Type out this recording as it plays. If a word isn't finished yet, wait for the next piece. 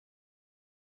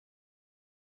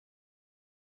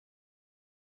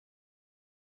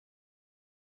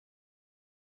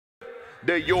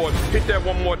They're yours. Hit that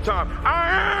one more time.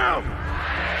 I am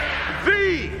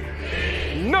the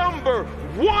number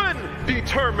one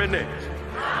determinant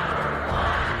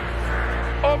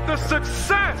of the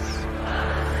success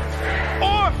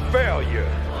or failure.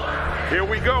 Here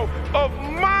we go. Of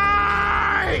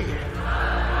my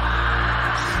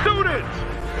students.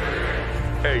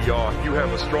 Hey, y'all, you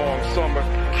have a strong summer.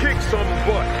 Kick some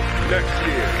butt next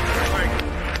year. Thank you.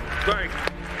 Thank you.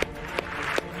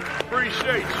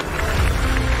 Appreciate you.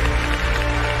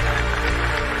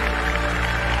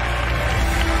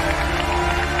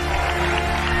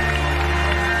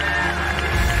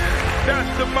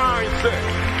 That's the mindset.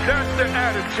 That's the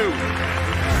attitude.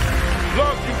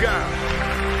 Love you guys.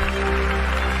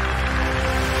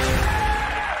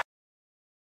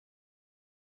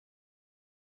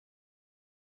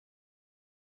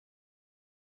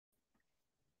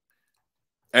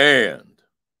 And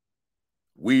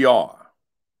we are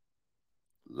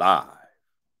live.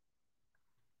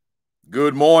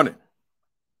 Good morning.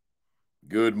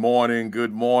 Good morning,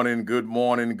 good morning, good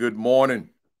morning, good morning.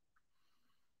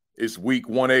 It's week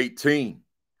 118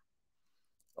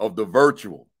 of the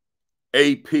virtual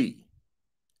AP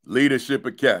Leadership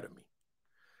Academy.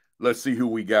 Let's see who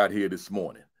we got here this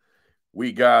morning.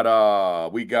 We got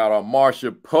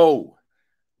Marsha Poe.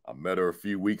 I met her a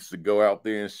few weeks ago out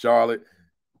there in Charlotte.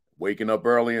 Waking up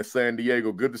early in San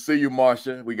Diego. Good to see you,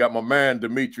 Marsha. We got my man,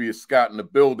 Demetrius Scott, in the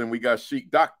building. We got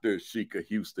Dr. Sheikah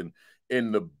Houston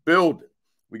in the building.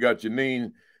 We got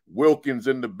Janine Wilkins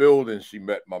in the building. She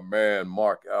met my man,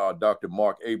 Dr.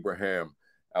 Mark Abraham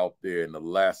out there in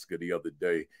Alaska the other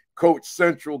day. Coach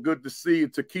Central, good to see you.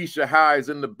 Takesha High is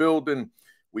in the building.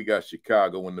 We got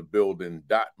Chicago in the building.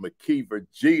 Dot McKeever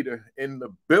Jeter in the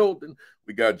building.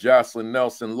 We got Jocelyn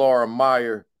Nelson, Laura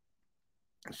Meyer,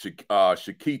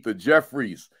 Shakitha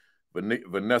Jeffries,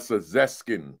 Vanessa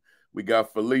Zeskin. We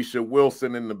got Felicia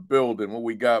Wilson in the building. Well,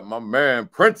 we got my man,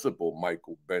 Principal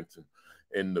Michael Benton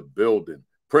in the building.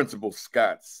 Principal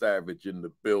Scott Savage in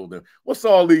the building. What's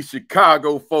all these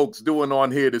Chicago folks doing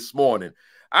on here this morning?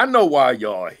 I know why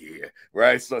y'all are here,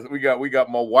 right? So we got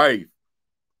my wife,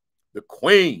 the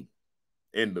queen,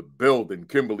 in the building.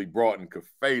 Kimberly Broughton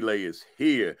Kafele is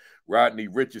here. Rodney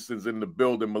Richardson's in the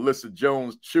building. Melissa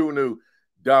Jones Chunu,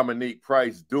 Dominique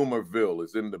Price Doomerville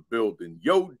is in the building.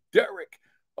 Yo, Derek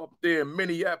up there in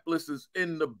Minneapolis is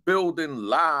in the building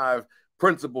live.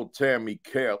 Principal Tammy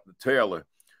Taylor,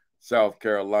 South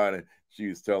Carolina. She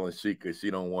was telling Sheikah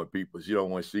she don't want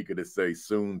Sheikah to say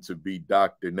soon to be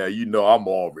doctor. Now, you know I'm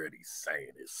already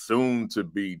saying it. Soon to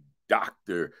be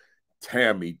Dr.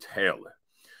 Tammy Taylor.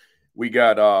 We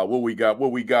got what we got?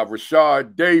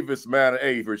 Rashad Davis, man.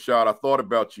 Hey, Rashad, I thought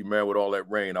about you, man, with all that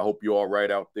rain. I hope you're all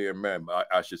right out there, man.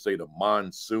 I should say the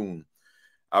monsoon.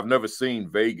 I've never seen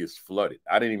Vegas flooded.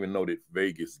 I didn't even know that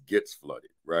Vegas gets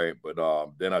flooded, right? But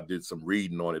then I did some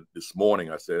reading on it this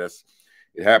morning. I said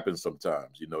it happens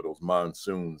sometimes, you know, those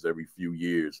monsoons every few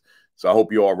years. So I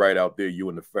hope you're all right out there, you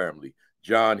and the family.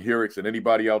 John Hirricks and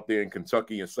anybody out there in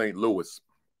Kentucky and St. Louis.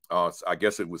 I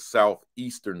guess it was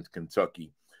southeastern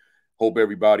Kentucky. Hope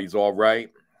everybody's all right.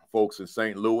 Folks in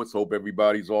St. Louis, hope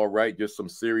everybody's all right. Just some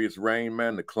serious rain,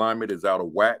 man. The climate is out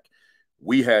of whack.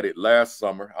 We had it last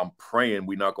summer. I'm praying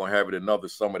we're not going to have it another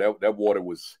summer. That water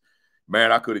was,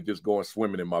 man, I could have just gone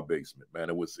swimming in my basement,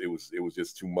 man. It was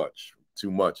just too much.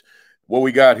 What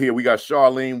we got here, we got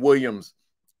Charlene Williams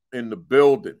in the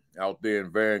building out there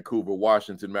in Vancouver,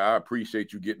 Washington, man. I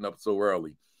appreciate you getting up so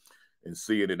early and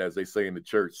seeing it, as they say in the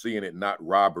church, seeing it, not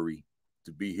robbery,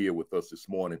 to be here with us this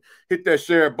morning. Hit that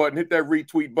share button, hit that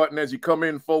retweet button as you come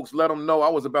in, folks. Let them know I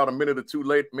was about a minute or two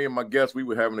late. Me and my guest, we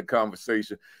were having a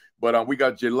conversation. But we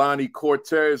got Jelani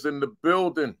Cortez in the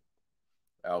building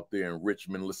out there in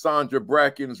Richmond. Lysandra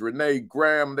Brackens, Renee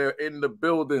Graham, they're in the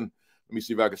building. Let me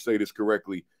see if I can say this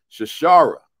correctly.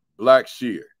 Shashara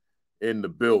Blackshear in the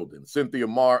building. Cynthia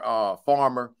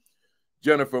Farmer,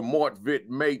 Jennifer Mortvit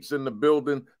Mapes in the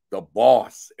building. The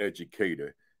boss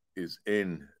educator is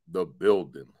in the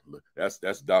building. That's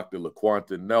Dr.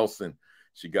 LaQuanta Nelson.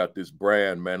 She got this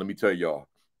brand, man. Let me tell y'all,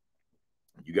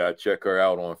 you got to check her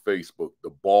out on Facebook, The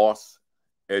Boss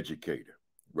Educator,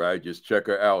 right? Just check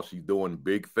her out. She's doing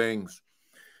big things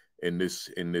in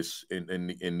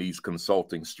these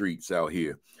consulting streets out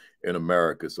here in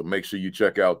America. So make sure you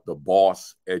check out The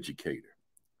Boss Educator.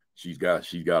 She's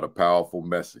got a powerful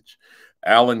message.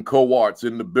 Alan Cowart's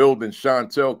in the building.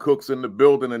 Chantel Cook's in the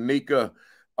building. Anika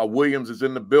Williams is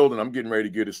in the building. I'm getting ready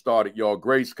to get it started, y'all.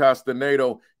 Grace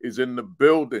Castaneda is in the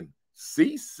building.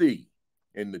 CC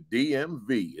in the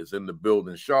DMV is in the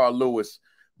building. Charles Lewis,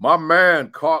 my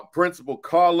man, Principal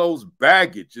Carlos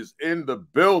Baggage is in the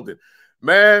building.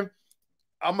 Man,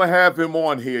 I'm gonna have him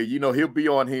on here. You know, he'll be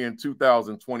on here in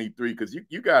 2023 because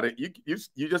you gotta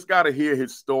you just gotta hear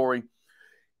his story.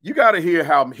 You gotta hear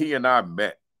how he and I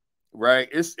met, right?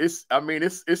 It's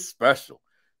special.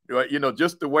 You know,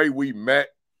 just the way we met,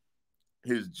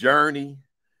 his journey.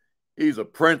 He's a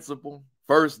principal.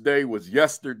 First day was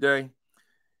yesterday.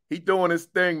 He doing his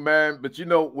thing, man. But you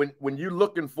know, when you're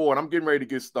looking for, and I'm getting ready to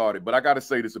get started, but I got to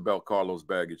say this about Carlos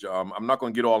Baggage. I'm not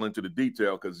going to get all into the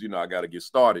detail because, you know, I got to get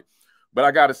started. But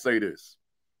I got to say this.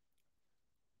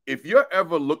 If you're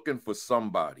ever looking for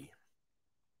somebody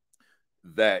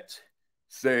that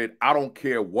said, I don't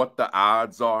care what the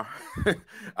odds are,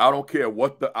 I don't care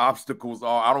what the obstacles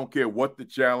are, I don't care what the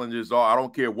challenges are, I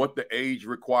don't care what the age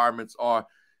requirements are,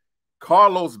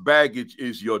 Carlos Baggage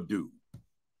is your dude.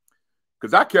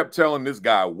 Because I kept telling this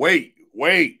guy, wait,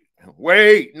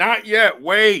 not yet,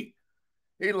 wait.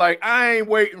 He like, I ain't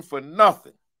waiting for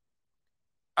nothing.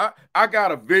 I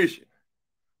got a vision.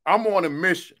 I'm on a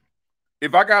mission.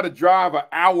 If I got to drive an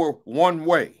hour one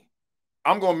way,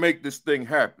 I'm going to make this thing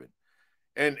happen.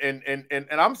 And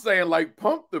I'm saying, like,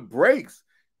 pump the brakes.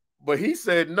 But he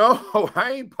said, no,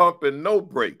 I ain't pumping no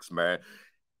brakes, man.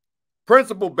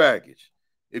 Principal Baggage.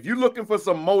 If you're looking for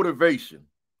some motivation,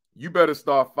 you better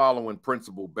start following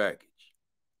Principal Baggage.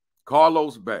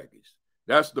 Carlos Baggage.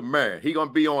 That's the man. He going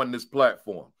to be on this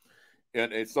platform.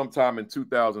 And sometime in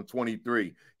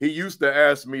 2023. He used to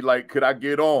ask me, like, could I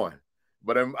get on?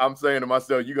 But I'm saying to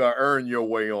myself, you got to earn your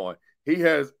way on. He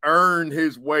has earned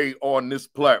his way on this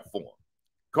platform.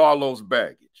 Carlos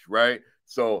Baggage, right?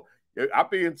 So I'll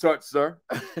be in touch, sir.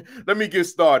 Let me get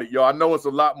started, y'all. I know it's a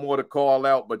lot more to call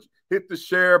out, but hit the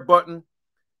share button.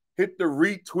 Hit the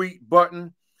retweet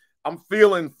button. I'm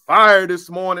feeling fire this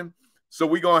morning, so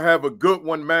we're going to have a good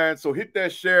one, man. So hit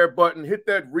that share button, hit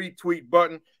that retweet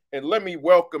button, and let me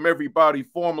welcome everybody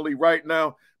formally right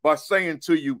now by saying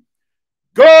to you,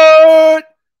 good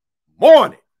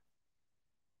morning.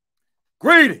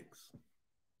 Greetings.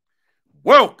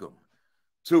 Welcome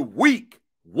to week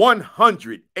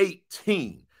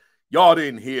 118. Y'all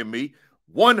didn't hear me.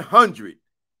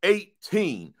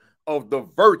 118 of the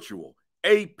virtual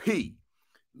AP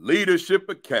Leadership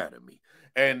Academy.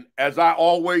 And as I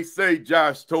always say,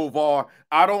 Josh Tovar,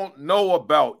 I don't know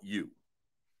about you.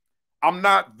 I'm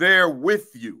not there with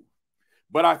you,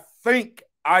 but I think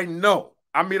I know.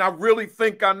 I mean, I really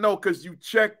think I know because you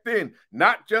checked in,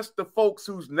 not just the folks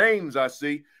whose names I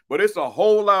see, but it's a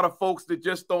whole lot of folks that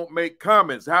just don't make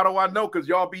comments. How do I know? Because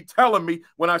y'all be telling me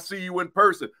when I see you in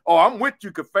person, oh, I'm with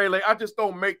you, Kafele. I just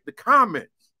don't make the comments.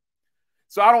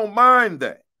 So I don't mind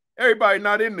that. Everybody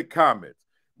not in the comments.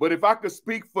 But if I could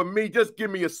speak for me, just give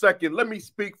me a second. Let me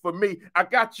speak for me. I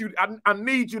got you. I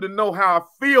need you to know how I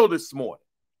feel this morning.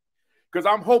 Because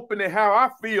I'm hoping that how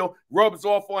I feel rubs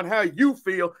off on how you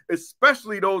feel,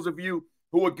 especially those of you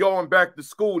who are going back to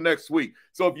school next week.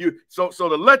 So if you so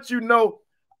to let you know,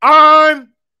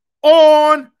 I'm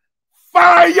on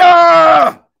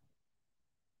fire.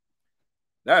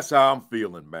 That's how I'm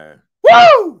feeling, man.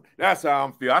 Woo! That's how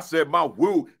I'm feeling. I said my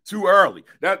woo too early.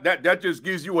 That just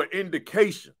gives you an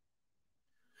indication.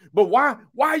 But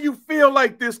why you feel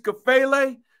like this,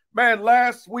 Kafele? Man,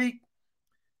 last week,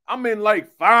 I'm in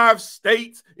like 5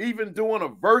 states, even doing a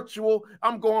virtual.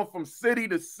 I'm going from city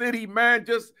to city, man,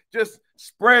 just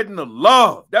spreading the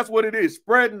love. That's what it is,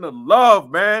 spreading the love,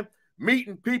 man.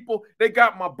 Meeting people. They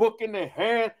got my book in their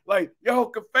hand. Like,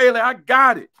 yo, Kafele, I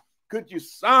got it. Could you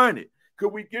sign it?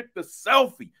 Could we get the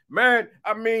selfie? Man,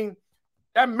 I mean,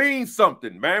 that means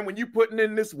something, man. When you putting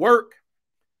in this work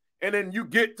and then you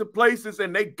get to places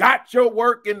and they got your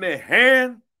work in their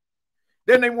hand,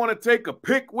 then they want to take a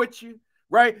pic with you,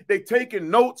 right? They taking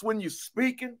notes when you're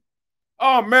speaking.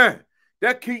 Oh, man,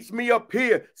 that keeps me up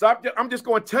here. So I'm just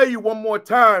going to tell you one more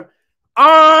time.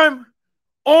 I'm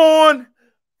on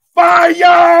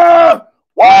fire.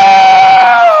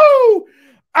 Woo!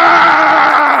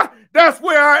 Ah! That's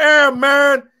where I am,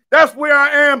 man. That's where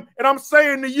I am. And I'm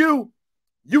saying to you,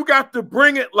 you got to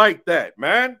bring it like that,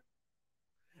 man.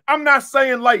 I'm not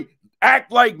saying like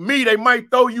act like me. They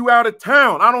might throw you out of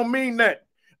town. I don't mean that.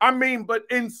 I mean, but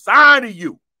inside of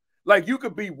you, like you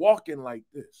could be walking like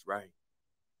this, right?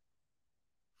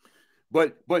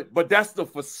 But that's the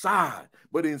facade.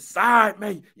 But inside,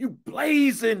 man, you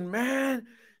blazing, man.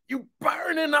 You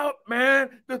burning up, man.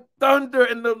 The thunder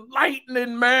and the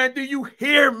lightning, man. Do you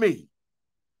hear me?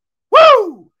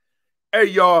 Woo! Hey,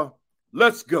 y'all,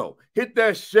 let's go. Hit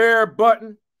that share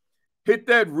button. Hit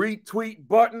that retweet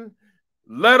button.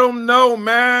 Let them know,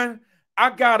 man. I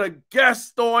got a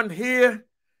guest on here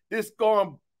that's going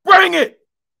to bring it.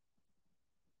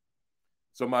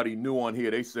 Somebody new on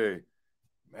here, they said,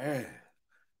 man,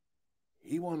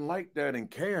 he wasn't like that in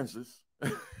Kansas.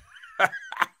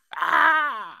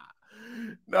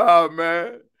 Nah,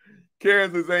 man.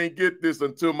 Kansas ain't get this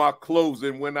until my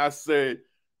closing when I said,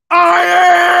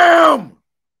 I am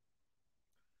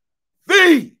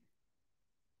the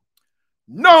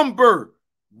number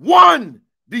one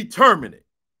determinant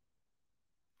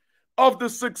of the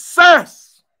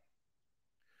success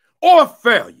or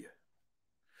failure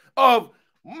of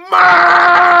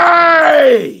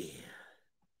my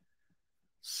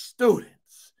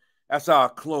students. That's how I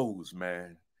close,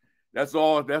 man. That's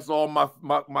all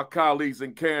my colleagues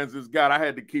in Kansas got. I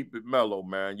had to keep it mellow,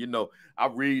 man. You know, I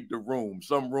read the room.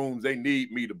 Some rooms, they need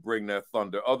me to bring that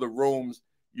thunder. Other rooms,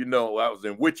 you know, I was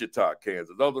in Wichita,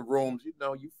 Kansas. Other rooms, you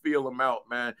know, you feel them out,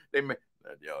 man. They may,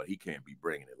 yo, he can't be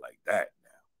bringing it like that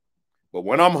now. But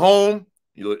when I'm home,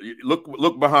 you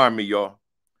look behind me, y'all.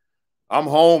 I'm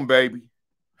home, baby.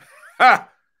 Ha!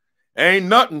 Ain't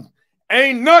nothing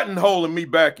holding me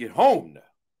back at home now.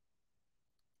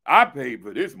 I paid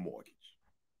for this mortgage.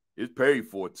 It's paid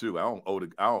for too. I don't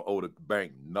owe the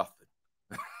bank nothing.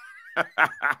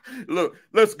 Look,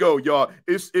 let's go, y'all.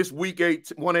 It's week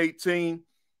 118.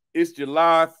 It's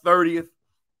July 30th.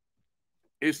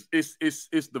 It's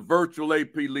the virtual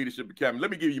AP Leadership Academy.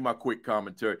 Let me give you my quick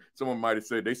commentary. Someone might have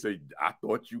said, I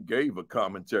thought you gave a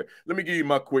commentary. Let me give you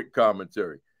my quick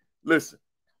commentary. Listen,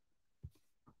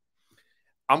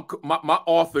 my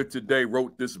author today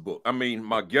wrote this book. I mean,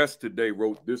 my guest today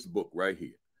wrote this book right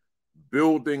here,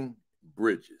 Building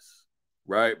Bridges,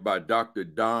 right, by Dr.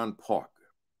 Don Parker.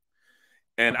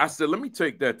 And I said, let me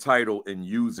take that title and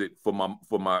use it for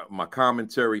my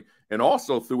commentary and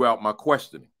also throughout my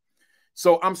questioning.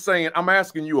 So I'm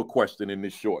asking you a question in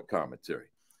this short commentary.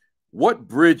 What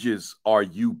bridges are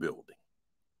you building?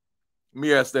 Let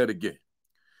me ask that again.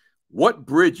 What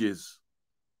bridges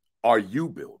are you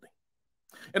building?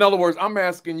 In other words, I'm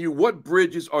asking you, what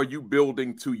bridges are you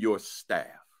building to your staff?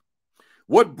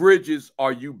 What bridges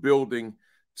are you building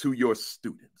to your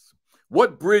students?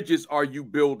 What bridges are you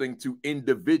building to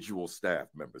individual staff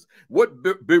members? What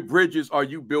bridges are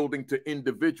you building to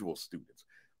individual students?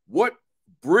 What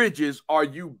bridges are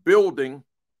you building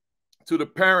to the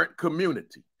parent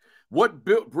community? What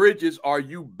bridges are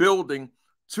you building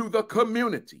to the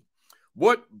community?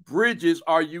 What bridges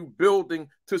are you building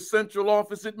to central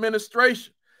office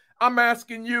administration? I'm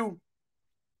asking you,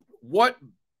 what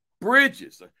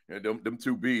bridges, and them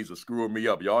two B's are screwing me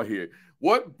up, y'all hear it.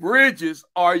 What bridges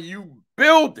are you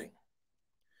building?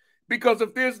 Because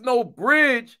if there's no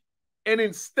bridge and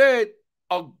instead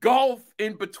a gulf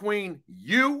in between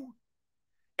you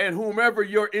and whomever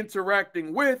you're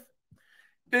interacting with,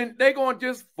 then they're going to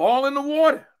just fall in the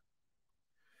water.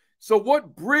 So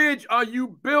what bridge are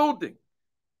you building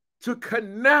to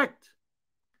connect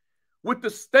with the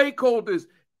stakeholders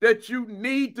that you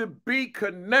need to be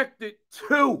connected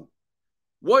to?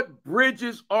 What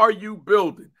bridges are you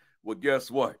building? Well,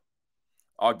 guess what?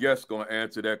 Our guest's going to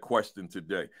answer that question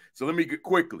today. So let me get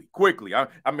quickly. I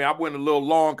mean, I went a little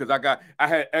long because I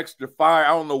had extra fire. I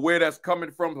don't know where that's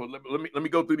coming from. Let me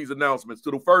go through these announcements.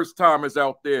 To the first timers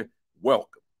out there,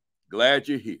 welcome. Glad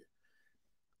you're here.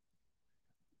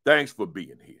 Thanks for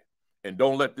being here. And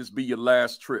don't let this be your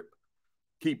last trip.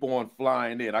 Keep on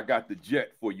flying in. I got the jet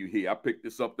for you here. I picked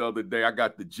this up the other day. I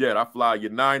got the jet. I fly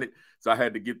United, so I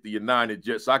had to get the United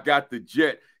jet. So I got the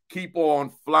jet. Keep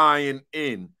on flying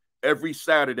in every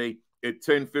Saturday at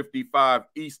 10:55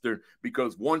 Eastern,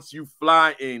 because once you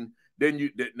fly in,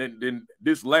 then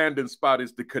this landing spot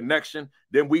is the connection.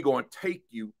 Then we're going to take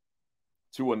you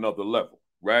to another level,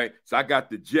 right? So I got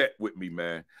the jet with me,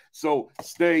 man. So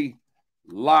stay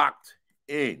locked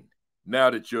in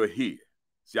now that you're here.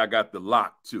 See, I got the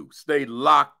lock too. Stay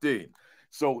locked in.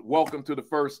 So welcome to the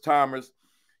first timers.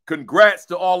 Congrats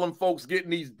to all them folks getting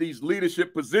these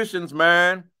leadership positions,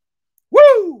 man.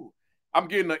 Woo! I'm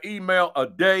getting an email a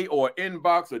day or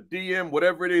inbox, a DM,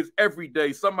 whatever it is, every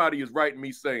day. Somebody is writing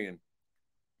me saying,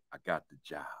 I got the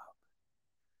job.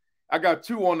 I got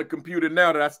 2 on the computer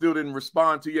now that I still didn't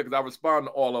respond to yet because I respond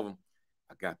to all of them.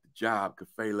 I got the job,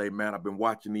 Kafele, man. I've been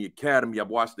watching the academy. I've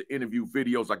watched the interview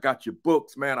videos. I got your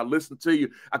books, man. I listened to you.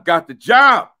 I got the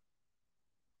job.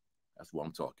 That's what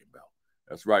I'm talking about.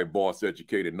 That's right, boss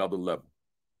educated. Another level.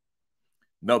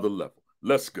 Another level.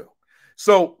 Let's go.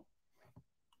 So,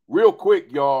 real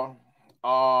quick, y'all.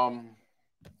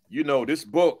 You know, this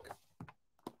book,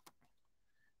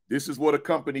 this is what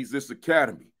accompanies this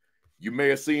academy. You may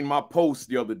have seen my post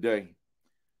the other day.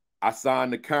 I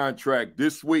signed the contract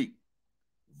this week.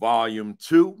 Volume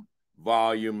 2,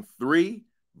 Volume 3,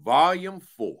 Volume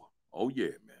 4. Oh, yeah,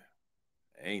 man.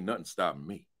 Ain't nothing stopping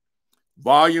me.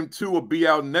 Volume 2 will be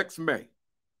out next May.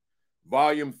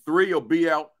 Volume 3 will be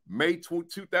out May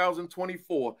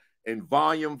 2024, and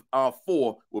Volume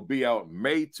 4 will be out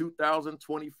May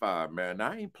 2025, man.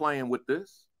 I ain't playing with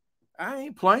this. I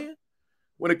ain't playing.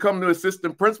 When it comes to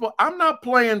assistant principal, I'm not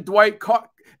playing Dwight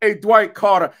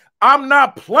Carter. I'm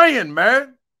not playing,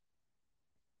 man.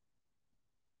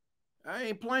 I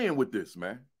ain't playing with this,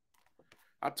 man.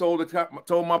 I told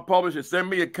my publisher, send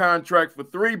me a contract for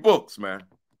 3 books, man.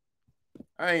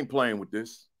 I ain't playing with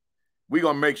this. We're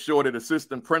going to make sure that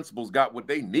assistant principals got what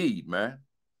they need, man.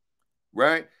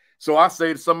 Right? So I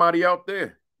say to somebody out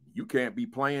there, you can't be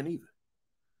playing either.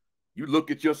 You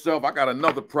look at yourself. I got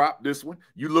another prop, this one.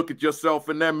 You look at yourself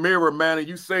in that mirror, man, and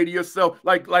you say to yourself,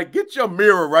 like get your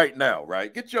mirror right now,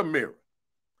 right? Get your mirror.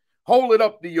 Hold it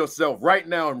up to yourself right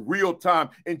now in real time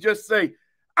and just say,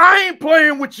 I ain't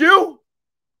playing with you.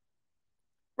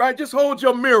 Right? Just hold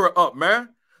your mirror up, man.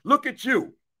 Look at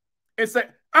you and say,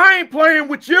 I ain't playing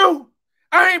with you.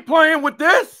 I ain't playing with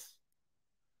this.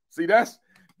 See, that's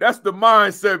the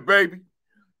mindset, baby.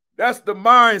 That's the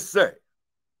mindset,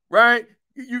 right?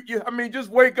 I mean, just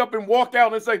wake up and walk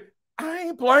out and say, I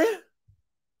ain't playing.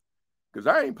 Because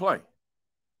I ain't playing.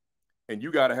 And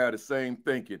you got to have the same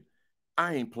thinking.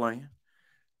 I ain't playing.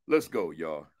 Let's go,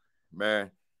 y'all.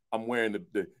 Man, I'm wearing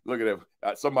the look at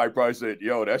that. Somebody probably said,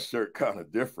 yo, that shirt kind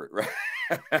of different,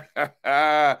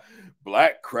 right?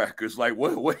 Black crackers. Like,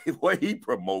 what he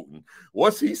promoting?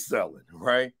 What's he selling,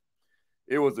 right?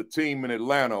 It was a team in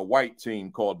Atlanta, a white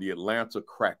team called the Atlanta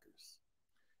Crackers.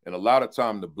 And a lot of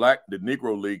time the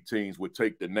Negro League teams would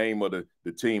take the name of the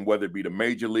team, whether it be the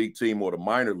major league team or the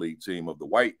minor league team of the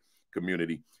white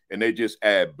community, and they just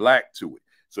add black to it.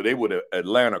 So they were the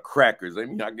Atlanta Crackers. I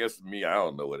mean, I guess I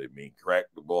don't know what it means. Crack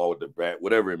the ball with the bat,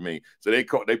 whatever it means. So they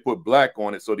put black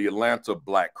on it. So the Atlanta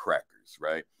Black Crackers,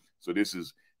 right? So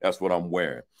that's what I'm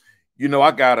wearing. You know,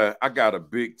 I got a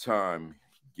big time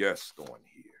guest on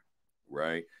here,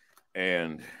 right?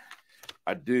 And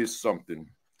I did something.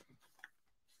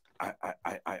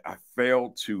 I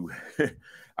failed to.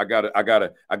 I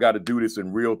gotta do this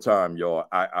in real time, y'all.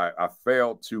 I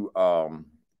failed to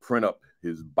print up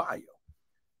his bio.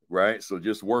 Right, so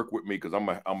just work with me because I'm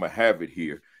gonna have it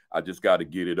here. I just got to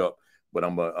get it up,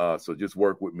 but so just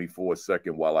work with me for a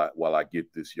second while I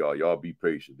get this, y'all. Y'all be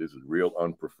patient. This is real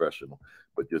unprofessional,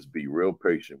 but just be real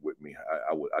patient with me.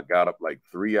 I got up like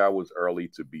 3 hours early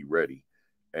to be ready,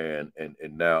 and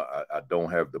now I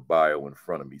don't have the bio in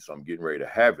front of me, so I'm getting ready to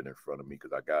have it in front of me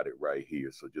because I got it right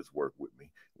here. So just work with me.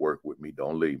 Work with me.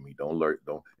 Don't leave me.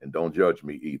 Don't judge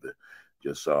me either.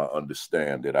 Just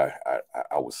understand that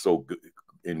I was so good.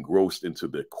 Engrossed into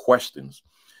the questions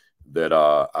that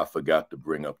I forgot to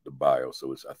bring up the bio.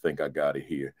 So I think I got it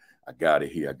here. I got it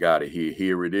here.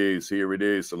 Here it is.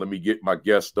 So let me get my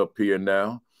guest up here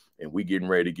now, and we getting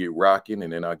ready to get rocking,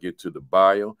 and then I'll get to the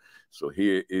bio. So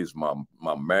here is my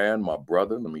man, my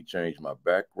brother. Let me change my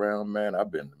background, man.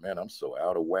 I'm so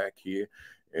out of whack here.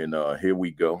 And here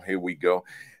we go.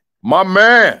 My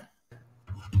man.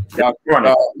 Good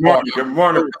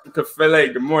morning,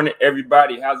 Kafele. Good morning,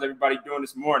 everybody. How's everybody doing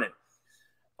this morning?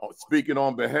 Speaking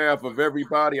on behalf of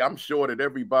everybody, I'm sure that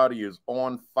everybody is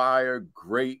on fire,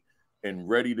 great, and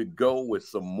ready to go with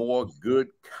some more good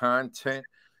content.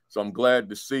 So I'm glad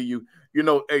to see you. You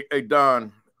know, hey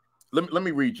Don, let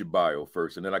me read your bio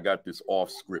first, and then I got this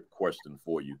off-script question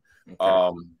for you.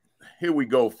 Okay. Here we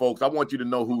go, folks. I want you to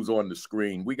know who's on the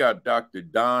screen. We got Dr.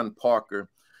 Don Parker,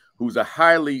 who's a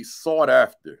highly sought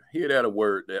after, hear that a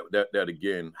word, that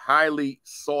again, highly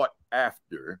sought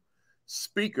after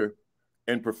speaker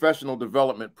and professional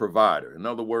development provider. In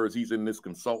other words, he's in this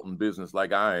consulting business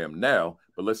like I am now,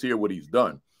 but let's hear what he's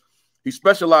done. He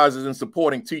specializes in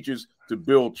supporting teachers to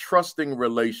build trusting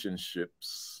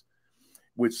relationships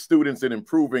with students and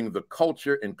improving the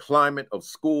culture and climate of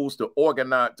schools to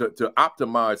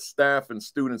optimize staff and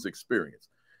students' experience.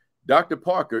 Dr.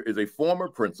 Parker is a former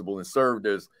principal and served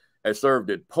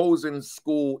at Posen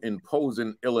School in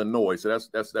Posen, Illinois. So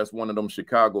that's one of them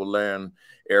Chicagoland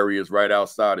areas right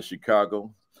outside of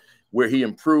Chicago, where he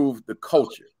improved the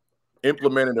culture,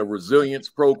 implemented a resilience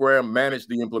program, managed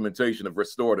the implementation of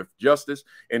restorative justice,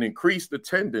 and increased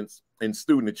attendance and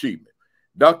student achievement.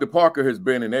 Dr. Parker has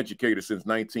been an educator since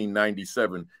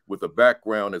 1997 with a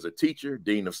background as a teacher,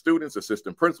 dean of students,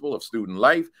 assistant principal of student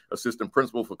life, assistant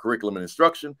principal for curriculum and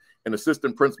instruction, and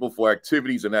assistant principal for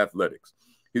activities and athletics.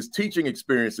 His teaching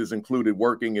experiences included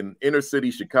working in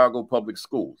inner-city Chicago public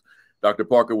schools. Dr.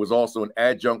 Parker was also an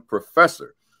adjunct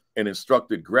professor and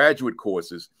instructed graduate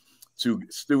courses to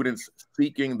students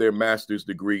seeking their master's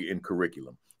degree in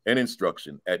curriculum and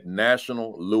instruction at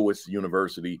National Louis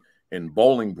University in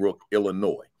Bolingbrook,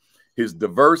 Illinois. His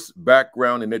diverse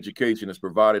background in education has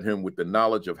provided him with the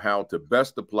knowledge of how to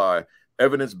best apply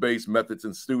evidence-based methods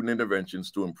and student interventions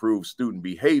to improve student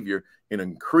behavior and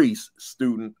increase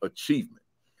student achievement.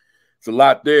 It's a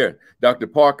lot there. Dr.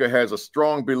 Parker has a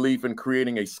strong belief in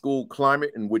creating a school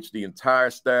climate in which the entire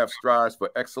staff strives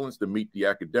for excellence to meet the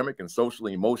academic and social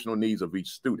and emotional needs of each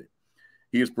student.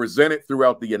 He is presented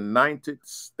throughout the United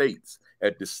States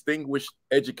at distinguished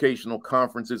educational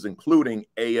conferences, including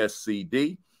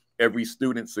ASCD, Every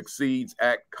Student Succeeds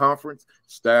Act Conference,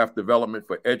 Staff Development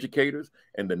for Educators,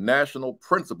 and the National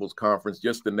Principals Conference,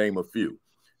 just to name a few.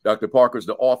 Dr. Parker is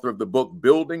the author of the book,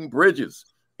 Building Bridges,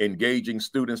 Engaging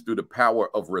Students Through the Power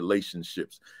of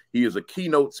Relationships. He is a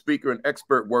keynote speaker and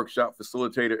expert workshop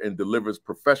facilitator and delivers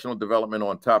professional development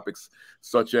on topics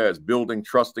such as building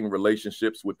trusting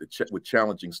relationships with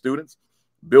challenging students,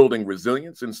 building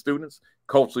resilience in students,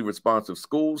 culturally responsive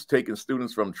schools, taking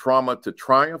students from trauma to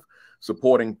triumph,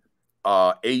 supporting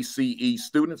ACE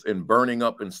students, and burning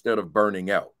up instead of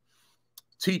burning out.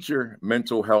 Teacher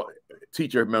mental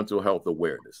health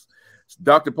awareness.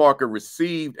 Dr. Parker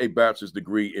received a bachelor's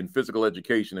degree in physical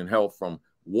education and health from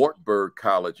Wartburg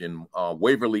College in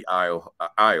Waverly,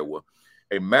 Iowa,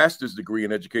 a master's degree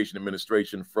in education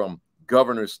administration from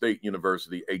Governor State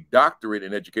University, a doctorate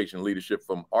in education and leadership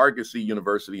from Argosy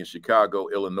University in Chicago,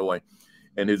 Illinois,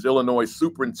 and his Illinois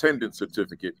superintendent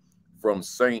certificate from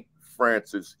St.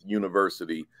 Francis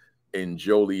University in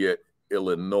Joliet,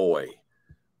 Illinois.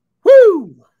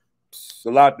 Woo! It's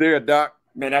a lot there, Doc.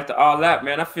 Man, after all that,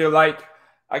 man, I feel like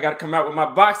I got to come out with my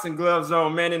boxing gloves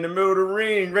on, man, in the middle of the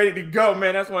ring, ready to go,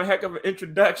 man. That's one heck of an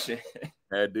introduction.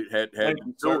 Thank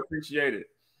you, sir. Appreciate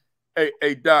it.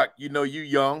 Hey, Doc, you know, you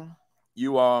young,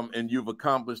 and you've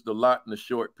accomplished a lot in a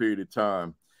short period of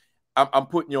time. I'm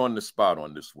putting you on the spot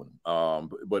on this one,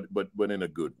 but in a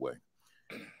good way.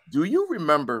 Do you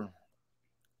remember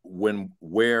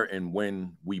where and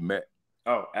when we met?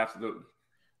 Oh, absolutely.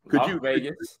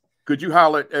 Vegas. Could you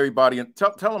holler at everybody and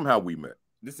tell them how we met?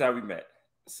 This is how we met.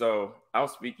 So I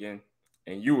was speaking,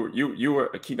 and you were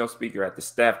a keynote speaker at the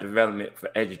Staff Development for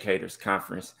Educators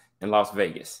Conference in Las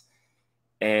Vegas,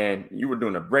 and you were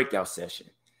doing a breakout session.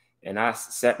 And I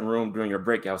sat in the room during your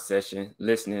breakout session,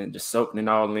 listening, just soaking it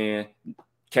all in,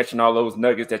 catching all those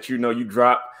nuggets that you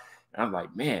dropped. And I'm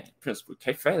like, man, Principal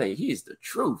Kafele, he is the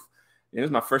truth. And it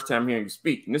was my first time hearing you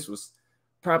speak, and this was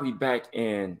probably back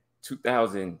in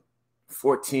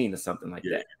 2014 or something like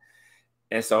that.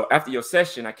 And so after your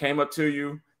session, I came up to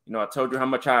you. I told you how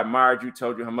much I admired you,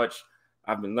 told you how much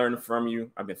I've been learning from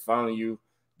you. I've been following you,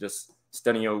 just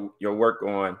studying your work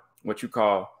on what you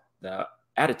call the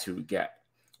attitude gap.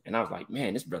 And I was like,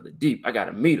 man, this brother deep. I got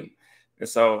to meet him. And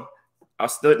so I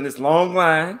stood in this long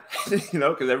line,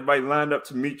 because everybody lined up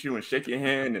to meet you and shake your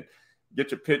hand and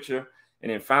get your picture.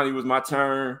 And then finally it was my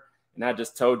turn. And I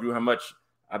just told you how much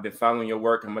I've been following your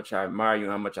work, how much I admire you,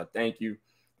 how much I thank you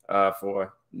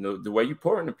for the way you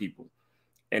pour into people.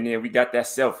 And then we got that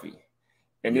selfie.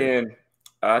 And then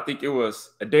I think it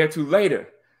was a day or two later,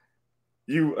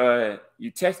 you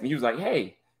texted me. He was like,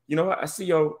 hey, you know what? I see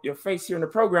your face here in the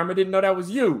program. I didn't know that was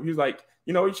you. He was like,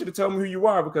 you should have told me who you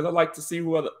are, because I like to see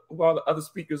who all the other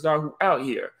speakers are who out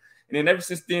here. And then ever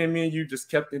since then, me and you just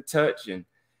kept in touch. And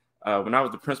when I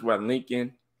was the principal at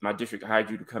Lincoln, my district hired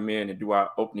you to come in and do our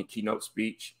opening keynote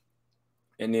speech.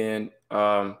 And then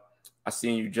I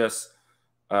seen you just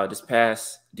this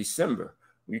past December.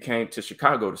 You came to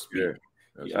Chicago to speak.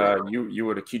 Yeah, right. You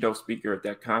were the keynote speaker at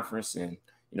that conference. And,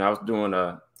 I was doing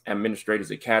a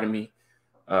administrators academy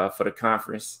for the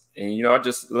conference. And, I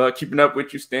just love keeping up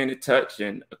with you, staying in touch,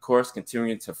 and, of course,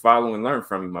 continuing to follow and learn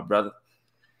from you, my brother.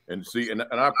 And see, and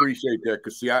I appreciate that,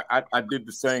 because, see, I did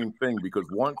the same thing, because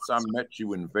once I met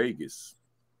you in Vegas,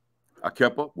 I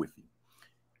kept up with you.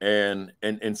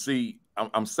 And see,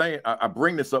 I'm saying, I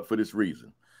bring this up for this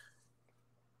reason.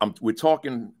 We're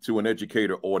talking to an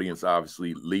educator audience,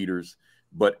 obviously leaders,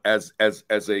 but as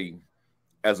a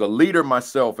leader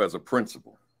myself, as a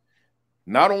principal,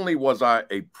 not only was I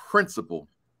a principal,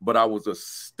 but I was a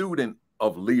student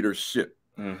of leadership.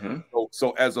 Mm-hmm.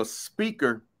 So as a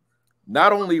speaker,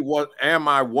 not only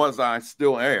I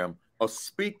still am a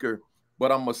speaker,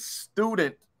 but I'm a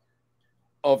student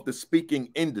of the speaking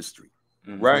industry,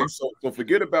 right? So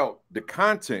forget about the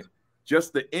content,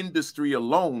 just the industry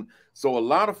alone. So a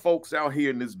lot of folks out here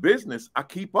in this business, I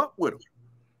keep up with them.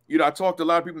 I talk to a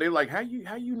lot of people. They're like, how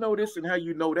you know this and how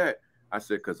you know that? I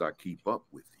said, because I keep up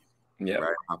with you. Yeah,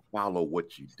 right. I follow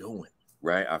what you're doing,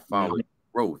 right? I follow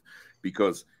growth,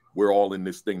 because we're all in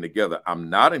this thing together. I'm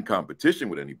not in competition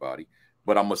with anybody,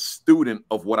 but I'm a student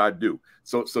of what I do.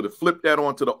 So to flip that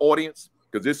on to the audience,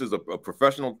 because this is a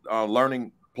professional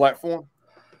learning platform,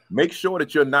 make sure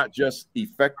that you're not just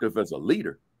effective as a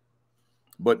leader,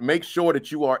 but make sure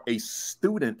that you are a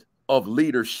student of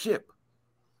leadership,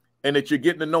 and that you're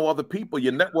getting to know other people.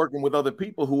 You're networking with other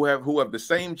people who have the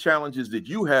same challenges that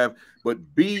you have,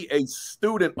 but be a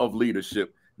student of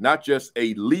leadership, not just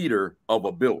a leader of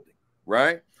a building,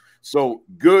 right? So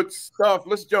good stuff.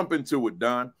 Let's jump into it,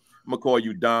 Don. I'm gonna call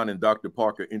you Don and Dr.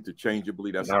 Parker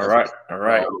interchangeably. That's all right. All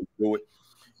right. Do it.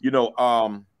 You know,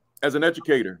 as an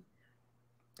educator,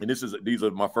 and these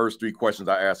are my first three questions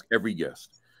I ask every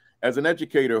guest. As an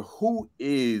educator, who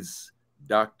is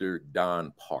Dr.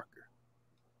 Don Parker?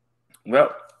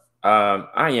 Well,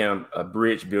 I am a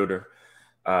bridge builder.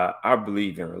 I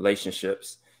believe in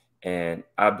relationships, and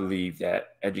I believe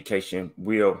that education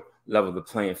will level the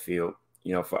playing field,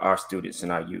 you know, for our students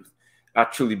and our youth. I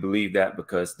truly believe that,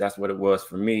 because that's what it was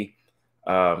for me.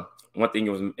 One thing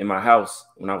that was in my house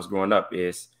when I was growing up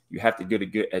is you have to get a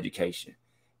good education.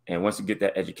 And once you get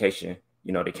that education,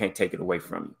 you know, they can't take it away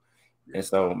from you. And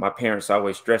so my parents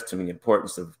always stressed to me the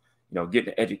importance of, you know, getting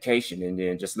an education and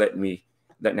then just letting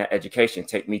that education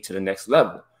take me to the next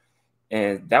level.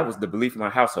 And that was the belief in my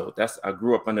household. I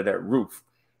grew up under that roof.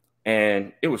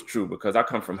 And it was true, because I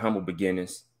come from humble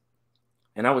beginnings.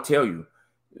 And I would tell you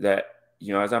that,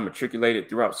 you know, as I matriculated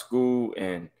throughout school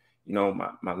and, you know,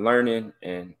 my learning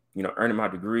and, you know, earning my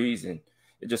degrees, and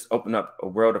it just opened up a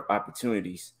world of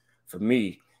opportunities for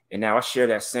me. And now I share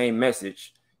that same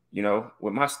message, you know,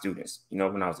 with my students. You know,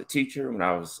 when I was a teacher, when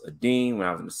I was a dean, when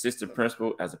I was an assistant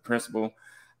principal, as a principal,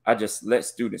 I just let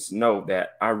students know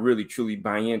that I really, truly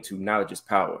buy into knowledge is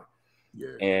power.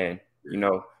 Yeah. And, you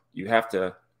know, you have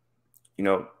to, you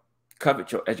know,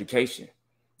 covet your education,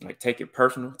 like take it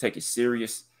personal, take it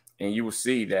serious. And you will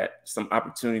see that some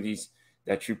opportunities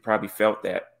that you probably felt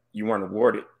that you weren't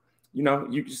awarded, you know,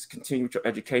 you just continue with your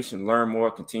education, learn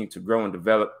more, continue to grow and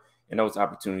develop, and those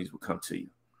opportunities will come to you.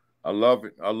 I love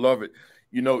it. I love it.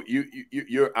 You know,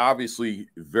 you're obviously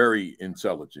very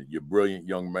intelligent. You're a brilliant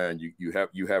young man. You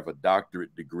have a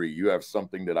doctorate degree. You have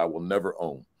something that I will never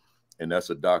own, and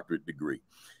that's a doctorate degree.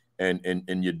 And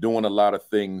you're doing a lot of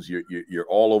things. You're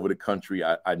all over the country.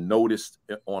 I noticed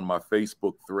on my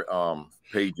Facebook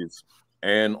pages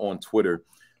and on Twitter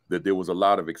that there was a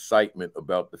lot of excitement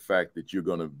about the fact that you're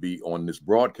going to be on this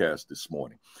broadcast this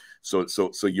morning. So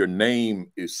your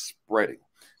name is spreading.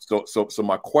 So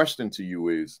my question to you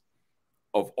is,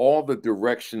 of all the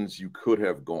directions you could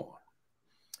have gone,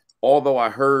 although I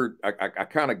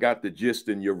kind of got the gist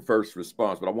in your first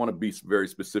response, but I want to be very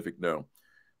specific now.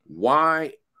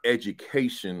 Why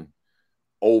education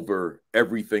over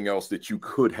everything else that you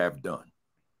could have done?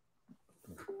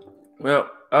 Well,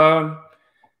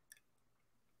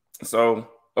 so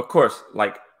of course,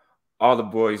 like all the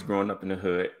boys growing up in the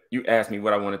hood, you asked me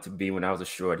what I wanted to be when I was a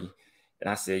shorty. And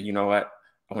I said, you know what?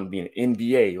 I want to be in the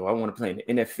NBA, or I want to play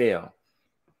in the NFL.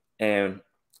 And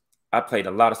I played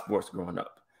a lot of sports growing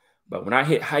up. But when I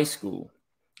hit high school,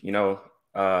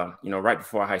 right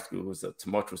before high school, it was a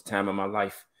tumultuous time in my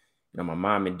life. You know, my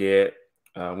mom and dad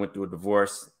went through a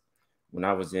divorce when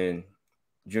I was in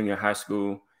junior high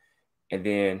school. And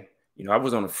then, you know, I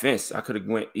was on the fence. I could have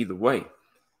went either way.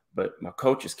 But my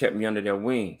coaches kept me under their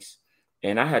wings.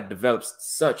 And I had developed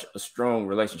such a strong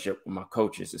relationship with my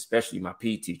coaches, especially my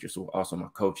PE teachers, who were also my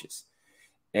coaches.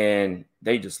 And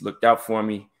they just looked out for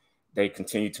me. They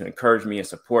continued to encourage me and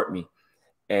support me.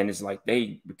 And it's like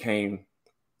they became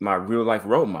my real life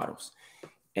role models.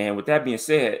 And with that being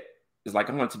said, it's like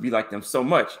I wanted to be like them so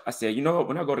much. I said, you know what,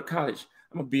 when I go to college,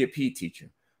 I'm going to be a PE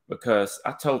teacher, because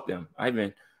I told them, I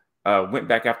even went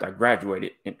back after I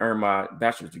graduated and earned my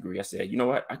bachelor's degree. I said, you know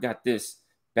what, I got this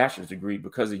bachelor's degree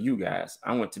because of you guys.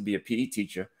 I want to be a PE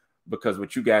teacher because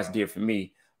what you guys did for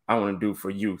me, I want to do for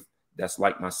youth that's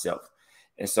like myself.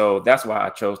 And so that's why I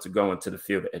chose to go into the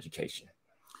field of education.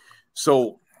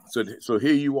 So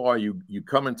here you are, you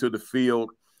come into the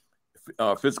field,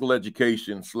 physical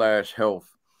education / health.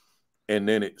 And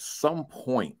then at some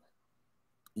point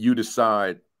you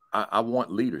decide, I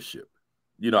want leadership.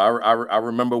 You know, I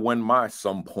remember when my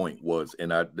some point was,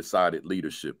 and I decided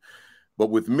leadership. But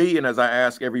with me, and as I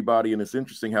ask everybody, and it's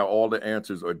interesting how all the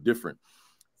answers are different.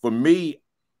 For me,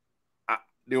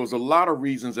 there was a lot of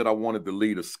reasons that I wanted to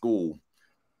lead a school,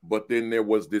 but then there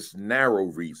was this narrow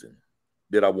reason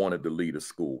that I wanted to lead a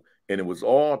school. And it was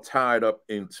all tied up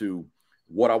into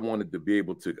what I wanted to be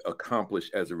able to accomplish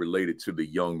as it related to the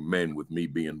young men, with me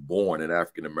being born an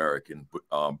African-American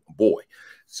boy.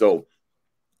 So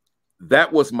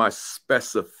that was my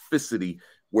specificity,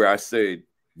 where I said,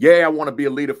 yeah, I want to be a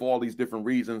leader for all these different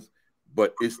reasons,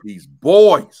 but it's these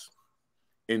boys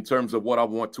in terms of what I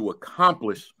want to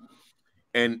accomplish.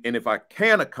 And if I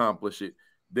can accomplish it,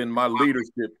 then my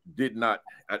leadership did not,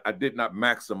 I did not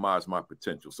maximize my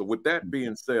potential. So with that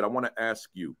being said, I want to ask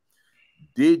you,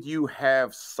 did you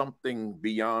have something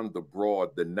beyond the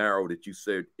broad, the narrow, that you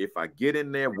said, if I get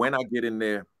in there, when I get in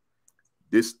there,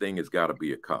 this thing has got to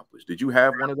be accomplished? Did you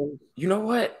have one of those? You know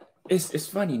what? It's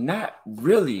funny, not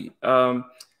really.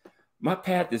 My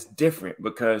path is different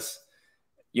because,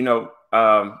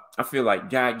 I feel like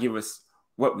God give us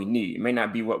what we need. It may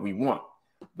not be what we want,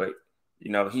 but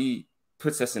He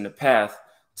puts us in the path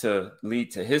to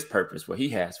lead to His purpose, what He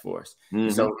has for us. Mm-hmm.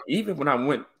 And so even when I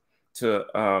went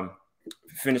to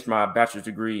finish my bachelor's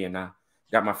degree and I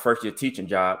got my first year teaching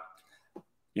job,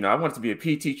 I wanted to be a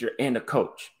PE teacher and a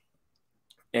coach.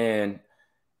 And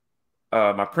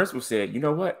my principal said, you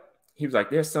know what? He was like,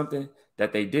 there's something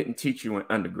that they didn't teach you in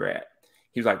undergrad.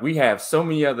 He was like, we have so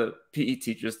many other PE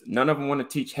teachers. None of them want to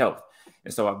teach health.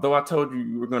 And so although I told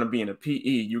you were going to be in a PE,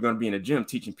 you were going to be in a gym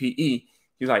teaching PE.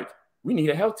 He's like, we need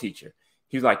a health teacher.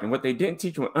 He's like, and what they didn't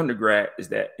teach you in undergrad is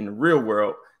that in the real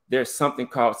world, there's something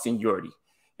called seniority.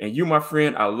 And you, my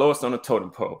friend, are lowest on the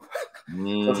totem pole.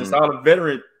 So since all the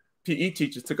veteran PE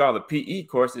teachers took all the PE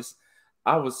courses,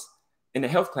 I was in the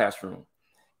health classroom.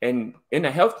 And in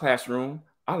the health classroom,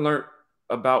 I learned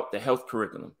about the health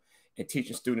curriculum and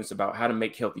teaching students about how to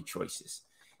make healthy choices.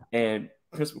 And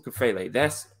Principal Kafele,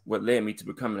 that's what led me to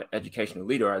becoming an educational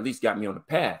leader, or at least got me on the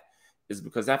path, is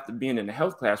because after being in the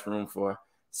health classroom for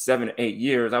 7 to 8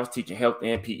 years, I was teaching health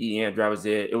and PE and driver's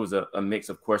ed. It was a mix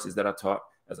of courses that I taught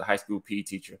as a high school PE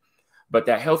teacher. But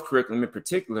that health curriculum in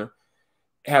particular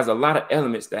has a lot of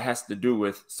elements that has to do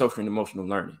with social and emotional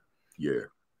learning. Yeah.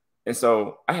 And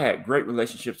so I had great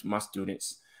relationships with my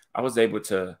students. I was able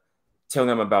to tell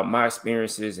them about my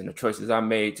experiences and the choices I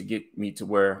made to get me to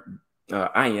where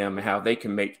I am, and how they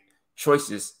can make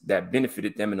choices that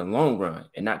benefited them in the long run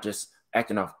and not just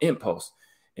acting off impulse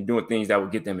and doing things that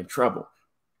would get them in trouble.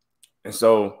 And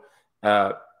so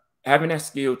having that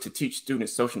skill to teach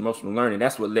students social and emotional learning,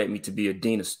 that's what led me to be a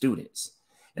dean of students.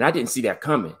 And I didn't see that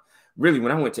coming. Really,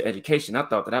 when I went to education, I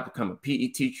thought that I'd become a PE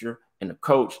teacher and a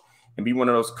coach and be one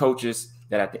of those coaches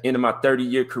that at the end of my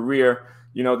 30-year career,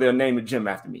 they'll name the gym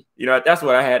after me. That's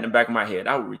what I had in the back of my head.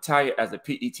 I would retire as a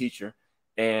PE teacher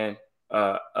and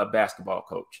a basketball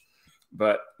coach.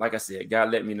 But like I said,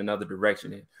 God led me in another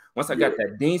direction. And once I got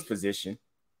that dean's position,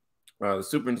 the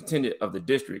superintendent of the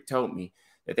district told me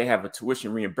that they have a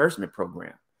tuition reimbursement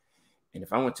program. And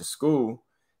if I went to school,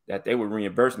 that they would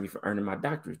reimburse me for earning my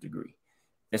doctorate degree.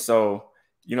 And so,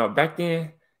 back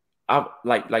then, I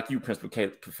like you, Principal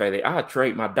Kafele, I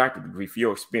trade my doctorate degree for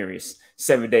your experience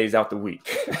 7 days out the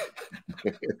week.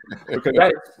 Because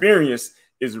that experience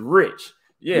is rich.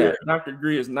 Yeah, doctorate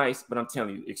degree is nice, but I'm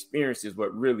telling you, experience is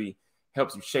what really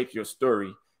helps you shape your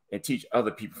story and teach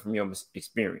other people from your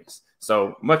experience.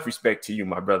 So much respect to you,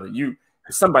 my brother.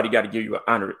 Somebody got to give you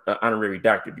an honorary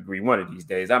doctorate degree one of these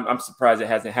days. I'm surprised it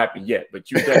hasn't happened yet, but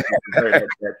you definitely deserve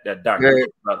that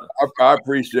doctorate, brother. I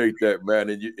appreciate that, man.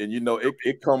 And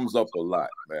it comes up a lot,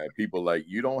 man. People like,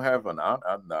 you don't have an nah,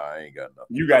 I ain't got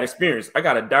nothing. You got experience. I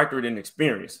got a doctorate in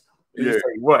experience. Yeah. Say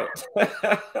what?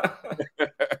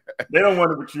 They don't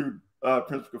want it with you,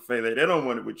 Principal Kafele. They don't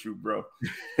want it with you, bro.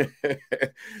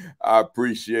 I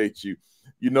appreciate you.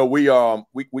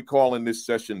 We call in this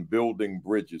session Building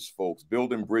Bridges, folks.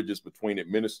 Building bridges between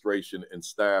administration and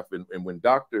staff. And when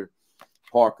Dr.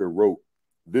 Parker wrote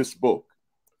this book,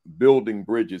 Building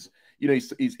Bridges,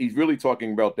 he's really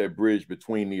talking about that bridge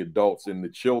between the adults and the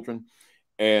children.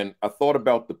 And I thought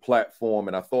about the platform,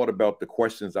 and I thought about the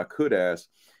questions I could ask.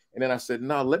 And then I said,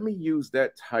 let me use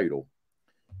that title.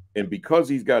 And because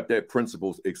he's got that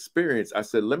principal's experience, I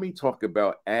said, let me talk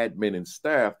about admin and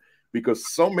staff,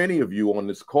 because so many of you on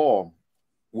this call,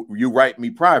 you write me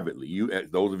privately.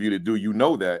 Those of you that do,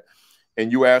 know that.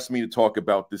 And you asked me to talk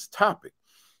about this topic.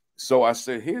 So I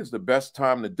said, here's the best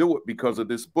time to do it because of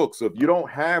this book. So if you don't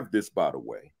have this, by the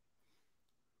way,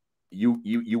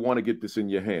 you want to get this in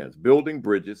your hands. Building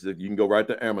Bridges. You can go right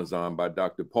to Amazon by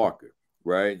Dr. Parker,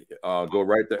 right? Go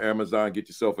right to Amazon, get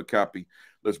yourself a copy.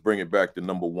 Let's bring it back to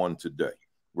 #1 today,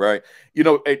 right?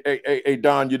 Hey,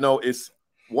 Don, it's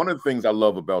one of the things I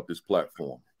love about this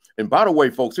platform. And by the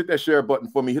way, folks, hit that share button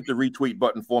for me. Hit the retweet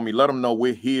button for me. Let them know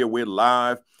we're here. We're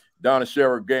live. Donna,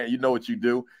 share again. You know what you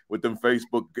do with them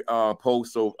Facebook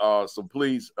posts. So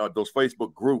please, those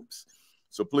Facebook groups.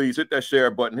 So please hit that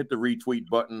share button, hit the retweet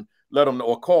button. Let them know,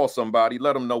 or call somebody.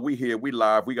 Let them know we here. We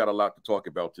live. We got a lot to talk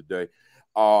about today.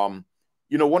 One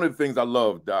of the things I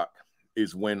love, Doc,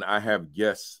 is when I have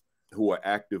guests who are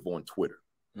active on Twitter.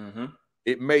 Mm-hmm.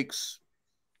 It makes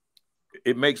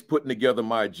putting together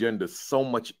my agenda so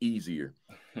much easier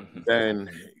than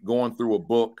going through a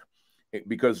book,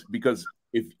 because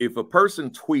if a person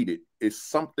tweeted, it's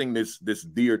something that's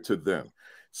dear to them.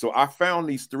 So I found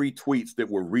these 3 tweets that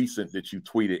were recent that you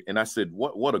tweeted, and I said,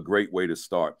 what a great way to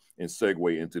start and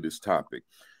segue into this topic.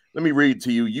 Let me read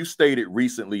to you. You stated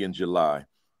recently in July,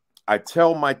 I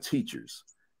tell my teachers,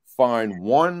 find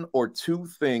 1 or 2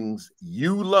 things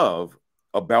you love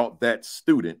about that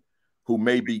student who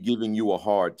may be giving you a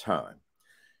hard time.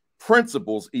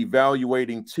 Principals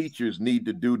evaluating teachers need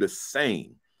to do the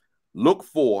same. Look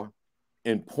for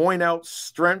and point out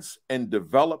strengths and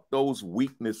develop those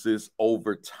weaknesses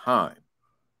over time.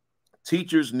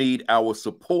 Teachers need our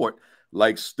support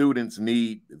like students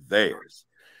need theirs.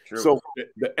 True. So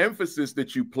the emphasis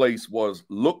that you placed was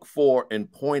look for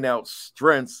and point out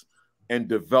strengths and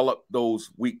develop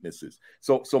those weaknesses.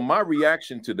 So my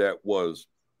reaction to that was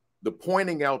the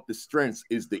pointing out the strengths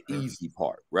is the easy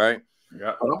part, right?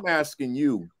 Yeah. But I'm asking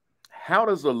you, how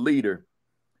does a leader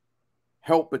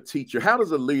help a teacher? How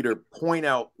does a leader point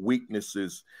out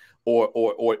weaknesses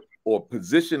or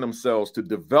position themselves to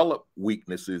develop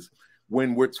weaknesses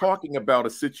when we're talking about a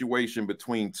situation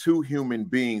between 2 human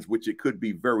beings, which it could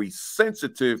be very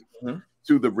sensitive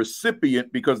to the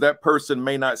recipient because that person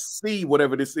may not see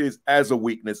whatever this is as a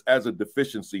weakness, as a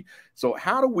deficiency. So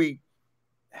how do we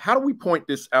point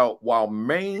this out while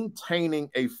maintaining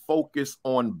a focus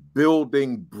on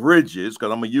building bridges?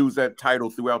 Because I'm going to use that title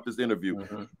throughout this interview,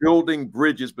 building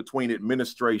bridges between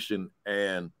administration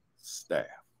and staff.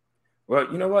 Well,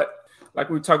 you know what? Like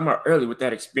we were talking about earlier with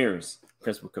that experience,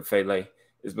 Principal Kafele,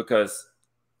 is because,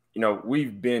 you know,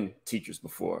 we've been teachers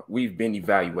before. We've been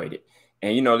evaluated.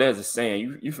 And, you know, there's a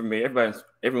saying, you familiar,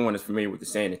 everyone is familiar with the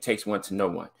saying, it takes one to know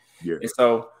one. Yeah. And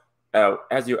so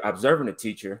as you're observing a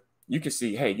teacher, you can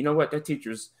see, hey, you know what? That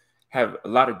teachers have a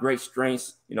lot of great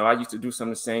strengths. You know, I used to do some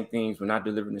of the same things when I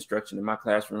delivered instruction in my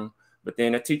classroom, but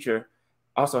then a teacher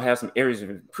also has some areas of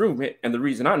improvement. And the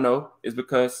reason I know is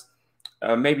because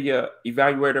maybe a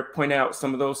evaluator point out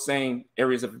some of those same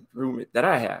areas of improvement that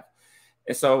I have.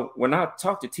 And so when I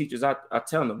talk to teachers, I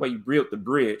tell them the way you build the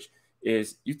bridge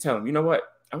is you tell them, you know what?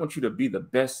 I want you to be the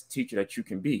best teacher that you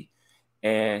can be.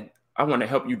 And I want to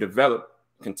help you develop,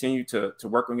 continue to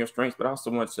work on your strengths, but I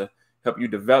also want to help you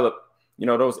develop, you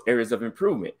know, those areas of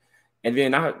improvement. And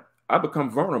then I become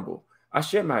vulnerable. I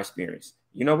share my experience.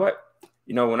 You know what?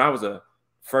 You know, when I was a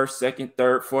 1st, 2nd,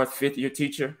 3rd, 4th, 5th year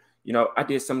teacher, you know, I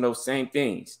did some of those same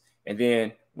things. And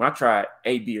then when I tried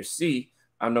A, B, or C,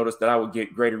 I noticed that I would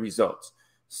get greater results.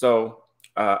 So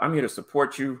I'm here to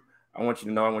support you. I want you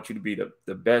to know, I want you to be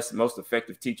the best, most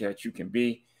effective teacher that you can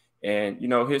be. And, you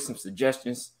know, here's some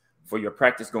suggestions for your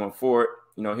practice going forward.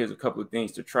 You know, here's a couple of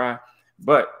things to try,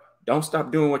 but don't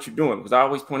stop doing what you're doing, because I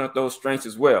always point out those strengths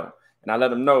as well. And I let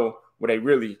them know where they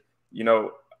really, you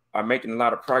know, are making a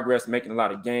lot of progress, making a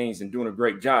lot of gains and doing a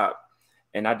great job.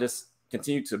 And I just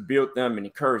continue to build them and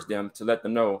encourage them to let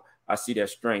them know I see their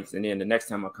strengths. And then the next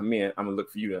time I come in, I'm gonna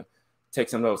look for you to take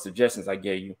some of those suggestions I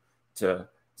gave you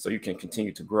so you can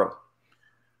continue to grow.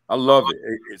 I love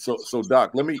it. So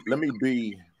Doc, let me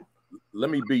be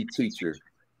teacher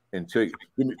and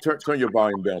turn your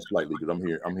volume down slightly because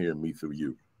I'm hearing me through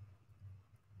you.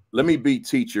 Let me be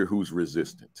teacher who's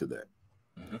resistant to that.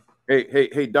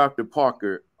 Hey, Dr.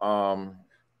 Parker,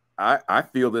 I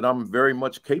feel that I'm very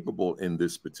much capable in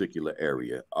this particular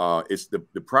area. It's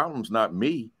the problem's not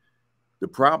me. The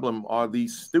problem are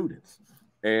these students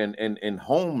and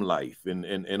home life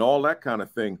and all that kind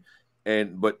of thing.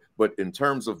 But in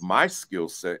terms of my skill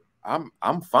set,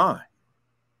 I'm fine.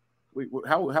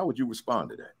 How would you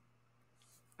respond to that?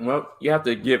 Well, you have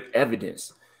to give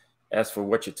evidence as for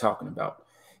what you're talking about.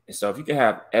 And so if you can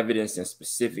have evidence and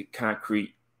specific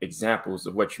concrete examples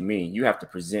of what you mean, you have to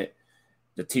present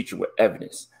the teacher with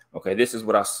evidence. Okay, this is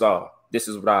what I saw. This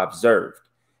is what I observed,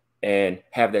 and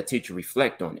have that teacher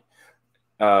reflect on it.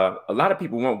 A lot of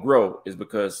people won't grow is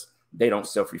because they don't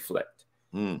self-reflect.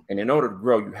 And in order to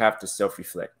grow, you have to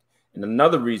self-reflect. And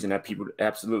another reason that people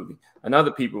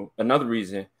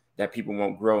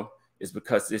won't grow is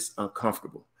because it's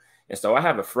uncomfortable. And so I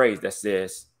have a phrase that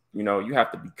says, you know, you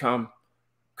have to become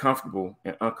comfortable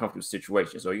in uncomfortable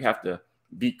situations. So you have to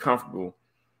be comfortable,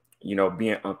 you know,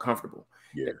 being uncomfortable.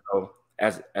 Yeah. And so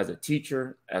as a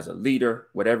teacher, as a leader,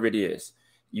 whatever it is,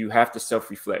 you have to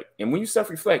self-reflect. And when you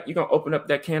self-reflect, you're going to open up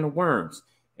that can of worms,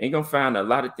 and you're going to find a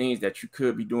lot of things that you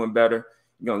could be doing better.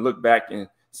 You're going to look back and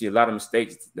see a lot of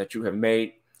mistakes that you have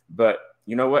made. But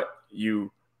you know what?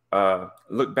 You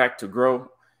look back to grow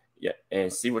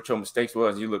and see what your mistakes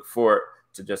was. You look forward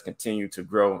to just continue to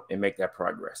grow and make that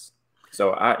progress.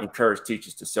 So I encourage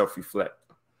teachers to self-reflect.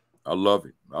 I love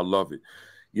it. I love it.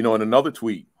 You know, in another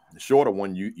tweet, a shorter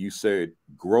one, you said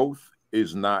growth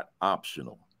is not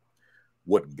optional.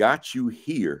 What got you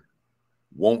here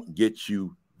won't get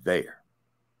you there.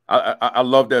 I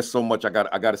love that so much. I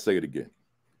got to say it again.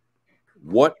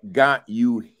 What got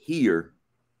you here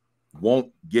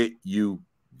won't get you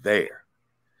there.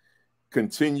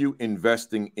 Continue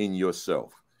investing in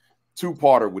yourself.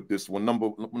 Two-parter with this one.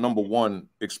 Number one,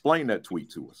 explain that tweet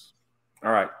to us.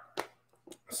 All right.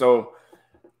 So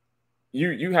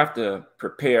you have to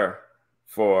prepare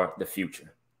for the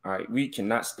future. All right. We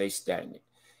cannot stay stagnant.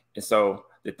 And so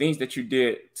the things that you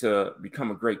did to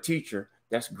become a great teacher,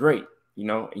 that's great, you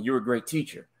know, and you're a great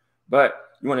teacher. But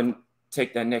you want to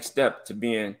take that next step to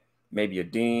being maybe a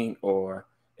dean or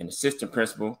an assistant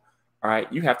principal. All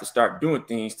right. You have to start doing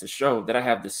things to show that I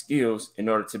have the skills in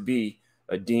order to be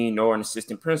a dean or an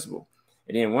assistant principal.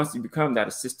 And then once you become that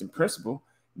assistant principal,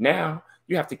 now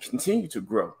you have to continue to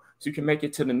grow so you can make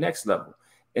it to the next level.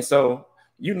 And so,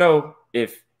 you know,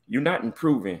 if you're not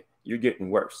improving, you're getting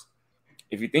worse.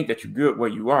 If you think that you're good where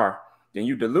you are, then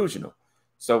you're delusional.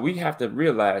 So we have to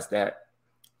realize that,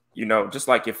 you know, just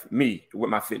like if me with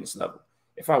my fitness level,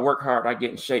 if I work hard, I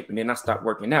get in shape and then I stop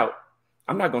working out,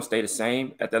 I'm not going to stay the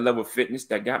same at that level of fitness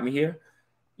that got me here.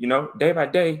 You know, day by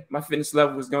day, my fitness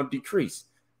level is going to decrease.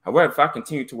 However, if I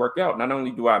continue to work out, not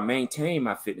only do I maintain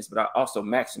my fitness, but I also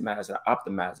maximize it, I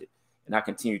optimize it, and I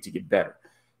continue to get better.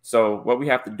 So what we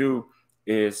have to do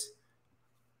is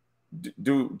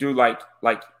do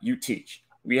like you teach.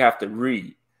 We have to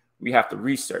read. We have to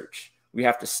research. We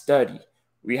have to study.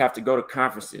 We have to go to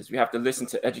conferences. We have to listen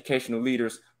to educational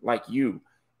leaders like you.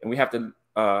 And we have to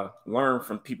learn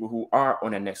from people who are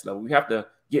on that next level. We have to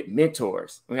get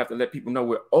mentors. We have to let people know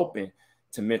we're open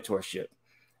to mentorship.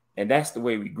 And that's the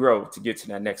way we grow to get to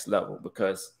that next level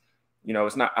because, you know,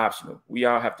 it's not optional. We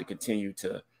all have to continue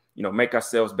to, you know, make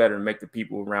ourselves better and make the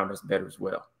people around us better as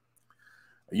well.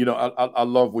 You know, I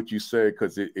love what you said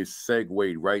because it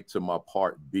segued right to my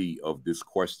part B of this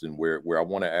question where I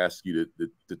want to ask you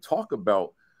to talk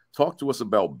to us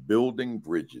about building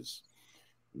bridges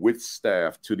with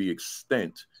staff to the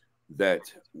extent that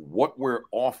what we're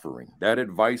offering, that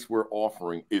advice we're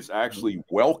offering is actually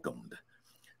welcomed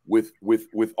with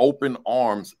open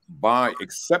arms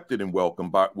accepted and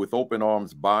welcomed with open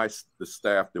arms by the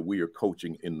staff that we are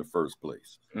coaching in the first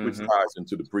place, which ties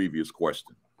into the previous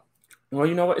question. Well,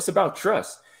 you know what? It's about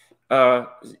trust.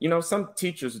 You know, some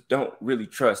teachers don't really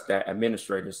trust that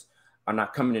administrators are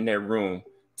not coming in their room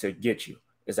to get you.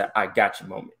 It's that I got you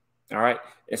moment. All right.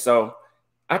 And so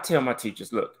I tell my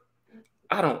teachers, look,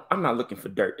 I'm not looking for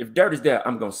dirt. If dirt is there,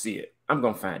 I'm going to see it. I'm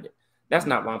going to find it. That's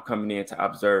not why I'm coming in to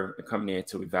observe and coming in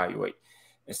to evaluate.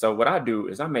 And so what I do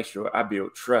is I make sure I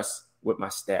build trust with my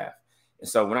staff. And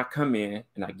so when I come in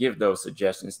and I give those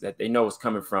suggestions that they know is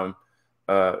coming from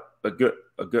a good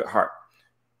heart.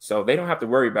 So they don't have to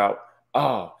worry about,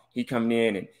 oh, he coming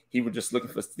in and he was just looking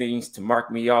for things to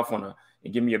mark me off and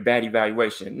give me a bad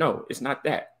evaluation. No, it's not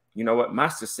that. You know what? My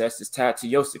success is tied to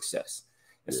your success.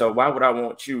 And so why would I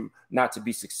want you not to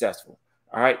be successful?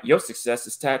 All right. Your success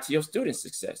is tied to your students'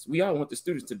 success. We all want the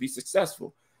students to be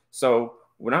successful. So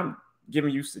when I'm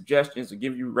giving you suggestions or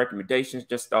giving you recommendations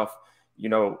just off, you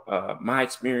know, my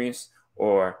experience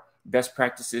or best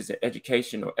practices in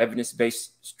education or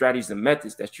evidence-based strategies and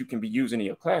methods that you can be using in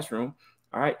your classroom,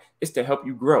 all right, it's to help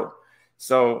you grow.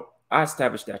 So I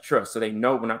establish that trust so they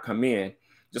know when I come in,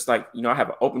 just like, you know, I have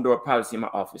an open door policy in my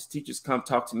office. Teachers come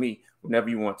talk to me whenever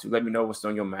you want to. Let me know what's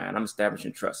on your mind. I'm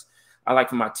establishing trust. I like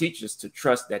for my teachers to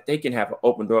trust that they can have an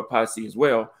open door policy as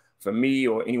well for me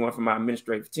or anyone from my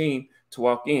administrative team to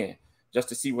walk in just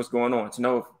to see what's going on, to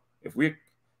know if we're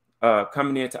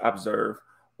coming in to observe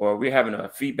or we're having a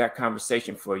feedback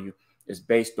conversation for you is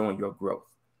based on your growth.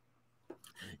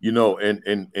 You know,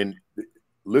 and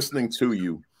listening to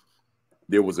you,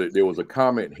 there was a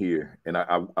comment here, and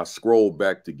I scrolled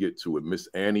back to get to it. Miss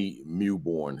Annie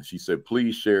Mewborn, she said,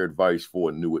 "Please share advice for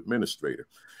a new administrator."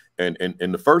 And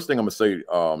the first thing I'm gonna say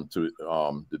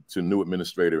to new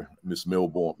administrator Miss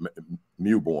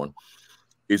Mewborn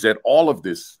is that all of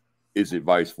this is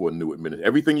advice for a new administrator.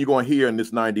 Everything you're going to hear in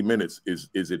this 90 minutes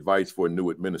is advice for a new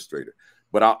administrator.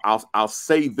 But I'll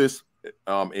say this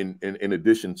in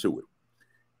addition to it,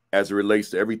 as it relates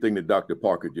to everything that Dr.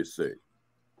 Parker just said.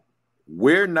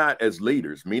 We're not, as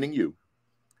leaders, meaning you,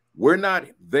 we're not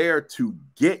there to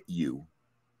get you.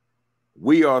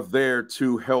 We are there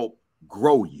to help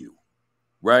grow you,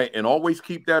 right? And always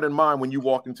keep that in mind when you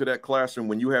walk into that classroom,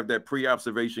 when you have that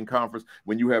pre-observation conference,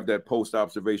 when you have that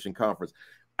post-observation conference.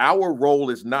 Our role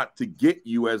is not to get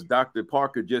you, as Dr.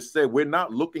 Parker just said. We're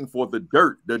not looking for the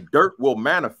dirt. The dirt will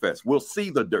manifest. We'll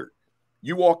see the dirt.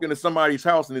 You walk into somebody's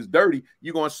house and it's dirty,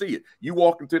 you're going to see it. You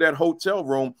walk into that hotel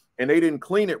room and they didn't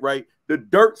clean it right, the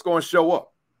dirt's going to show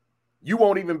up. you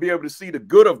won't even be able to see the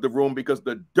good of the room because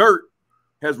the dirt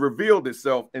has revealed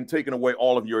itself and taken away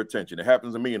all of your attention. It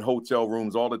happens to me in hotel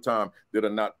rooms all the time that are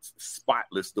not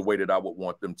spotless the way that I would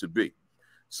want them to be.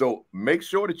 So make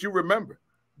sure that you remember,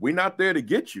 we're not there to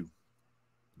get you.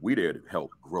 We're there to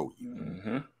help grow you.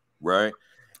 Mm-hmm. Right?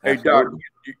 Absolutely. Hey, Doc,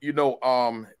 you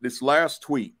know, this last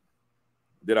tweet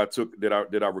that I took,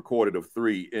 that I recorded of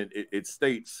 3, and it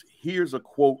states, here's a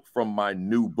quote from my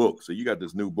new book. So you got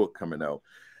this new book coming out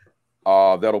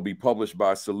that'll be published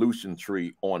by Solution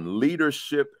Tree on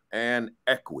leadership and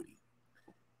equity.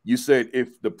 You said,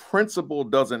 if the principal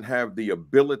doesn't have the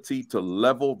ability to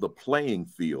level the playing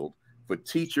field for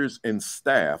teachers and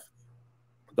staff,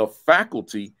 the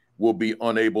faculty will be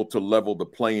unable to level the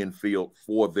playing field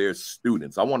for their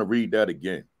students. I want to read that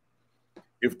again.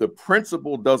 If the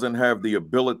principal doesn't have the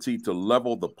ability to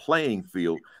level the playing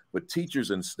field for teachers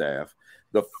and staff,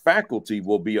 the faculty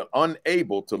will be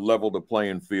unable to level the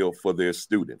playing field for their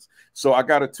students. So I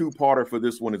got a 2-parter for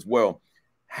this one as well.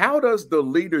 How does the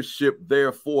leadership,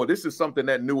 therefore, this is something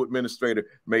that new administrator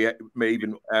may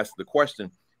even ask the question,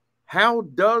 how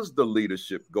does the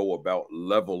leadership go about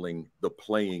leveling the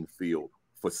playing field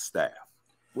for staff?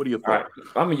 What are your thoughts? Right.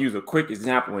 I'm gonna use a quick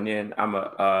example, and then I'm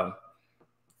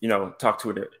gonna talk to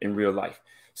it in real life.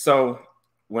 So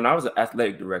when I was an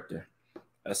athletic director,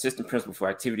 assistant principal for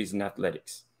activities and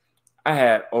athletics, I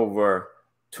had over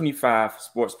 25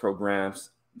 sports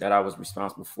programs that I was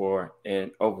responsible for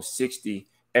and over 60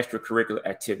 extracurricular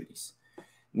activities.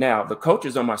 Now, the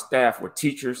coaches on my staff were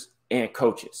teachers and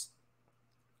coaches.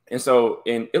 And so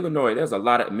in Illinois, there's a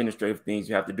lot of administrative things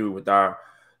you have to do with our,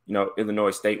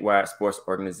 Illinois statewide sports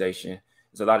organization.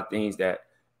 There's a lot of things that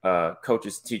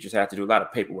coaches, teachers have to do, a lot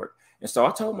of paperwork. And so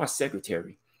I told my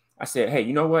secretary, I said, hey,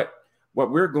 you know what?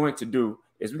 What we're going to do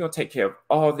is we're going to take care of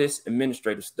all this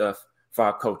administrative stuff for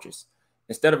our coaches.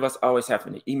 Instead of us always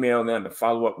having to email them and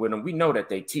follow up with them, we know that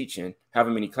they teaching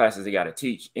however many classes they got to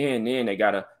teach. And then they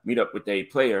got to meet up with their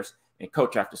players and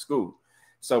coach after school.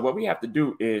 So what we have to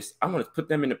do is I want to put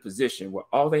them in a position where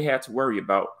all they had to worry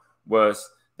about was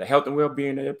the health and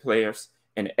well-being of their players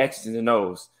and the X's and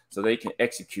O's so they can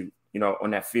execute,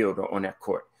 on that field or on that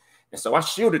court. And so I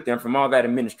shielded them from all that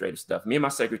administrative stuff. Me and my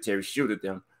secretary shielded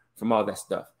them from all that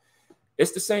stuff.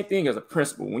 It's the same thing as a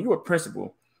principal. When you're a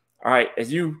principal, all right,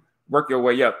 as you work your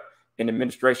way up in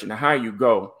administration, the higher you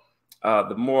go,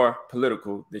 the more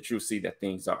political that you'll see that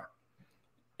things are.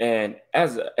 And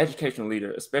as an educational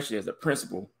leader, especially as a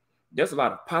principal, there's a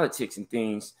lot of politics and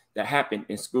things that happen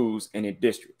in schools and in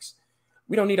districts.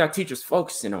 We don't need our teachers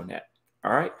focusing on that.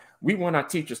 All right. We want our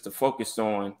teachers to focus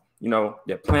on,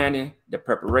 their planning, their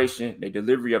preparation, their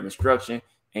delivery of instruction,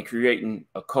 and creating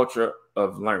a culture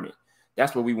of learning.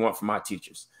 That's what we want from our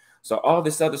teachers. So all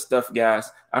this other stuff,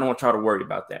 guys, I don't want y'all to worry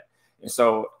about that. And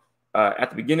so at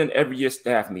the beginning of every year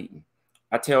staff meeting,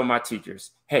 I tell my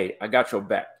teachers, hey, I got your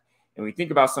back. And when you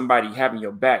think about somebody having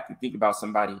your back, you think about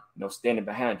somebody, standing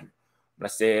behind you. But I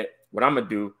said, what I'm going to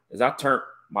do is I turn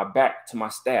my back to my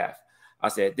staff. I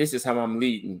said, this is how I'm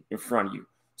leading in front of you.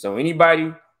 So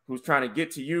anybody who's trying to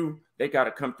get to you, they got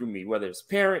to come through me, whether it's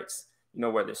parents,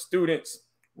 whether it's students,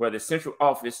 whether it's central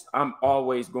office, I'm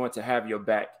always going to have your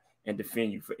back and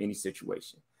defend you for any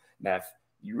situation. Now, if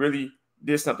you really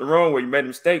did something wrong where you made a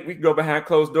mistake, we can go behind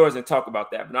closed doors and talk about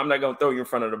that. But I'm not going to throw you in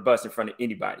front of the bus in front of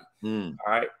anybody. All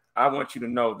right. I want you to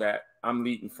know that I'm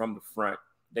leading from the front.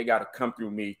 They got to come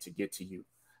through me to get to you.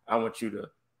 I want you to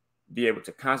be able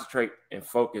to concentrate and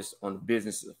focus on the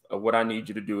business of what I need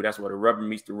you to do. That's where the rubber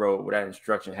meets the road, where that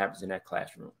instruction happens in that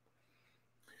classroom.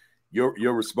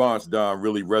 Your response, Don,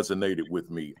 really resonated with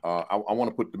me. I want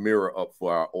to put the mirror up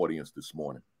for our audience this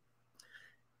morning.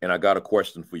 And I got a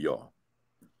question for y'all.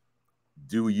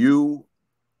 Do you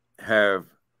have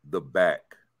the back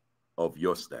of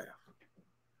your staff?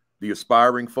 The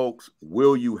aspiring folks,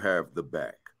 will you have the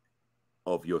back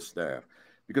of your staff?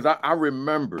 Because I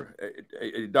remember,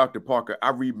 Dr. Parker, I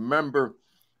remember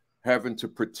having to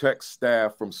protect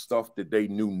staff from stuff that they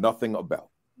knew nothing about.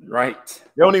 Right.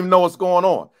 They don't even know what's going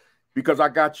on because I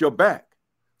got your back.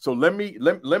 So let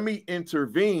me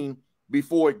intervene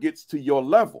before it gets to your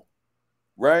level,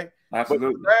 right?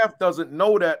 Absolutely. But the staff doesn't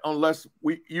know that unless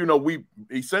we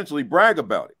essentially brag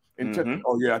about it. And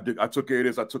oh yeah, I took care of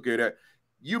this, I took care of that.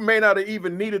 You may not have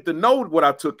even needed to know what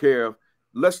I took care of.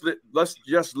 Let's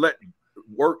just let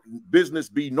work business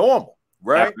be normal,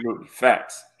 right? Absolutely.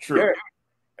 Facts. True.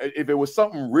 Yeah. If it was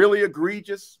something really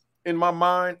egregious in my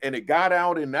mind and it got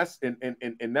out and that's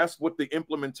what the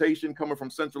implementation coming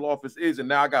from central office is, and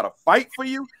now I got to fight for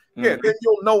you, then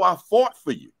you'll know I fought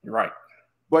for you. Right.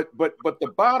 But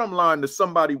the bottom line to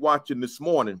somebody watching this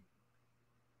morning,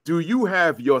 do you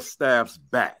have your staff's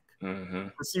back?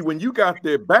 See, when you got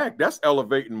their back, that's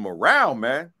elevating morale,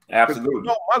 man. Absolutely. You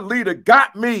know, my leader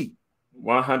got me.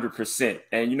 100%.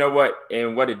 And you know what?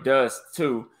 And what it does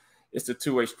too, it's a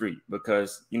two-way street,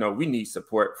 because you know we need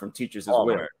support from teachers as well.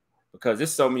 Man. Because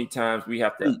there's so many times we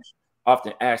have to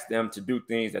often ask them to do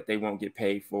things that they won't get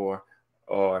paid for,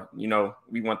 or you know,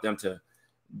 we want them to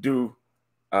do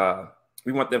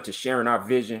we want them to share in our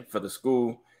vision for the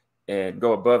school and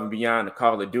go above and beyond the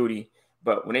call of duty.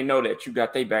 But when they know that you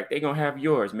got their back, they're gonna have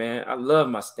yours, man. I love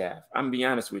my staff. I'm gonna be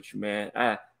honest with you, man.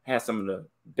 I had some of the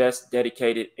best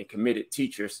dedicated and committed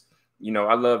teachers. You know,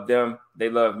 I love them, they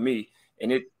love me.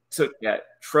 And it took that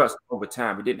trust over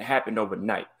time. It didn't happen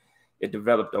overnight. It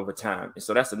developed over time. And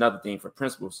so that's another thing for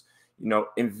principals, you know,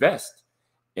 invest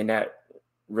in that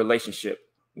relationship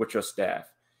with your staff.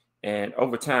 And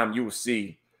over time, you will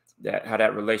see that how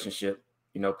that relationship,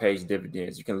 you know, pays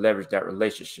dividends. You can leverage that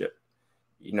relationship.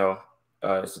 You know,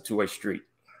 it's a two-way street.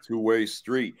 Two-way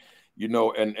street. You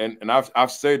know, and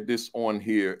I've said this on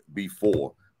here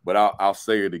before, but I'll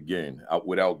say it again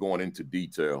without going into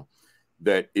detail,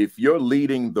 that if you're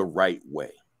leading the right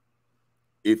way,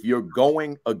 if you're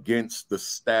going against the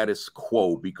status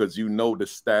quo because you know the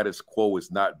status quo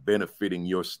is not benefiting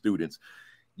your students,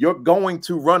 you're going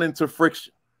to run into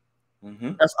friction.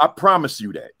 I promise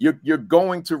you that. You're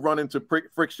going to run into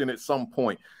friction at some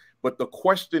point. But the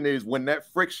question is, when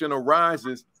that friction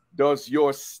arises, does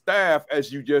your staff,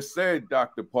 as you just said,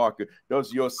 Dr. Parker,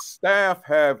 does your staff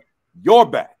have your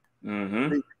back?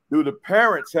 Do the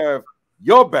parents have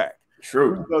your back?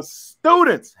 True. Do the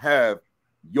students have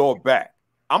your back?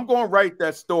 I'm going to write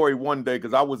that story one day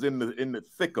because I was in the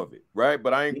thick of it, right?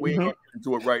 But we ain't going to get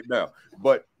into it right now.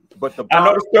 But I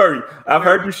know the story. I've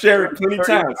heard you share it plenty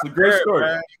times. It's a great story.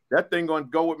 Man, that thing going to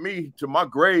go with me to my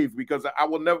grave because I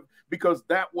will never, because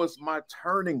that was my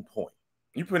turning point.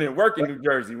 You put in work in New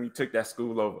Jersey when you took that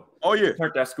school over. Oh, yeah. You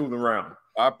turned that school around.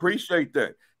 I appreciate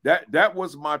that. That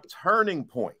was my turning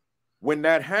point when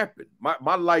that happened.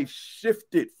 My life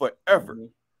shifted forever.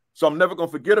 So I'm never going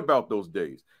to forget about those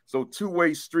days. So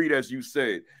two-way street, as you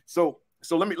said. So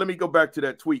let me go back to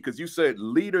that tweet, because you said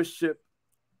leadership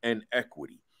and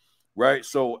equity, right?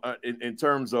 So in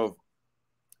terms of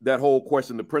that whole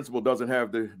question, the principal doesn't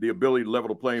have the ability to level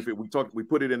the playing field. We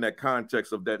put it in that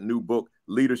context of that new book,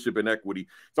 Leadership and Equity.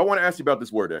 So I want to ask you about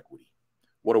this word equity.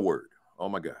 What a word. Oh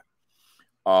my God.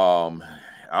 I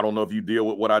don't know if you deal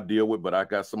with what I deal with, but I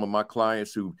got some of my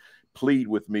clients who plead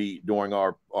with me during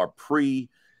our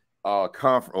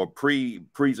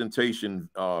pre-presentation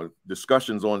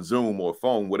discussions on Zoom or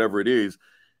phone, whatever it is.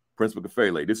 Principal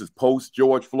Kafele, this is post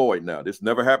George Floyd now. This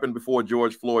never happened before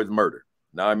George Floyd's murder.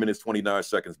 9 minutes, 29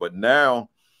 seconds. But now,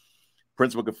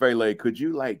 Principal Kafele, could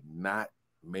you not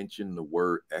mention the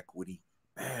word equity?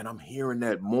 Man, I'm hearing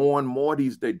that more and more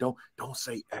these days. Don't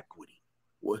say equity.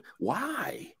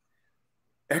 Why?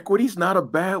 Equity's not a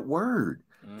bad word.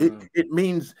 It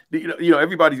means,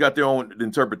 everybody's got their own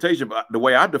interpretation, but the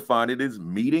way I define it is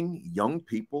meeting young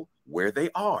people where they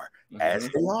are, as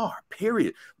they are,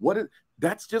 period.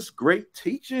 That's just great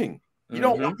teaching. You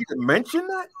don't want me to mention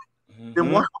that?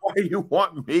 Then why do you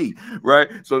want me, right?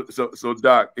 So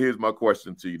Doc, here's my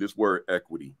question to you. This word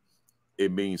equity,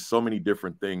 it means so many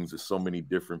different things to so many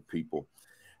different people.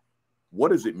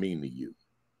 What does it mean to you?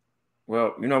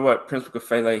 Well, you know what, Principal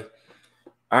Kafele,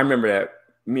 I remember that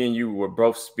me and you were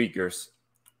both speakers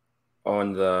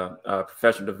on the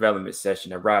professional development session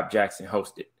that Rob Jackson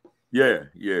hosted. Yeah.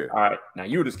 All right. Now,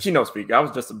 you were the keynote speaker. I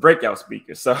was just a breakout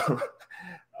speaker. So,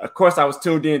 of course, I was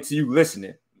tuned in to you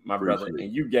listening, my brother,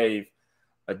 and you gave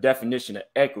a definition of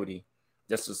equity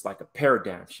that's just like a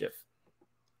paradigm shift.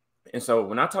 And so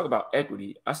when I talk about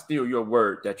equity, I steal your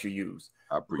word that you use.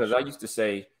 Because I used to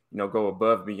say, go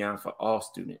above and beyond for all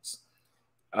students.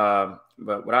 But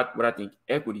what I think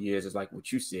equity is like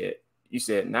what you said. You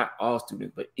said not all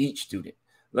students, but each student.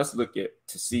 Let's look to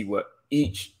see what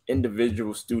each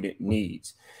individual student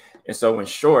needs. And so in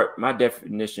short, my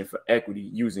definition for equity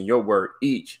using your word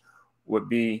each would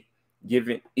be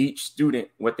giving each student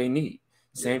what they need.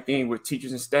 Same thing with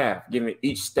teachers and staff, giving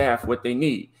each staff what they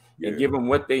need and give them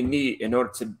what they need in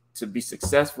order to be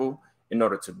successful, in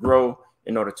order to grow,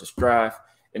 in order to strive,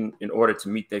 in order to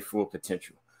meet their full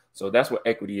potential. So that's what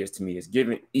equity is to me, is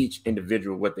giving each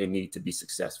individual what they need to be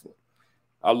successful.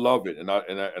 I love it. And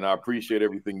I appreciate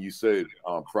everything you said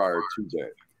prior to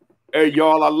that. Hey,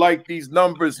 y'all, I like these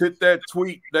numbers. Hit that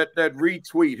tweet, that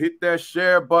retweet, hit that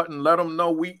share button. Let them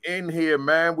know we in here,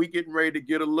 man. We getting ready to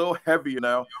get a little heavier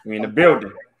now. We in the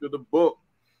building. To the book,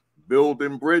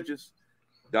 Building Bridges,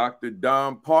 Dr.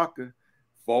 Don Parker,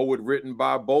 forward written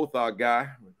by both our guy,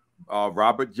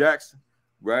 Robert Jackson,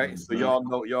 right? So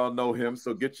y'all know him.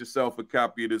 So get yourself a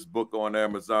copy of this book on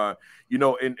Amazon. You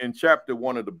know, in chapter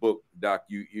 1 of the book, Doc,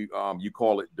 you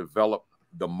call it Develop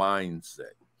the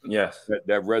Mindset. Yes.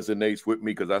 That resonates with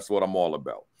me because that's what I'm all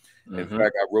about. In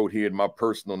fact, I wrote here in my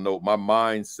personal note, my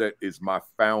mindset is my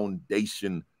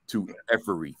foundation to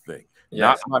everything.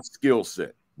 Not my skill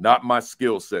set, not my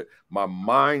skill set. My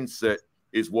mindset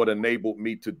is what enabled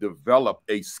me to develop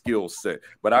a skill set.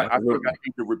 But I think I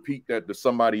need to repeat that to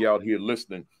somebody out here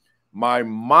listening. My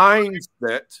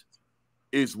mindset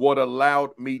is what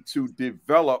allowed me to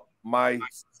develop my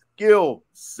skill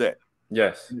set.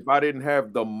 Yes. If I didn't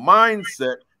have the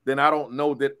mindset, then I don't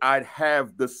know that I'd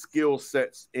have the skill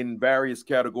sets in various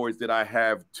categories that I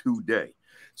have today.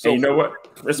 So and you know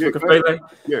what, Mr. Kafele?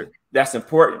 Yeah, that's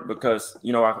important because,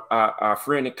 you know, our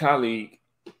friend and colleague,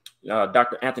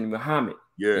 Dr. Anthony Muhammad,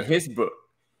 in his book,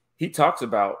 he talks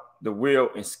about the will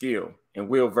and skill and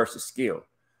will versus skill.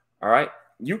 All right.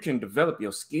 You can develop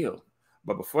your skill,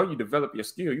 but before you develop your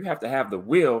skill, you have to have the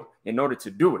will in order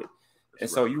to do it. And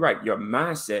so you're right. Your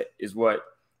mindset is what,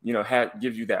 you know,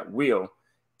 gives you that will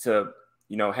to,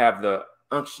 you know, have the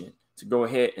unction to go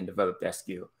ahead and develop that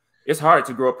skill. It's harder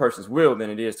to grow a person's will than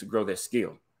it is to grow their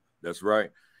skill. That's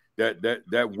right.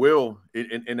 That will,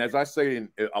 and as I say in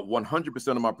 100%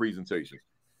 of my presentations,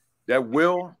 that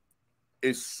will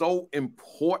is so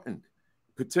important,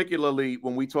 particularly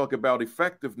when we talk about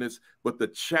effectiveness. But the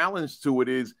challenge to it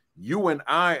is you and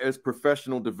I, as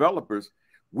professional developers,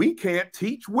 we can't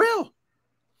teach will.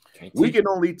 We can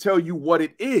only tell you what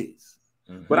it is.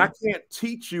 But I can't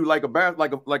teach you like an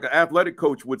athletic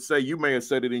coach would say. You may have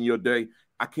said it in your day.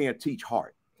 I can't teach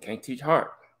heart. Can't teach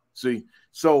heart. See,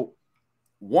 so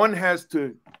one has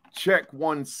to check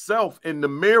oneself in the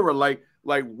mirror, like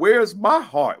where's my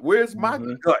heart? Where's my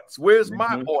guts? Where's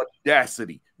my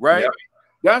audacity? Right? Yep.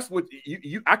 That's what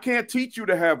I can't teach you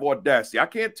to have audacity. I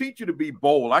can't teach you to be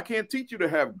bold. I can't teach you to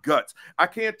have guts. I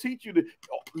can't teach you to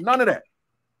none of that.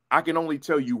 I can only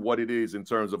tell you what it is in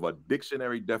terms of a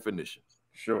dictionary definition.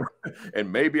 Sure. And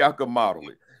maybe I could model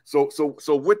it.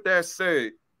 So with that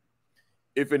said,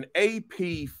 if an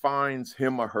AP finds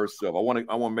him or herself, I want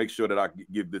to make sure that I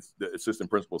give the assistant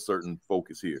principal certain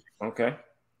focus here. Okay.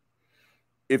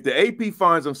 If the AP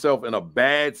finds himself in a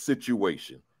bad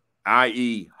situation,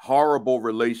 i.e., horrible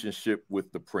relationship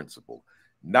with the principal,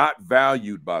 not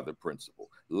valued by the principal,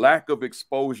 lack of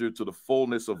exposure to the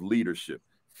fullness of leadership,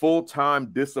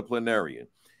 full-time disciplinarian,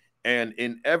 and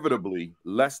inevitably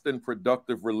less than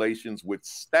productive relations with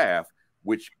staff,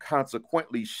 which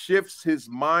consequently shifts his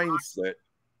mindset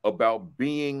about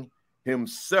being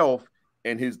himself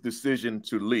and his decision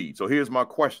to lead. So here's my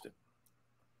question.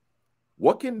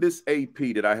 What can this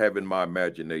AP that I have in my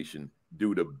imagination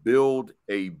do to build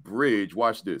a bridge?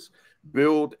 Watch this.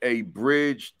 Build a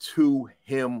bridge to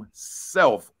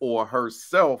himself or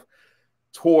herself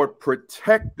toward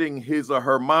protecting his or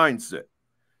her mindset,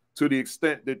 to the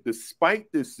extent that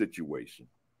despite this situation,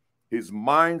 his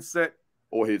mindset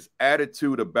or his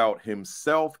attitude about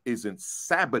himself isn't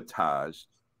sabotaged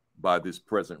by this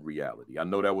present reality. I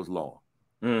know that was long.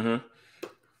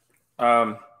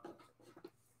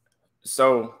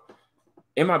 So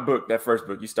in my book, that first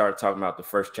book, you started talking about the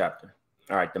first chapter.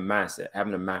 All right, the mindset,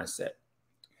 having a mindset.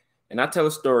 And I tell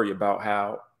a story about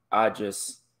how I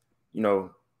just, you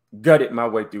know, gutted my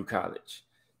way through college.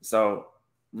 So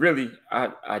really,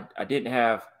 I didn't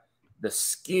have the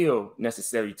skill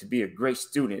necessary to be a great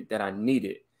student that I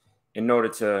needed in order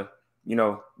to, you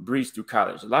know, breeze through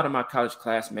college. A lot of my college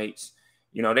classmates,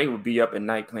 you know, they would be up at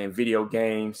night playing video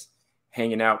games,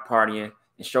 hanging out, partying,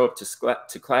 and show up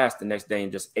to class the next day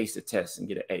and just ace a test and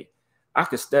get an A. I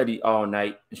could study all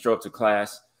night and show up to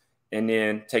class and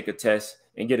then take a test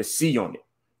and get a C on it.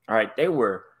 All right. They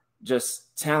were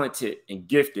just talented and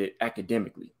gifted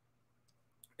academically.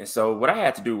 And so what I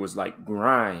had to do was like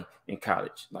grind in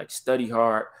college, like study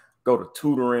hard, go to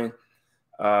tutoring,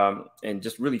 and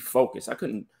just really focus. I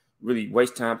couldn't really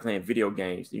waste time playing video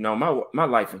games. You know, my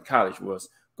life in college was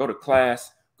go to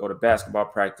class, go to basketball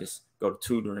practice, go to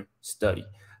tutoring, study.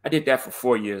 I did that for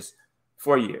 4 years.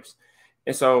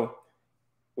 And so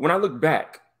when I look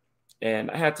back, and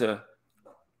I had to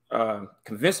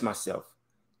convince myself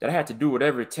that I had to do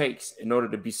whatever it takes in order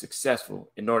to be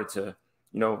successful, in order to,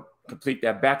 you know, complete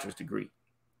that bachelor's degree.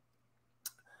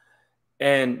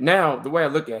 And now the way I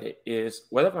look at it is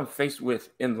whatever I'm faced with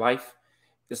in life,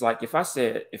 it's like if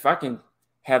I can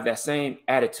have that same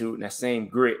attitude and that same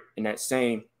grit and that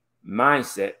same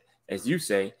mindset, as you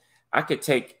say, I could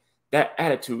take that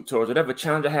attitude towards whatever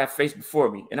challenge I have faced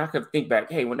before me. And I could think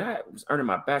back, hey, when I was earning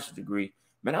my bachelor's degree,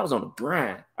 man, I was on the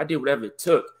grind. I did whatever it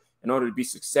took in order to be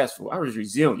successful. I was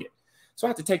resilient. So I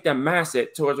have to take that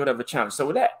mindset towards whatever challenge. So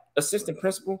with that assistant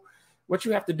principal, what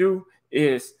you have to do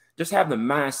is just have the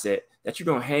mindset that you're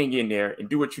going to hang in there and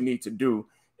do what you need to do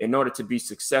in order to be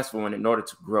successful and in order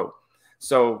to grow.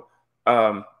 So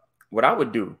what I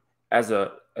would do as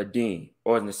a dean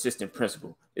or an assistant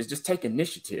principal is just take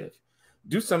initiative.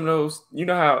 Do some of those. You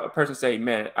know how a person say,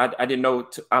 man, I didn't know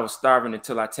I was starving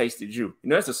until I tasted you. You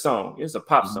know, it's a song. It's a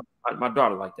pop song. My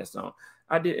daughter liked that song.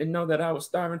 I didn't know that I was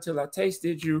starving until I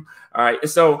tasted you. All right. And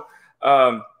so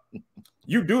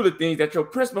you do the things that your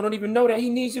principal don't even know that he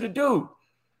needs you to do.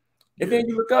 And then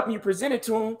you look up and you present it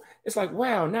to him. It's like,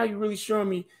 wow, now you're really showing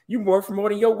me you worth more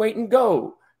than your weight in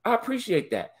gold. I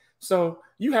appreciate that. So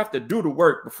you have to do the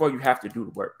work before you have to do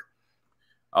the work.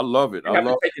 I love it. You have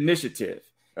to take initiative.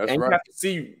 That's and right. You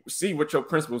have to see what your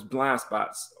principal's blind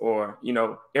spots or,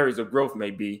 areas of growth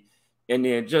may be. And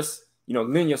then just,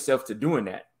 lend yourself to doing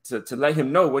that, to let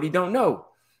him know what he don't know.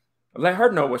 Let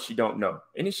her know what she don't know.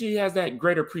 And then she has that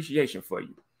greater appreciation for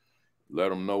you.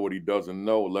 Let him know what he doesn't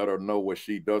know. Let her know what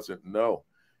she doesn't know.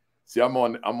 See, I'm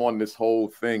on this whole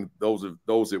thing. Those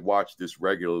that watch this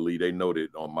regularly, they know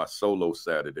that on my solo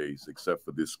Saturdays, except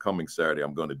for this coming Saturday,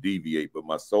 I'm going to deviate. But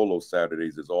my solo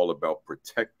Saturdays is all about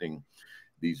protecting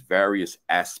these various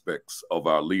aspects of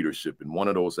our leadership. And one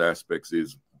of those aspects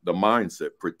is the mindset,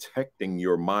 protecting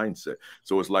your mindset.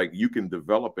 So it's like you can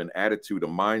develop an attitude, a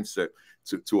mindset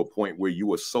to a point where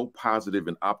you are so positive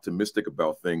and optimistic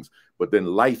about things, but then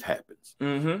life happens.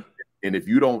 Mm-hmm. And if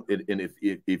you don't, and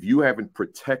if you haven't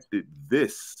protected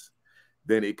this,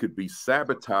 then it could be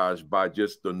sabotaged by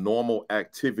just the normal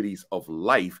activities of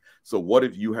life. So what are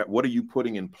you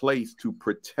putting in place to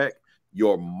protect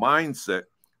your mindset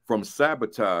from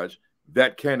sabotage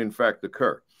that can in fact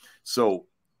occur? So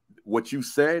what you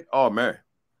said, oh man,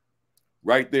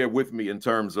 right there with me in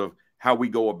terms of how we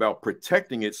go about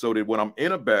protecting it, so that when I'm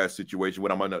in a bad situation,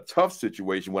 when I'm in a tough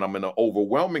situation, when I'm in an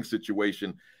overwhelming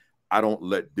situation, I don't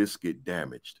let this get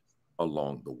damaged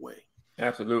along the way.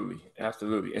 Absolutely.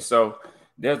 Absolutely. And so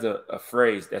there's a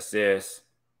phrase that says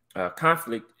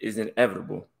conflict is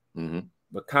inevitable,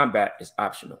 but combat is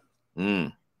optional.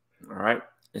 All right.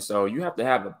 And so you have to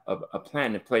have a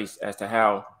plan in place as to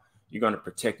how you're going to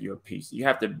protect your peace. You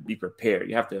have to be prepared.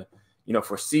 You have to,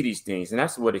 foresee these things. And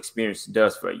that's what experience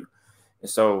does for you. And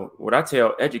so what I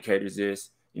tell educators is,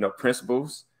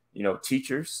 principals,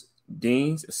 teachers,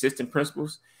 deans, assistant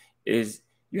principals, is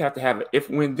you have to have an if,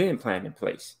 when, then plan in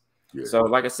place. Yeah. So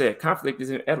like I said, conflict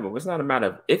is inevitable. It's not a matter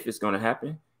of if it's going to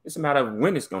happen. It's a matter of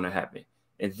when it's going to happen.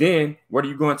 And then what are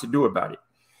you going to do about it?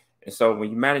 And so when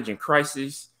you're managing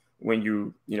crisis,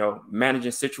 when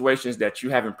managing situations that you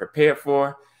haven't prepared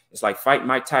for, it's like fight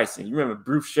Mike Tyson. You remember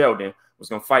Bruce Sheldon was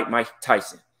going to fight Mike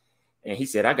Tyson. And he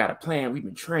said, I got a plan. We've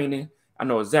been training. I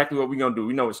know exactly what we're going to do.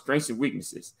 We know his strengths and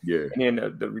weaknesses. Yeah. And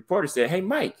then the reporter said, hey,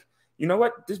 Mike, you know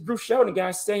what? This Bruce Sheldon guy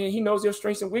is saying he knows your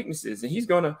strengths and weaknesses, and he's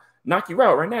going to knock you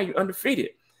out. Right now, you're undefeated.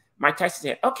 Mike Tyson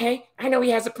said, okay, I know he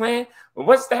has a plan, but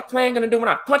what's that plan going to do when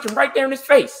I punch him right there in his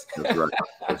face? That's right.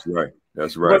 That's right.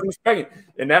 That's right.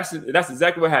 And that's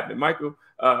exactly what happened.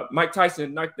 Mike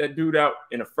Tyson knocked that dude out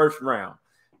in the first round.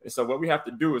 And so what we have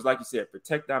to do is, like you said,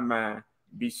 protect our mind,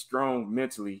 be strong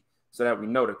mentally, so that we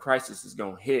know the crisis is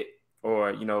going to hit,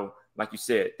 or, like you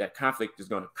said, that conflict is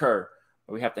going to occur.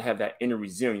 But we have to have that inner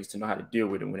resilience to know how to deal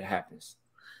with it when it happens.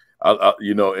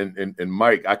 And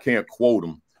Mike, I can't quote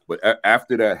him, but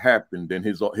after that happened, then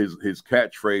his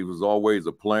catchphrase was always,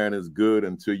 a plan is good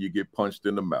until you get punched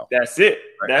in the mouth. That's it.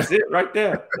 That's it right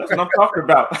there. That's what I'm talking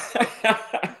about.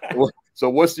 So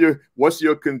what's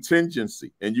your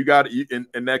contingency? And you got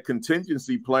and that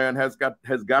contingency plan has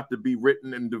got to be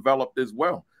written and developed as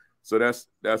well. So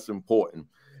that's important.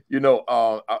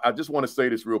 I just want to say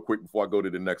this real quick before I go to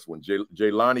the next one.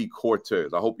 Jaylani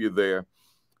Cortez, I hope you're there.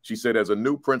 She said, as a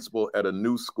new principal at a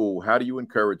new school, how do you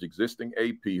encourage existing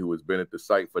AP who has been at the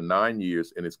site for 9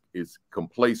 years and is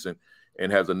complacent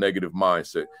and has a negative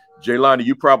mindset? Jaylani,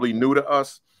 you probably new to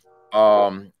us.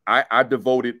 I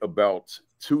devoted about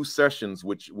 2 sessions,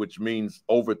 which means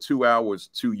over 2 hours,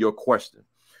 to your question.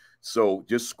 So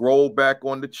just scroll back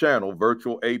on the channel,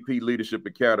 Virtual AP Leadership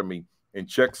Academy, and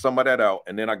check some of that out.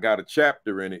 And then I got a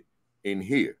chapter in it in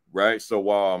here, right?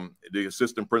 So the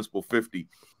assistant principal 50.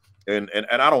 And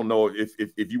I don't know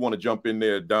if you want to jump in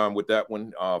there, Don, with that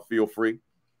one, feel free.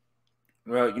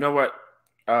 Well, you know what?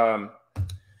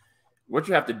 What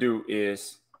you have to do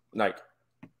is,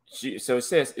 so it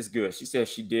says it's good. She says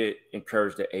she did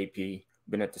encourage the AP,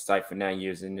 been at the site for 9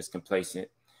 years and is complacent.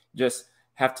 Just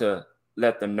have to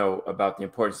let them know about the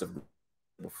importance of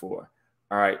before.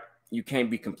 All right. You can't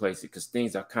be complacent because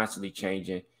things are constantly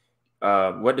changing.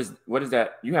 what is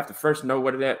that? You have to first know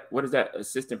what is that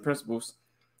assistant principal's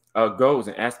goals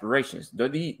and aspirations. Do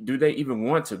they even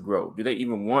want to grow? Do they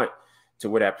even want to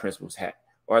wear that principal's hat?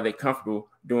 Or are they comfortable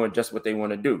doing just what they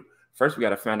want to do? First, we got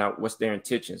to find out what's their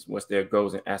intentions, what's their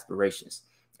goals and aspirations.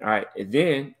 All right. And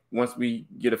then once we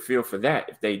get a feel for that,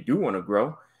 if they do want to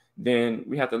grow, then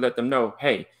we have to let them know,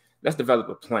 hey, let's develop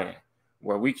a plan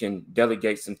where we can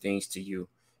delegate some things to you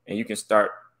and you can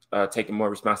start taking more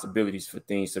responsibilities for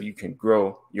things so you can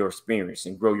grow your experience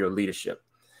and grow your leadership.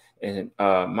 And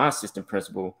my assistant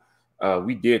principal,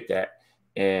 we did that.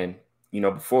 And,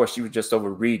 before she was just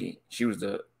over reading. She was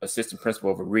the assistant principal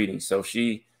over reading. So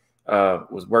she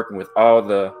was working with all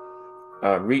the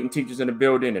reading teachers in the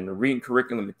building and the reading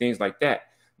curriculum and things like that.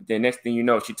 But then next thing you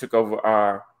know, she took over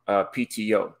our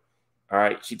PTO. All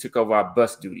right. She took over our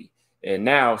bus duty. And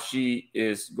now she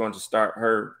is going to start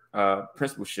her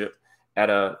principalship at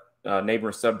a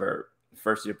neighboring suburb,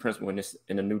 first year principal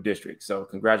in a new district. So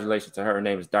congratulations to her. Her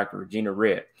name is Dr. Regina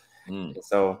Red.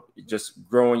 So just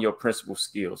growing your principal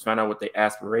skills, find out what their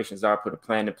aspirations are, put a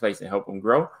plan in place and help them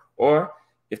grow. Or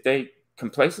if they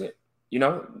complacent, you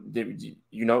know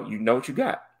what you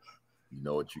got. You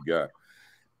know what you got.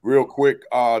 Real quick,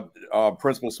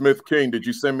 Principal Smith King, did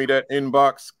you send me that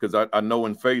inbox? Because I know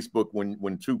in Facebook,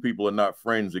 when two people are not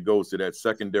friends, it goes to that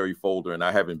secondary folder, and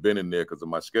I haven't been in there because of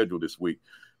my schedule this week.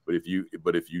 But if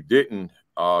you didn't,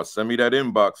 send me that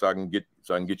inbox so I can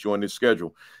get you on this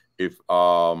schedule. If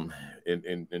and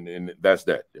that's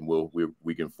that, and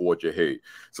we can forge ahead.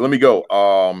 So let me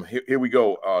go. Here we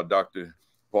go, Dr.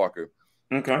 Parker.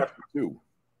 Okay.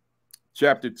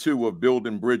 Chapter 2 of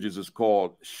Building Bridges is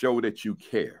called Show That You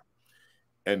Care.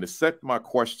 And to set my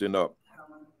question up,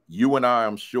 you and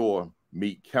I'm sure,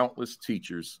 meet countless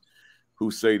teachers who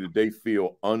say that they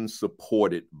feel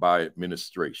unsupported by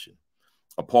administration.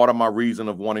 A part of my reason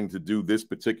of wanting to do this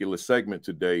particular segment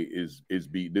today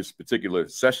this particular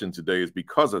session today is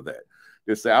because of that.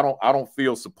 They say I don't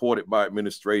feel supported by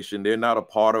administration. They're not a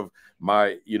part of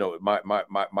my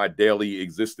my daily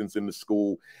existence in the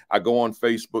school. I go on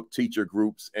Facebook teacher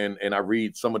groups and I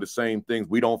read some of the same things.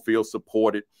 We don't feel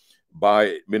supported by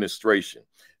administration.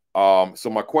 So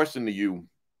my question to you,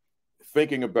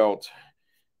 thinking about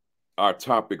our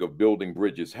topic of building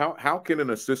bridges, how can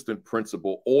an assistant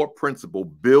principal or principal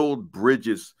build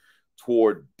bridges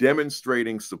toward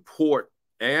demonstrating support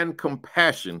and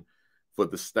compassion for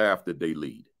the staff that they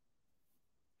lead?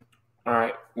 All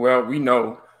right. Well, we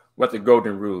know what the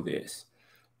golden rule is.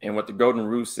 And what the golden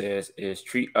rule says is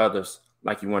treat others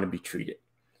like you want to be treated.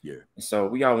 Yeah. And so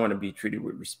we all want to be treated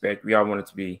with respect. We all want it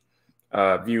to be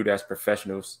viewed as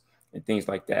professionals and things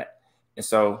like that. And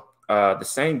so the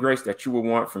same grace that you would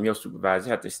want from your supervisor,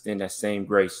 you have to extend that same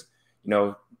grace,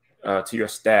 to your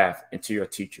staff and to your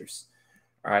teachers.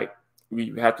 All right.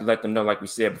 We have to let them know, like we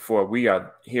said before, we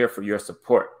are here for your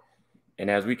support. And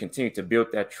as we continue to build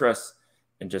that trust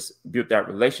and just build that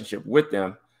relationship with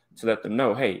them, to let them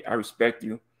know, hey, I respect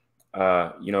you.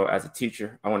 As a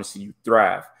teacher, I want to see you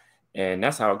thrive. And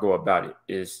that's how I go about it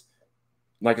is,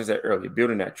 like I said earlier,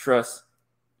 building that trust,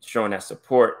 showing that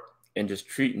support, and just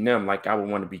treating them like I would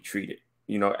want to be treated,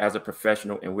 as a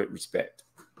professional and with respect.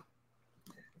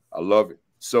 I love it.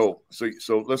 So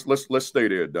let's stay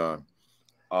there, Don.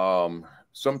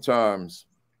 Sometimes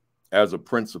as a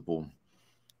principal,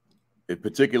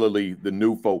 particularly the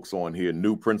new folks on here,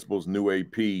 new principals, new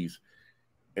APs,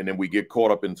 and then we get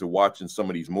caught up into watching some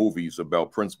of these movies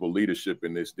about principal leadership,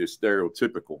 and they're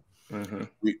stereotypical. Mm-hmm.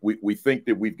 We think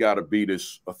that we've got to be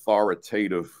this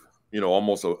authoritative,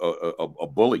 almost a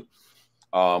bully.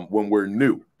 When we're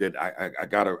new, that I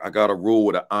gotta rule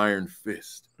with an iron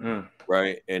fist,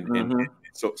 right? And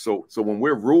so when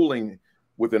we're ruling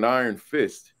with an iron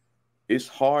fist, it's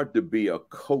hard to be a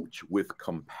coach with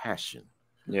compassion.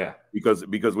 Yeah, because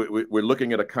we're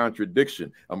looking at a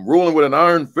contradiction. I'm ruling with an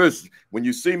iron fist. When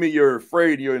you see me, you're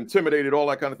afraid, you're intimidated, all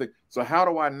that kind of thing. So how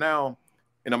do I now?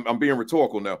 And I'm being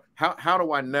rhetorical now. How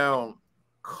do I now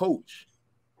coach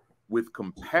with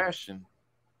compassion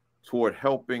toward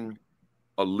helping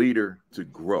a leader to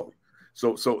grow?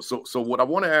 So what I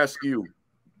want to ask you,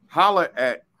 holler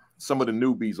at some of the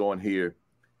newbies on here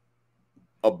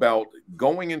about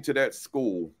going into that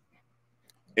school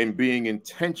and being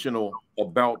intentional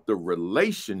about the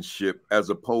relationship as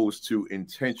opposed to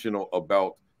intentional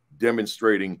about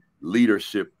demonstrating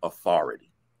leadership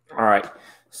authority. All right.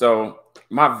 So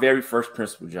my very first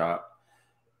principal job,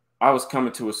 I was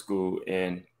coming to a school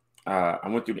and I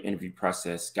went through the interview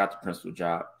process, got the principal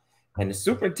job. And the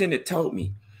superintendent told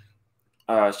me,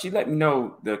 she let me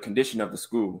know the condition of the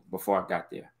school before I got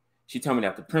there. She told me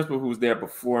that the principal who was there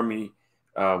before me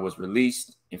was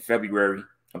released in February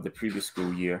of the previous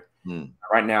school year. Mm.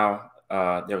 Right now,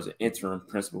 there was an interim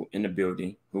principal in the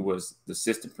building who was the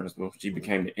assistant principal. She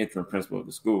became the interim principal of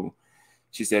the school.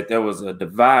 She said there was a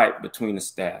divide between the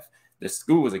staff. The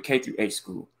school was a K-8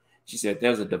 school. She said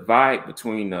there's a divide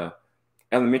between the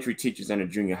elementary teachers and the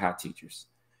junior high teachers.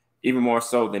 Even more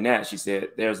so than that, she said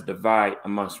there's a divide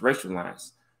amongst racial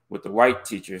lines with the white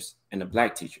teachers and the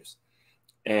black teachers.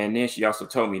 And then she also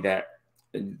told me that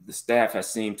the staff has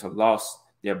seemed to lost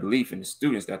their belief in the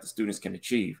students that the students can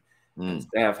achieve. Mm. The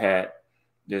staff had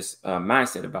this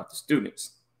mindset about the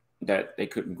students that they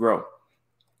couldn't grow.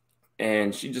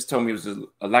 And she just told me it was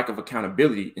a lack of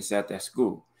accountability inside that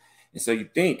school. And so you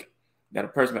think that a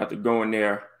person have to go in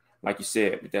there, like you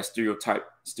said, with that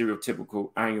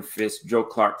stereotypical iron fist, Joe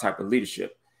Clark type of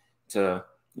leadership to,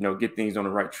 get things on the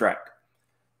right track.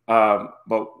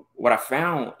 But what I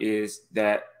found is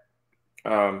that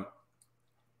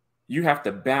you have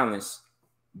to balance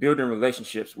building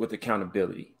relationships with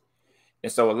accountability.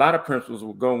 And so a lot of principals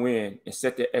will go in and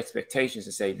set their expectations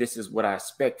and say, this is what I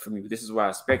expect from you. This is what I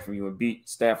expect from you, and beat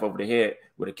staff over the head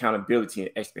with accountability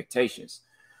and expectations.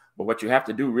 But what you have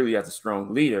to do really as a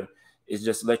strong leader is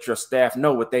just let your staff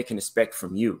know what they can expect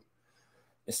from you.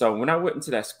 And so when I went into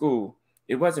that school,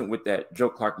 it wasn't with that Joe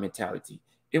Clark mentality.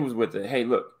 It was with the, hey,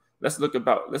 look, let's look at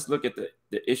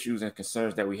the issues and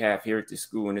concerns that we have here at the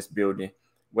school in this building.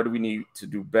 What do we need to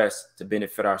do best to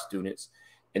benefit our students?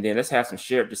 And then let's have some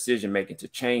shared decision making to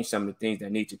change some of the things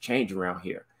that need to change around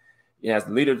here. As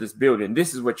the leader of this building,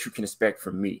 this is what you can expect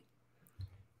from me.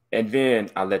 And then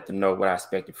I let them know what I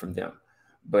expected from them.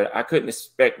 But I couldn't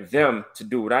expect them to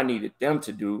do what I needed them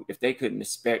to do if they couldn't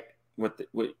expect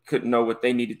couldn't know what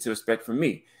they needed to expect from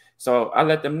me. So I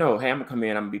let them know, hey, I'm gonna come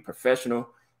in, I'm gonna be professional.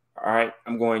 All right,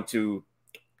 I'm going to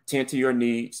tend to your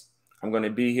needs. I'm going to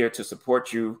be here to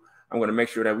support you. I'm going to make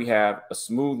sure that we have a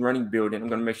smooth running building. I'm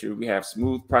going to make sure we have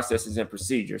smooth processes and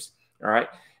procedures. All right.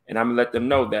 And I'm going to let them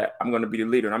know that I'm going to be the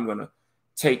leader and I'm going to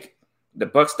take the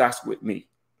buck stops with me.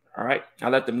 All right. I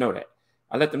let them know that.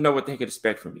 I let them know what they could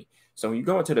expect from me. So when you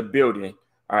go into the building,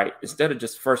 all right, instead of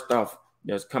just first off,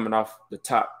 just coming off the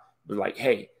top, but like,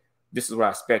 hey, this is what I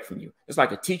expect from you. It's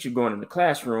like a teacher going in the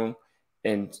classroom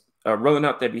and rolling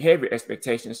out their behavior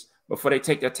expectations before they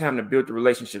take their time to build the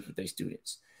relationships with their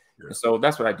students. Yeah. And so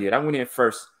that's what I did. I went in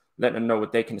first, letting them know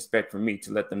what they can expect from me,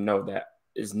 to let them know that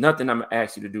there's nothing I'm going to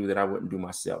ask you to do that I wouldn't do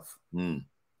myself.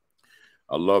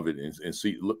 I love it. And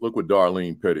see, look what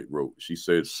Darlene Pettit wrote. She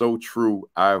said, so true.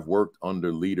 I've worked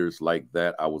under leaders like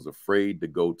that. I was afraid to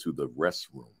go to the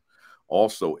restroom.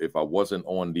 Also, if I wasn't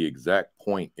on the exact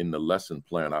point in the lesson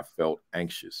plan, I felt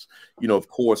anxious. Of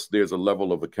course, there's a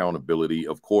level of accountability.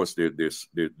 Of course, there's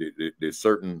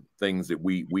certain things that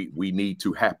we need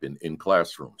to happen in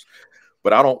classrooms.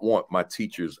 But I don't want my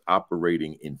teachers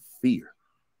operating in fear,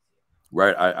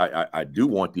 right? I do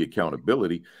want the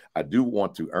accountability. I do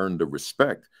want to earn the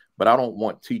respect. But I don't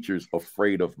want teachers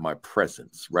afraid of my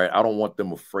presence, right? I don't want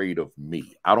them afraid of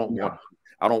me. I don't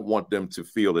want them to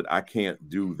feel that I can't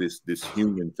do this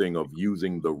human thing of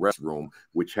using the restroom,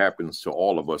 which happens to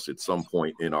all of us at some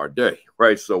point in our day,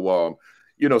 right? So,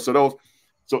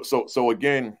 so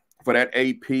again, for that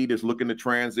AP that's looking to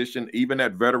transition, even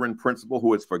that veteran principal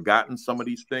who has forgotten some of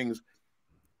these things,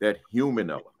 that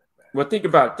human element. Man. Well, think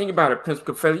about it,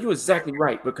 Principal Kafele. You're exactly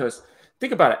right, because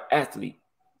think about an athlete,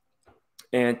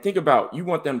 and think about, you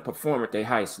want them to perform at their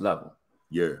highest level.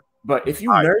 Yeah. But if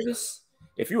you're nervous,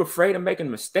 if you're afraid of making a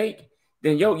mistake,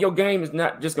 then your game is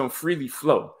not just going to freely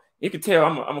flow. You can tell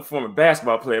I'm a former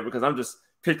basketball player because I'm just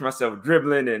picturing myself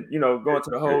dribbling and, going to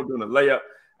the hole, doing a layup.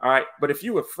 All right. But if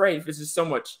you're afraid, if it's just so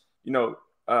much,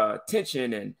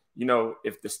 tension, and,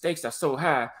 if the stakes are so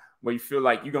high where you feel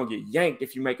like you're going to get yanked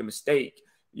if you make a mistake,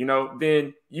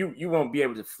 then you won't be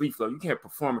able to free flow. You can't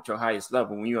perform at your highest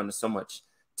level when you're under so much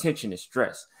tension and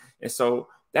stress. And so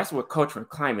that's what culture and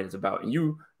climate is about. And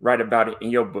you write about it in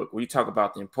your book, where you talk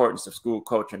about the importance of school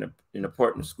culture and the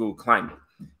importance of school climate.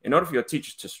 In order for your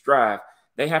teachers to strive,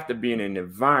 they have to be in an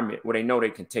environment where they know they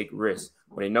can take risks,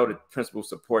 where they know the principal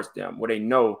supports them, where they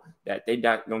know that they're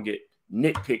not going to get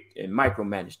nitpicked and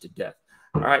micromanaged to death.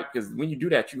 All right. Because when you do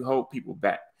that, you hold people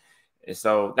back. And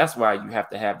so that's why you have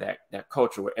to have that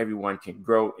culture where everyone can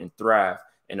grow and thrive.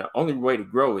 And the only way to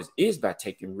grow is by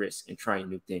taking risks and trying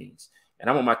new things. And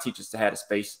I want my teachers to have a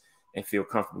space and feel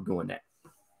comfortable doing that.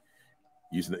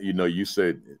 You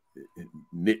said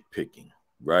nitpicking,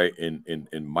 right? And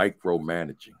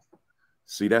micromanaging.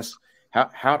 See, that's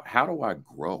how do I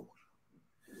grow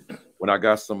when I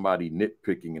got somebody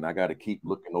nitpicking and I got to keep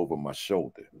looking over my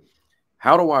shoulder?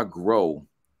 How do I grow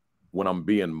when I'm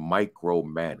being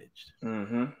micromanaged?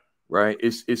 Mm-hmm. Right?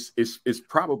 It's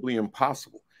probably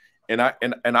impossible. And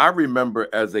I remember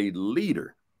as a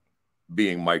leader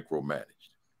being micromanaged.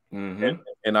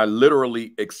 And I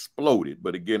literally exploded.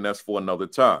 But again, that's for another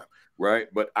time, right?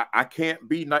 But I can't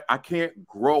I can't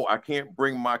grow. I can't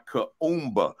bring my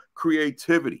kaumba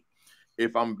creativity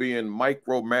if I'm being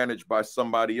micromanaged by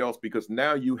somebody else, because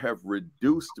now you have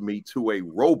reduced me to a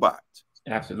robot.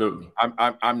 Absolutely.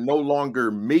 I'm no longer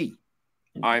me.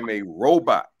 I'm a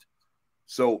robot.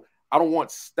 So I don't want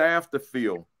staff to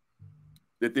feel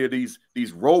that they're these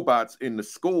robots in the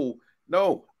school.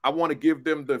 No, I want to give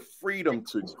them the freedom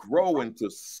to grow and to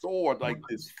soar like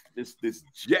this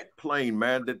jet plane,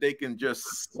 man, that they can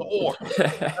just soar.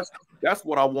 That's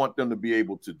what I want them to be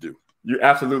able to do. You're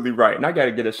absolutely right. And I got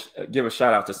to give a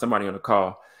shout out to somebody on the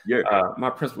call. Yeah.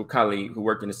 My principal colleague who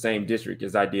worked in the same district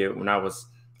as I did when I was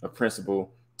a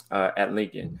principal at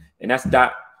Lincoln. And that's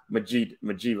Dot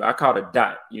Majiva. I called her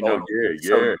Dot, you know. Oh, yeah.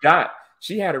 So Dot,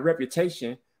 she had a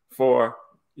reputation for,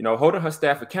 you know, holding her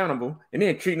staff accountable and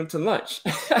then treating them to lunch.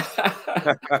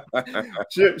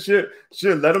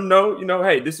 she'll let them know, you know,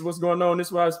 hey, this is what's going on. This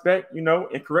is what I expect, you know,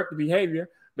 and correct the behavior.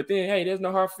 But then, hey, there's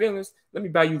no hard feelings. Let me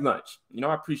buy you lunch. You know,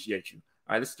 I appreciate you.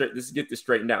 All right, let's get this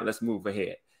straightened out. Let's move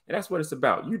ahead. And that's what it's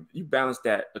about. You balance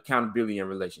that accountability in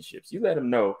relationships. You let them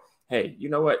know, hey, you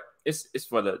know what? It's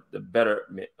for the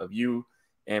betterment of you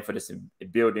and for this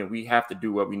building. We have to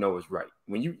do what we know is right.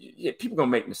 When people gonna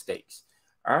make mistakes.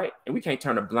 All right. And we can't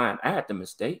turn a blind eye at the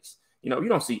mistakes. You know, you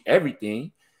don't see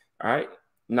everything. All right.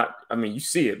 You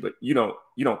see it, but you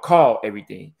don't call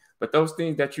everything. But those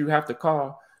things that you have to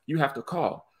call,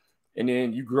 and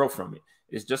then you grow from it.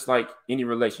 It's just like any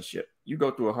relationship. You go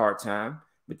through a hard time,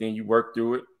 but then you work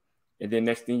through it. And then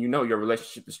next thing you know, your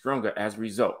relationship is stronger as a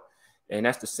result. And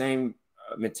that's the same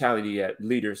mentality that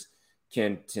leaders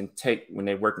can take when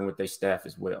they're working with their staff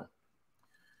as well.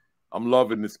 I'm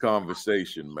loving this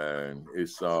conversation, man.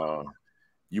 It's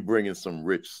you bringing some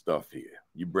rich stuff here.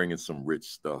 You bringing some rich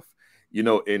stuff, you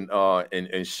know.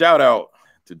 And shout out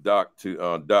to Doc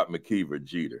McKeever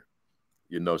Jeter.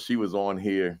 You know, she was on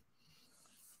here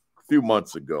a few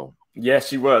months ago. Yes,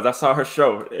 she was. I saw her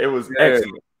show. It was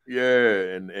excellent.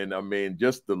 Yeah, and I mean,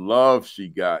 just the love she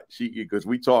got. Because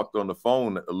we talked on the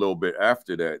phone a little bit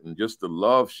after that, and just the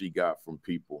love she got from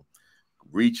people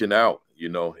reaching out. You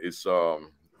know, it's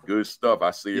good stuff.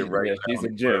 I see it right now. She's a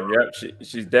gem. Yep,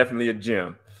 she's definitely a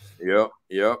gem.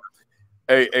 Yep.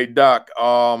 Hey, Doc.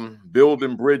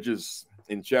 Building Bridges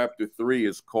in chapter 3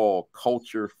 is called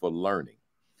Culture for Learning.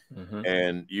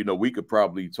 And you know, we could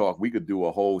do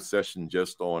a whole session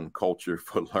just on culture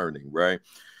for learning, right?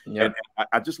 Yeah. And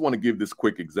I just want to give this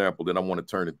quick example, then I want to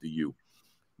turn it to you.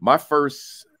 My second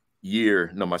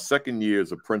year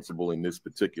as a principal in this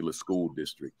particular school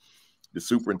district, the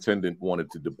superintendent wanted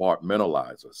to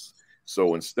departmentalize us.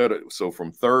 So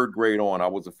from third grade on, I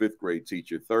was a fifth grade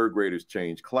teacher. Third graders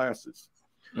changed classes.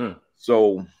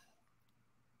 So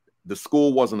the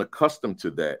school wasn't accustomed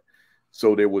to that.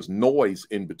 So there was noise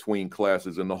in between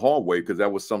classes in the hallway because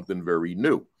that was something very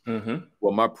new.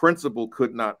 Well, my principal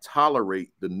could not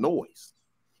tolerate the noise.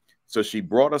 So she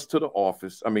brought us to the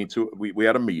office. We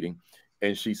had a meeting,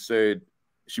 and she said,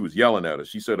 she was yelling at us.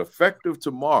 She said, effective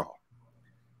tomorrow,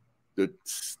 the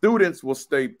students will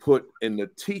stay put and the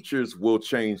teachers will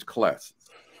change classes,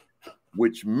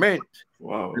 which meant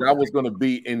that I was going to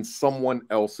be in someone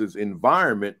else's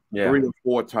environment 3 or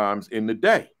 4 times in the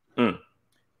day.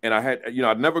 And I had,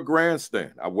 I'd never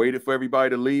grandstand. I waited for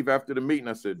everybody to leave after the meeting.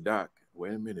 I said, Doc,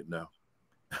 wait a minute now.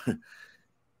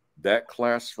 That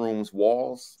classroom's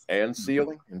walls and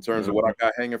ceiling, in terms of what I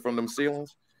got hanging from them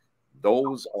ceilings,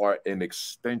 those are an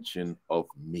extension of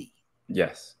me.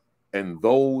 Yes. And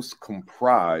those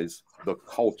comprise the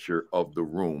culture of the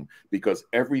room, because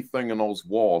everything in those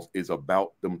walls is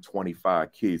about them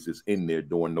 25 kids that's in there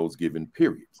during those given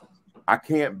periods. I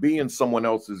can't be in someone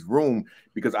else's room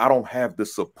because I don't have the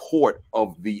support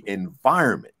of the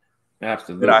environment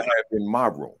that I have in my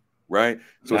room, right?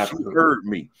 So she heard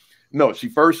me. No, she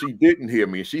didn't hear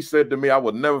me. And she said to me, I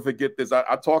will never forget this.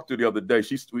 I talked to her the other day.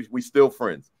 We still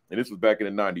friends. And this was back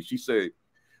in the 90s. She said,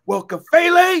 well,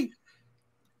 Kafele,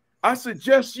 I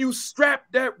suggest you strap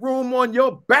that room on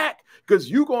your back because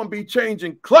you're going to be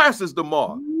changing classes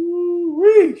tomorrow.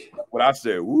 Woo-wee. But I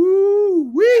said,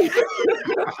 woo-wee.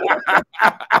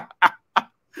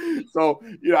 So,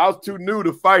 I was too new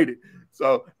to fight it.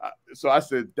 So I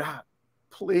said, Doc,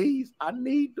 please, I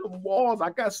need the walls. I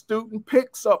got student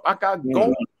picks up. I got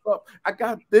goals up. I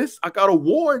got this. I got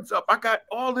awards up. I got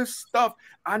all this stuff.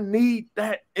 I need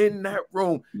that in that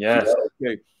room. Yes. Said,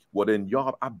 okay. Well, then,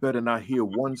 y'all, I better not hear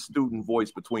one student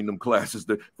voice between them classes.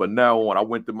 From now on, I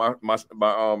went to my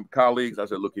colleagues. I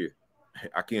said, look here,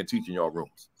 I can't teach in y'all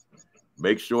rooms.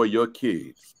 make sure your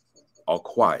kids are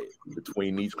quiet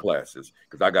between these classes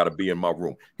because I got to be in my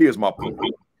room. Here's my point.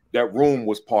 That room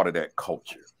was part of that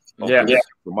culture. Okay? Yeah.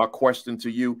 So my question to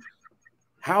you,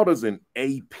 how does an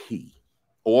AP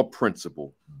or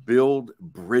principal build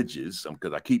bridges?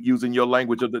 Because I keep using your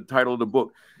language of the title of the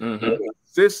book.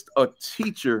 Assist a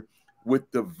teacher with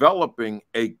developing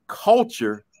a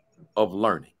culture of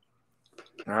learning.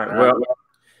 All right. Well,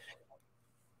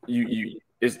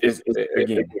 it's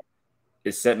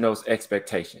setting those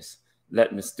expectations,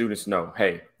 letting the students know,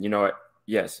 hey, you know what?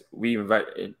 Yes, we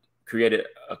created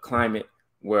a climate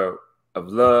of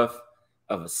love,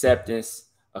 of acceptance,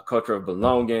 a culture of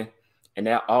belonging, and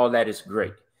all that is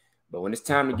great. But when it's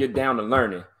time to get down to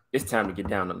learning, it's time to get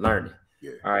down to learning.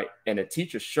 Yeah. All right. And the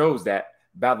teacher shows that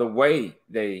by the way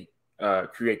they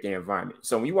create their environment.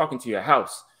 So when you walk into your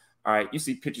house, all right, you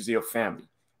see pictures of your family.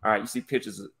 All right, you see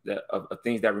pictures of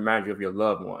things that remind you of your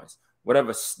loved ones,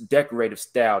 whatever decorative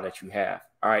style that you have.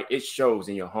 All right, it shows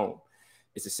in your home.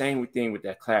 It's the same thing with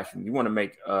that classroom. You want to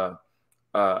make a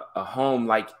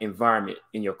home-like environment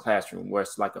in your classroom where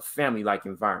it's like a family-like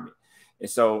environment. And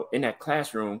so in that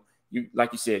classroom,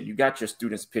 like you said, you got your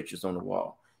students' pictures on the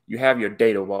wall. You have your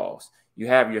data walls. You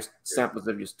have your samples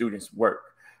of your students' work.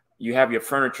 You have your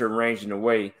furniture arranged in a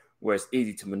way where it's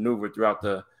easy to maneuver throughout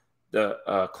the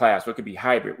class. Or it could be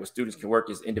hybrid, where students can work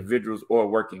as individuals or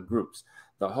work in groups.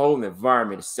 The whole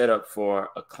environment is set up for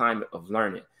a climate of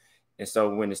learning. And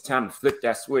so when it's time to flip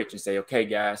that switch and say, okay,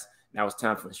 guys, now it's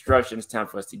time for instruction. It's time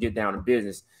for us to get down to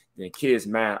business. Then the kids'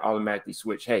 mind automatically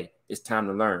switch. Hey, it's time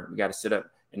to learn. We got to sit up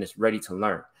and it's ready to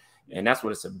learn. And that's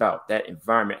what it's about. That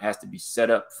environment has to be set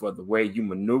up for the way you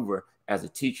maneuver as a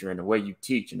teacher and the way you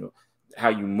teach and how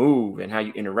you move and how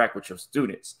you interact with your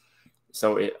students.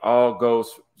 So it all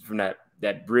goes from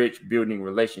that bridge building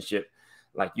relationship.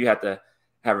 Like you have to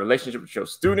have a relationship with your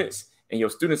students, and your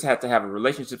students have to have a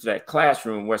relationship to that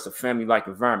classroom where it's a family-like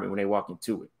environment when they walk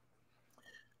into it.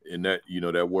 And that,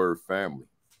 that word family,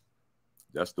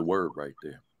 that's the word right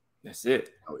there. That's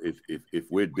it. If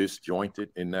we're disjointed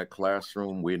in that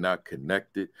classroom, we're not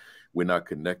connected. We're not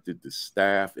connected to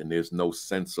staff, and there's no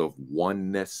sense of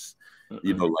oneness.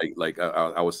 Like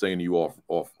I was saying to you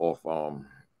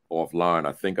offline.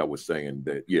 I think I was saying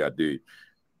that. Yeah, I did.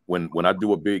 When I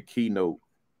do a big keynote,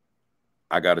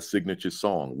 I got a signature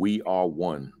song, "We Are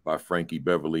One" by Frankie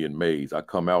Beverly and Mays. I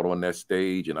come out on that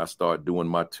stage and I start doing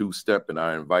my two-step, and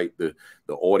I invite the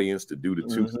audience to do the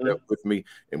two-step with me.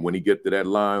 And when he get to that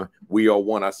line, "We are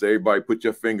one," I say, everybody put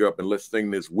your finger up and let's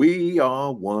sing this. We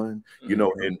are one,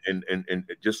 and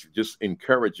just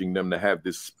encouraging them to have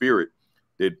this spirit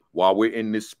that while we're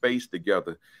in this space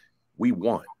together, we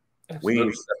one. Absolutely. We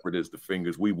ain't separate as the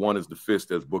fingers. We one as the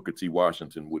fist, as Booker T.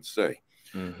 Washington would say.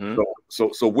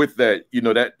 So with that,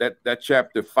 that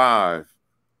chapter 5,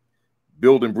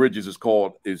 building bridges, is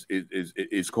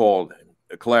called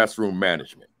classroom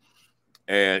management,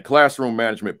 and classroom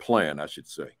management plan, I should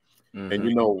say.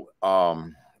 And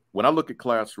when I look at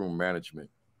classroom management,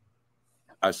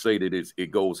 I say that it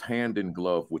goes hand in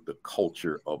glove with the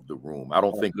culture of the room. I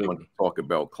don't think one can talk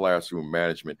about classroom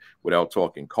management without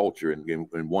talking culture, and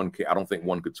I don't think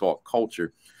one could talk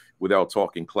culture without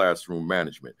talking classroom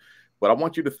management. But I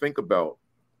want you to think about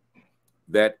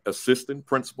that assistant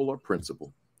principal or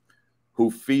principal who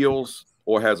feels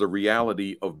or has a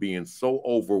reality of being so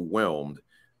overwhelmed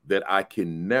that I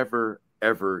can never,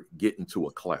 ever get into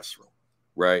a classroom,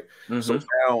 right? So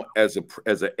now as an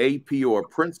AP or a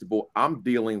principal, I'm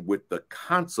dealing with the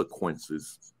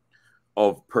consequences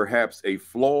of perhaps a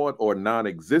flawed or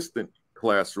non-existent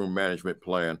classroom management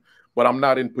plan, but I'm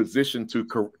not in position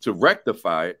to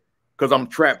rectify it, because I'm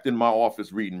trapped in my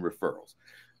office reading referrals.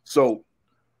 So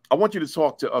I want you to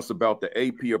talk to us about the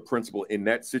AP or principal in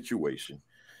that situation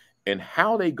and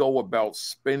how they go about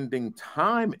spending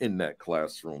time in that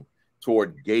classroom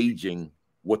toward gauging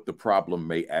what the problem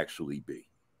may actually be.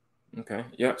 Okay.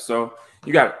 Yeah. So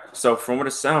so from what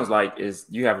it sounds like is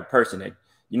you have a person that,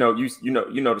 you know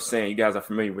the saying, you guys are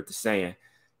familiar with the saying,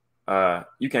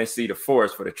 you can't see the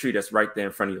forest for the tree that's right there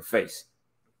in front of your face.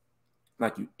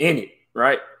 Like you in it,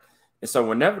 right? And so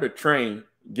whenever the train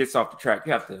gets off the track,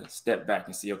 you have to step back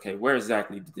and see, okay, where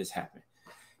exactly did this happen?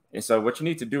 And so what you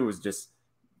need to do is just,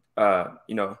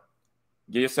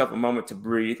 give yourself a moment to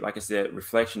breathe. Like I said,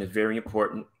 reflection is very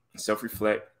important.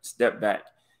 Self-reflect, step back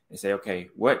and say, okay,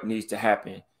 what needs to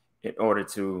happen in order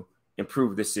to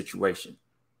improve this situation?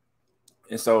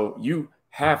 And so you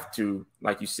have to,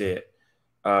 like you said,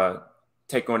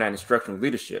 take on that instructional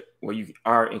leadership where you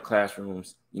are in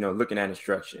classrooms, looking at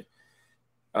instruction.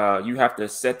 You have to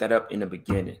set that up in the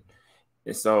beginning.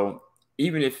 And so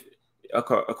even if, of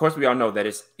course, we all know that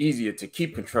it's easier to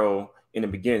keep control in the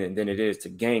beginning than it is to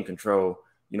gain control,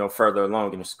 further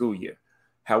along in the school year.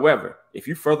 However, if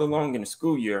you further along in the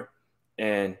school year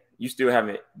and you still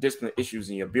having discipline issues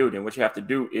in your building, what you have to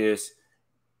do is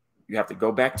you have to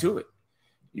go back to it.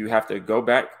 You have to go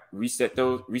back, restate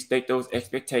those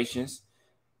expectations,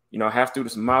 have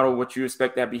students model what you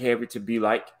expect that behavior to be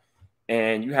like.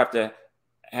 And you have to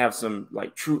have some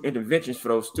like true interventions for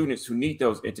those students who need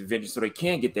those interventions so they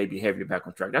can get their behavior back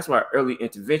on track. That's why early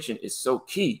intervention is so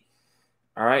key.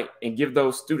 All right. And give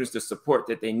those students the support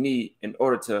that they need in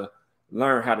order to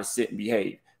learn how to sit and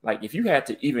behave. Like if you had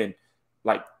to even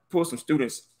like pull some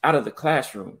students out of the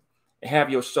classroom and have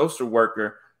your social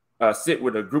worker sit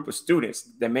with a group of students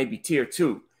that may be tier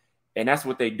 2. And that's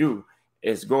what they do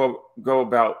is go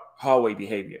about hallway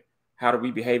behavior. How do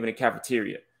we behave in the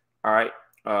cafeteria? All right.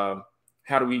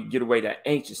 How do we get away that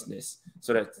anxiousness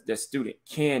so that the student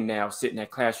can now sit in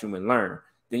that classroom and learn?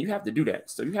 Then you have to do that.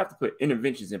 So you have to put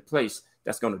interventions in place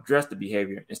that's going to address the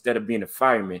behavior instead of being a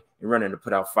fireman and running to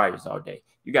put out fires all day.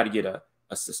 You got to get a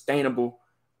sustainable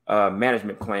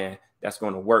management plan that's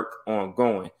going to work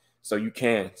ongoing so you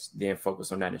can then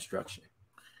focus on that instruction.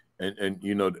 And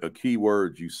a key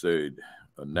word you said,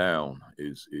 a noun,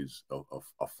 is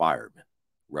a fireman,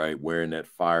 right? Wearing that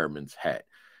fireman's hat.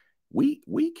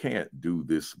 We can't do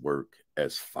this work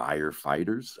as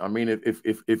firefighters. I mean,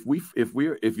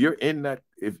 if you're in that,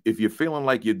 if you're feeling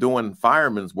like you're doing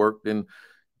fireman's work, then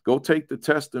go take the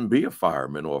test and be a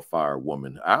fireman or a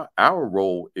firewoman. Our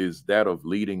role is that of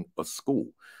leading a school.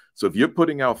 So if you're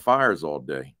putting out fires all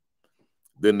day,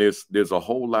 then there's a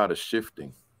whole lot of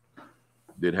shifting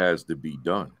that has to be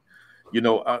done.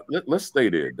 Let's stay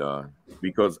there, Don,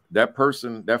 because that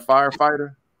person, that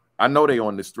firefighter, I know they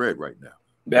on this thread right now.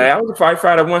 Yeah, I was a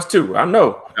firefighter once too. I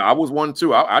know. I was one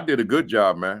too. I did a good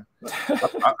job, man.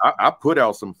 I put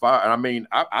out some fire. I mean,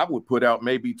 I would put out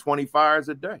maybe 20 fires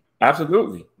a day.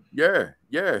 Absolutely. Yeah.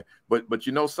 But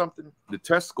you know something? The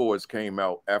test scores came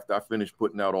out after I finished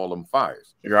putting out all them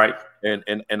fires. Right.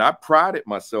 And I prided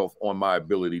myself on my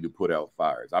ability to put out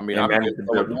fires. I mean, I'm on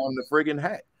the friggin'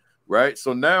 hat. Right.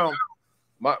 So now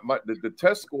the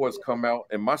test scores come out,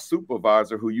 and my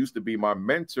supervisor, who used to be my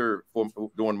mentor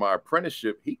during my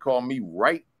apprenticeship, he called me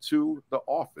right to the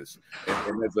office.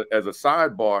 And as a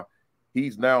sidebar,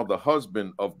 he's now the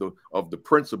husband of the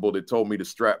principal that told me to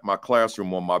strap my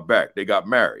classroom on my back. They got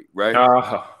married, right?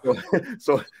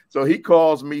 So he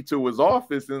calls me to his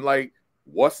office and like,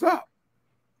 "What's up?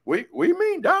 What do you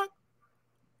mean, Doc?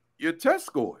 Your test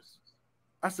scores."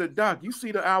 I said, "Doc, you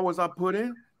see the hours I put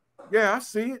in?" "Yeah, I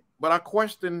see it, but I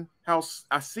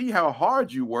see how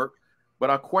hard you work, but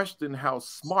I question how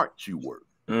smart you work."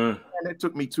 And it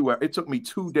took me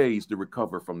 2 days to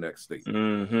recover from that state.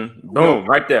 Boom,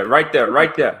 right there.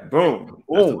 Boom.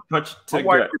 Boom. Punch to my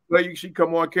wife could tell you, she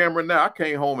come on camera now. I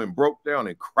came home and broke down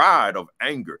and cried of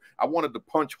anger. I wanted to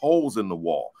punch holes in the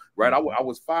wall, right? I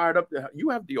was fired up. You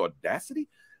have the audacity.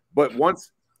 But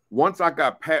once I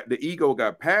got past, the ego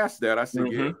got past that, I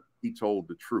said, yeah, he told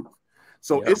the truth.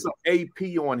 So it's an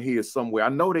AP on here somewhere. I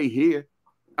know they here.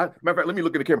 Matter of fact, let me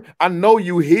look at the camera. I know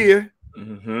you here.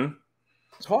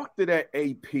 Talk to that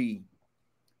AP.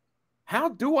 How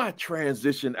do I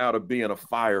transition out of being a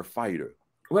firefighter?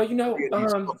 Well,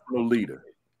 a leader.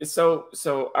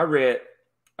 So I read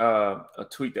a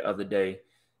tweet the other day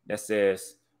that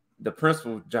says the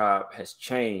principal's job has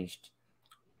changed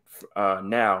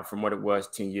now from what it was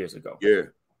 10 years ago. Yeah.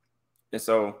 And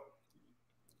so,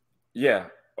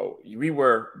 we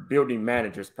were building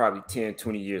managers probably 10,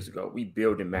 20 years ago. We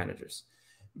building managers.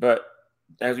 But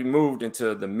as we moved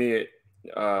into the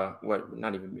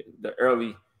the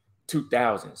early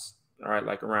 2000s, all right,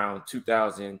 like around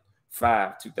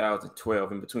 2005,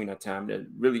 2012, in between that time,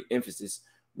 the emphasis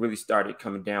started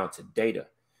coming down to data.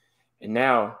 And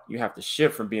now you have to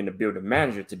shift from being a building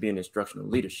manager to being instructional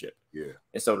leadership. Yeah.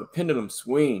 And so the pendulum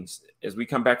swings as we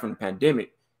come back from the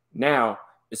pandemic. Now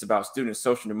it's about student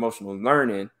social and emotional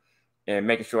learning and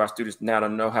making sure our students now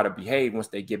know how to behave once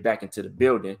they get back into the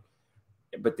building.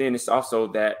 But then it's also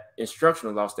that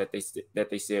instructional loss that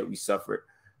they said we suffered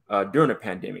during the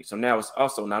pandemic. So now it's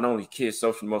also not only kids'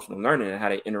 social and emotional learning and how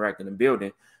they interact in the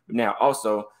building, but now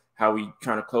also how we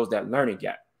trying to close that learning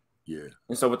gap. Yeah.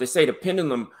 And so what they say, the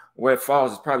pendulum where it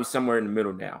falls is probably somewhere in the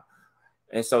middle now.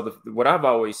 And so what I've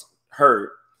always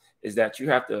heard is that you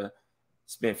have to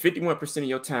spend 51% of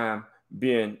your time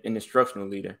being an instructional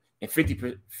leader and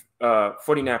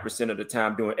 49% of the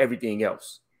time doing everything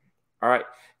else. All right.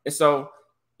 And so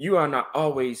you are not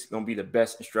always going to be the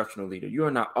best instructional leader. You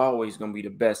are not always going to be the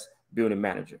best building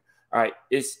manager. All right.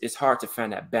 It's hard to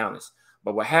find that balance.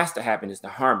 But what has to happen is the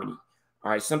harmony.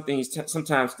 All right.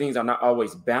 Sometimes things are not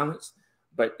always balanced,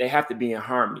 but they have to be in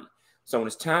harmony. So when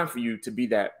it's time for you to be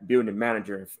that building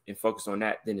manager and focus on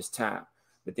that, then it's time.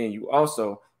 But then you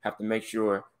also have to make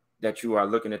sure that you are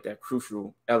looking at that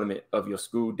crucial element of your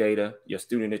school data, your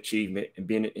student achievement, and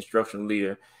being an instructional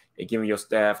leader and giving your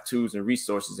staff tools and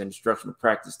resources and instructional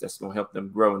practice that's going to help them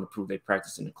grow and improve their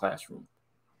practice in the classroom.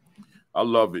 I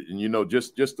love it. And, you know,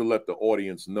 just to let the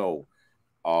audience know,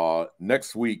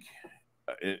 next week,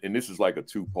 and this is like a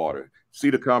two-parter. See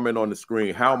the comment on the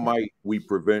screen. How might we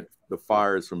prevent the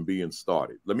fires from being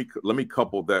started? Let me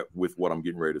couple that with what I'm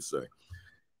getting ready to say.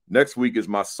 Next week is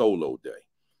my solo day.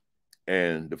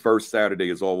 And the first Saturday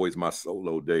is always my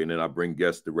solo day. And then I bring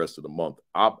guests the rest of the month.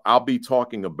 I'll be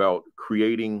talking about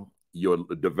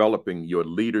developing your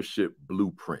leadership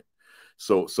blueprint.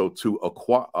 So to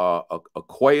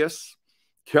Aquarius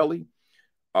Kelly,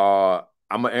 I'm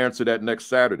going to answer that next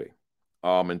Saturday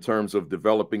in terms of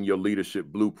developing your leadership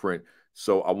blueprint.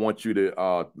 So I want you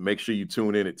to make sure you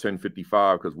tune in at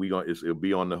 10:55 because it'll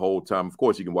be on the whole time. Of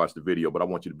course, you can watch the video, but I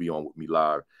want you to be on with me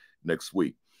live next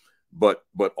week. But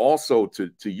also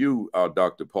to you,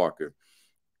 Dr. Parker,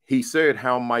 he said,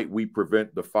 how might we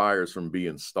prevent the fires from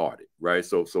being started, right?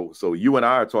 So you and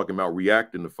I are talking about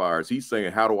reacting to fires. He's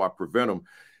saying, how do I prevent them?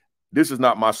 This is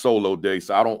not my solo day,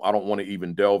 so I don't want to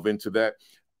even delve into that.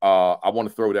 I want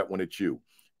to throw that one at you.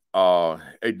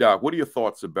 Hey, Doc, what are your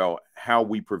thoughts about how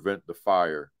we prevent the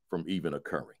fire from even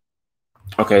occurring?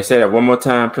 Okay, say that one more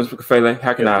time, Principal Kafele.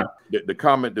 How can I? The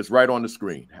comment that's right on the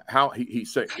screen. How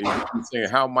he's saying,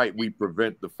 how might we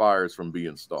prevent the fires from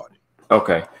being started?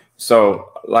 Okay,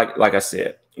 so like I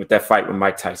said, with that fight with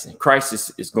Mike Tyson,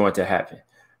 crisis is going to happen.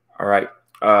 All right.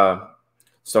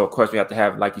 So of course we have to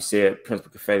have, like you said,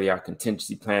 Principal Kafele, our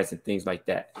contingency plans and things like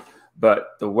that.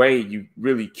 But the way you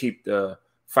really keep the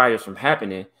fires from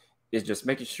happening is just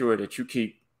making sure that you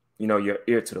keep, your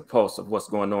ear to the pulse of what's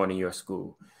going on in your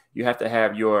school. You have to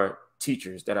have your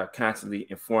teachers that are constantly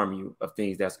informing you of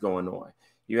things that's going on.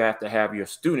 You have to have your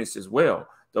students as well,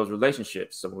 those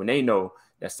relationships. So when they know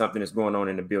that something is going on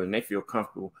in the building, they feel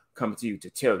comfortable coming to you to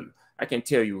tell you. I can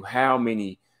tell you how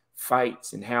many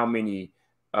fights and how many,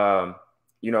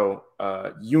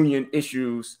 union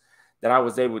issues that I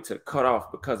was able to cut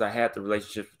off because I had the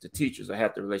relationships with the teachers. I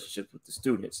had the relationships with the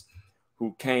students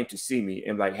who came to see me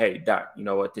and like, hey, Doc, you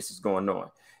know what, this is going on.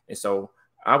 And so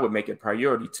I would make it a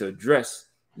priority to address,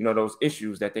 those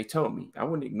issues that they told me. I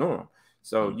wouldn't ignore them.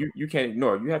 So you can't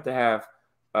ignore it. You have to have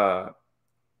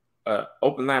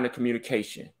open line of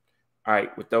communication, all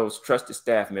right, with those trusted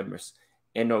staff members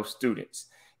and those students.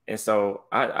 And so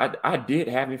I did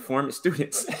have informant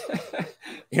students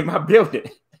in my building,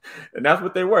 and that's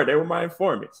what they were. They were my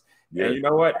informants. Yeah. And you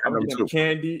know what? I would get them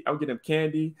candy. I would get them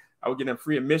candy. I would get them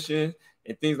free admission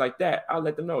and things like that. I'll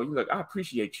let them know, look, I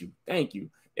appreciate you. Thank you.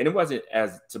 And it wasn't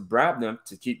as to bribe them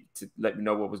to let me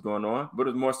know what was going on, but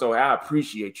it was more so, I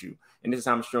appreciate you. And this is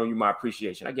how I'm showing you my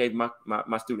appreciation. I gave my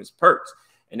students perks,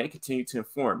 and they continue to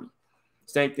inform me.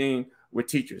 Same thing with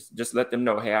teachers. Just let them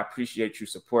know, hey, I appreciate you,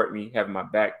 support me, having my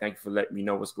back. Thank you for letting me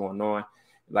know what's going on.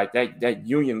 Like that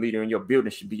union leader in your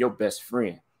building should be your best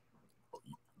friend.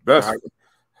 Best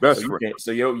friend.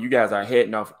 So you guys are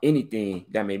heading off anything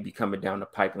that may be coming down the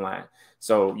pipeline.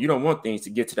 So you don't want things to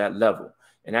get to that level.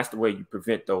 And that's the way you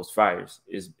prevent those fires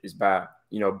is by,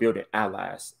 building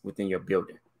allies within your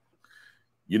building.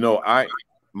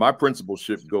 My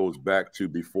principalship goes back to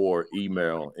before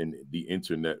email and the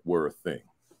internet were a thing,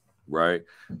 right?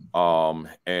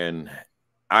 And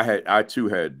I too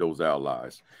had those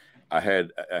allies. I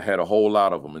had a whole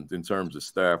lot of them in terms of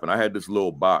staff, and I had this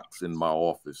little box in my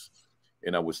office,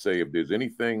 and I would say, if there's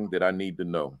anything that I need to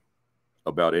know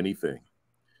about anything,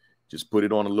 just put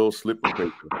it on a little slip of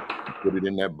paper, put it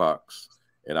in that box,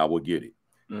 and I will get it.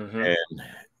 Mm-hmm. And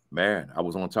man, I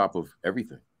was on top of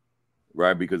everything,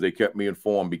 right? Because they kept me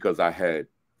informed because I had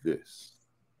this.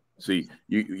 See,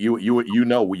 you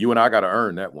and I got to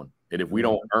earn that one. And if we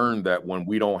don't earn that one,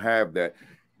 we don't have that.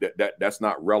 That's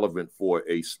not relevant for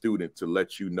a student to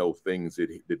let you know things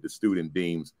that the student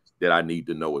deems that I need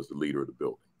to know as the leader of the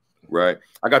building, right?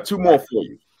 I got two more for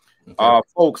you. Okay.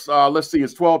 Folks, let's see.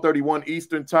 It's 12:31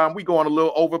 Eastern time. We going a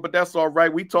little over, but that's all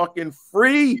right. We talking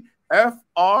free,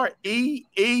 FREEPD.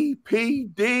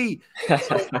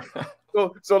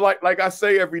 So like I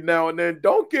say every now and then,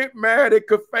 don't get mad at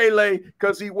Kafele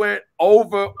because he went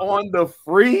over on the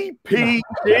free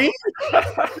PD.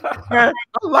 Man, I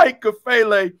like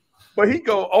Kafele, but he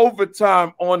go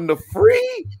overtime on the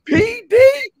free PD.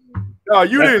 No,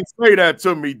 you didn't say that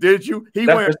to me, did you? He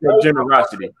that's went just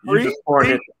generosity. You just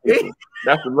pouring it.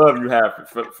 That's the love you have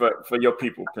for your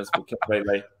people, Principal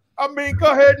Kafele. I mean,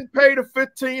 go ahead and pay the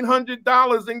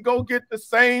 $1,500 and go get the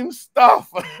same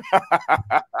stuff.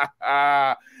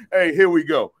 Hey, here we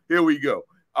go. Here we go.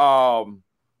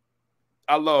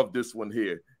 I love this one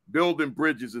here. Building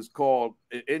Bridges is called,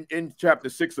 in chapter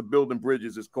 6 of Building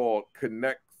Bridges is called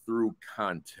Connect Through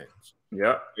Content.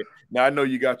 Yeah. Now, I know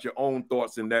you got your own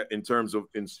thoughts in that in terms of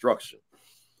instruction.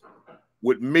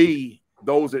 With me,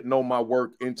 those that know my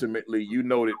work intimately, you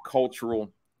know that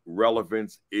cultural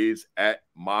relevance is at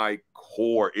my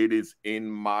core. It is in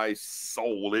my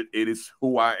soul. It is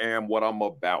who I am, what I'm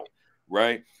about,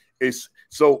 right?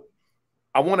 So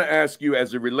I want to ask you,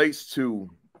 as it relates to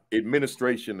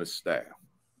administration of staff,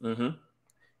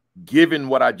 given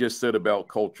what I just said about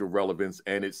cultural relevance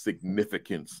and its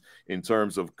significance in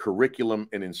terms of curriculum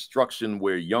and instruction,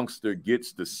 where youngster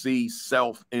gets to see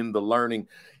self in the learning,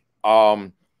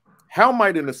 how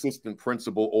might an assistant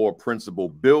principal or principal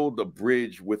build a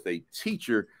bridge with a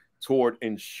teacher toward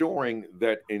ensuring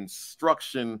that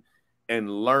instruction and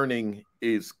learning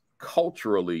is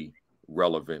culturally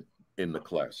relevant in the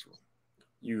classroom?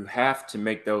 You have to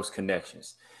make those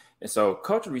connections. And so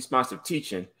culturally responsive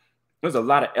teaching, there's a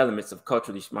lot of elements of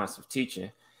culturally responsive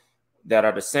teaching that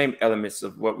are the same elements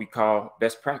of what we call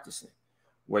best practicing,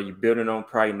 where you're building on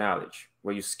prior knowledge,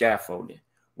 where you're scaffolding,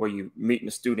 where you're meeting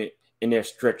the student in their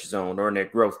stretch zone or in their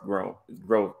growth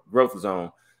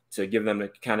zone to give them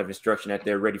the kind of instruction that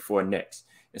they're ready for next.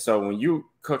 And so when you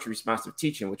culturally responsive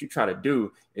teaching, what you try to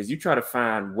do is you try to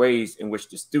find ways in which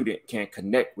the student can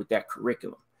connect with that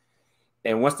curriculum.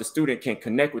 And once the student can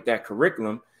connect with that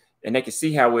curriculum and they can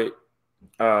see how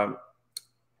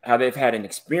they've had an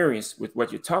experience with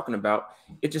what you're talking about,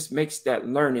 it just makes that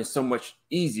learning so much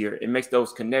easier. It makes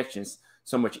those connections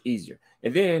so much easier.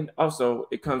 And then also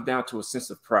it comes down to a sense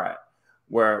of pride,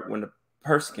 where when the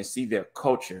person can see their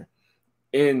culture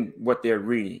in what they're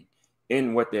reading,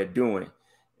 in what they're doing,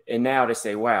 and now they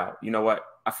say, wow, you know what?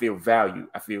 I feel valued.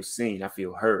 I feel seen. I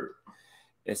feel heard.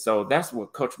 And so that's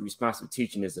what culturally responsive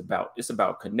teaching is about. It's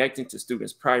about connecting to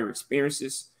students' prior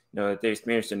experiences, that they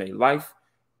experienced in their life,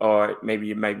 or maybe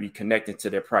it might be connecting to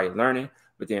their prior learning,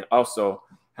 but then also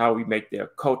how we make their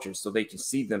culture so they can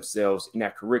see themselves in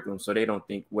that curriculum, so they don't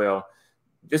think, well,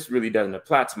 this really doesn't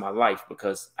apply to my life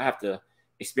because I have to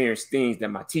experience things that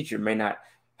my teacher may not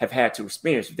have had to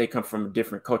experience if they come from a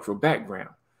different cultural background.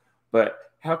 But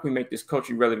how can we make this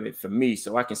culturally relevant for me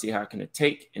so I can see how I can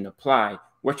take and apply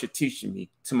what you're teaching me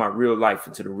to my real life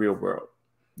and to the real world?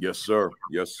 Yes, sir.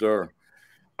 Yes, sir.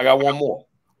 I got one more.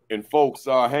 And folks,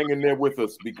 hang in there with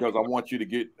us, because I want you to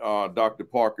get Dr.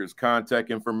 Parker's contact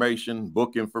information,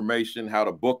 book information, how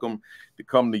to book them to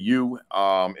come to you,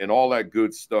 and all that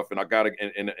good stuff. And I got to,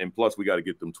 and plus we got to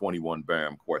get them 21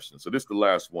 BAM questions. So this is the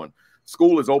last one.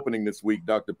 School is opening this week,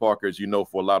 Dr. Parker, as you know,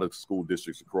 for a lot of school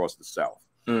districts across the South.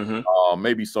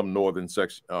 Maybe some northern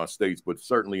states, but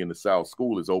certainly in the South,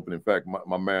 school is open. In fact,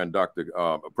 my man,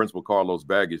 Principal Carlos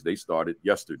Baggage, they started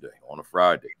yesterday on a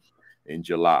Friday in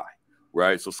July.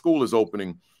 Right. So school is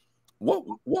opening. What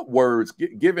words,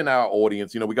 given our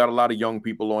audience, we got a lot of young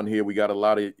people on here. We got a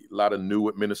lot of new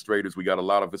administrators. We got a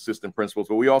lot of assistant principals,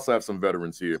 but we also have some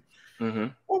veterans here.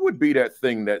 What would be that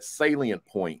thing, that salient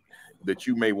point that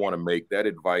you may want to make, that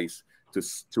advice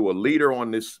to a leader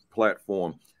on this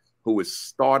platform who is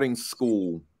starting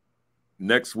school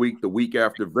next week, the week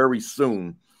after, very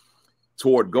soon,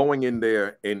 toward going in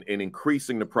there and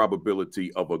increasing the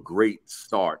probability of a great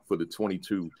start for the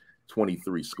 22-23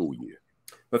 school year?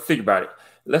 But think about it.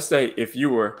 Let's say if you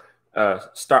were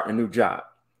starting a new job,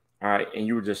 all right, and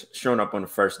you were just showing up on the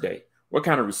first day, what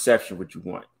kind of reception would you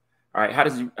want? All right, how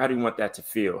do you want that to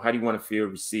feel? How do you want to feel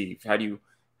received? How do you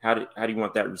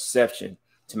want that reception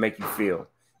to make you feel?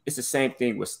 It's the same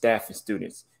thing with staff and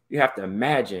students. You have to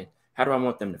imagine, how do I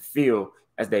want them to feel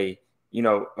as they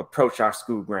approach our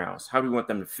school grounds? How do we want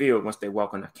them to feel once they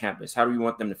walk on our campus? How do we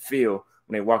want them to feel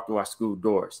when they walk through our school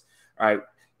doors? All right.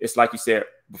 It's like you said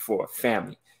before,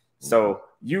 family. So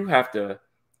you have to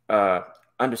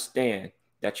understand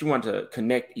that you want to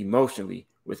connect emotionally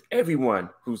with everyone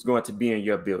who's going to be in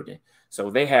your building.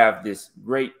 So they have this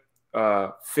great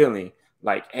feeling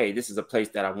like, hey, this is a place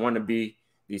that I want to be.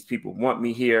 These people want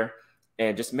me here,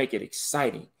 and just make it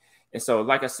exciting. And so,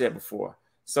 like I said before,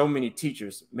 so many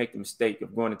teachers make the mistake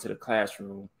of going into the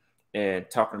classroom and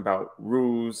talking about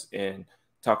rules and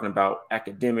talking about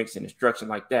academics and instruction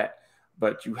like that.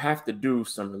 But you have to do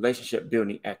some relationship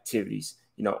building activities,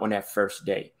 on that first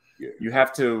day. Yeah. You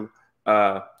have to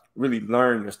really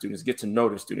learn your students, get to know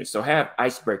the students. So have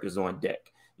icebreakers on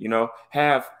deck,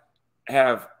 have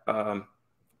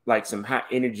like some high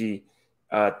energy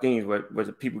things where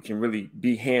the people can really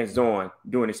be hands-on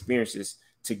doing experiences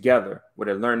together, where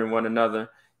they're learning one another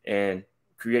and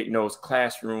creating those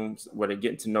classrooms where they're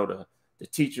getting to know the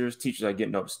teachers are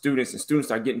getting to know the students, and students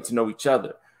are getting to know each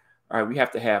other. All right, we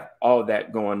have to have all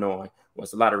that going on. Well,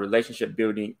 it's a lot of relationship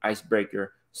building,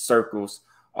 icebreaker, circles,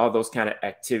 all those kind of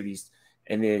activities.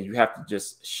 And then you have to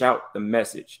just shout the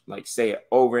message, like say it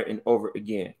over and over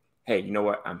again. Hey, you know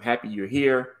what? I'm happy you're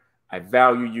here. I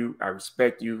value you. I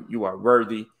respect you. You are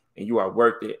worthy and you are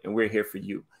worth it. And we're here for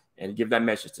you. And give that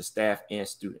message to staff and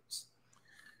students.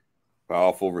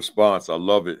 Powerful response. I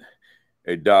love it.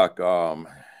 Hey, Doc,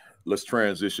 let's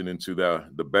transition into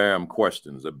the BAM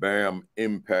questions, the BAM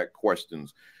impact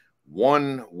questions.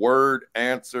 One word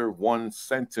answer, one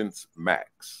sentence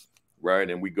max, right?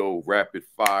 And we go rapid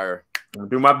fire. I'm gonna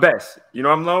do my best. You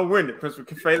know, I'm long-winded, Principal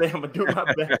Kafele. I'm gonna do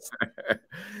my best.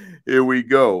 Here we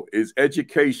go. Is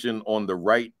education on the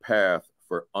right path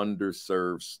for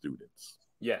underserved students?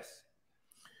 Yes.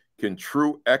 Can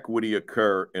true equity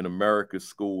occur in America's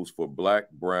schools for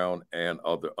Black, brown, and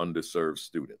other underserved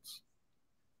students?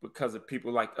 Because of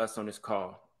people like us on this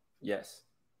call, yes.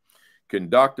 Can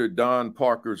Dr. Don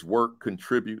Parker's work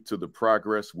contribute to the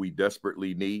progress we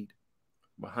desperately need?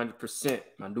 100%.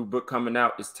 My new book coming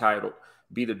out is titled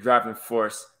Be the Driving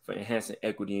Force for Enhancing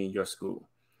Equity in Your School.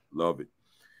 Love it.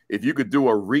 If you could do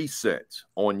a reset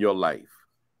on your life,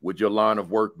 would your line of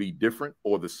work be different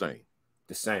or the same?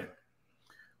 The same.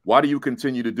 Why do you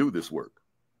continue to do this work?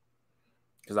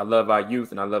 Because I love our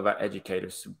youth and I love our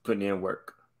educators who put in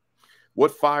work.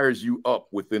 What fires you up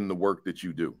within the work that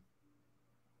you do?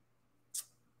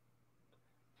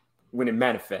 When it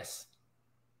manifests.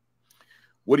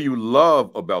 What do you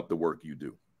love about the work you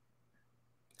do?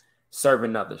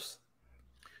 Serving others.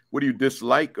 What do you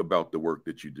dislike about the work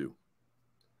that you do?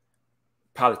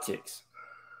 Politics.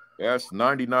 That's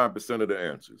 99% of the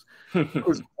answers.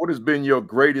 What has been your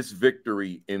greatest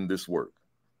victory in this work?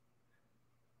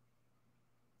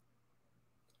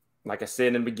 Like I said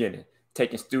in the beginning,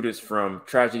 taking students from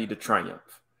tragedy to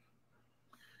triumph.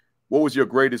 What was your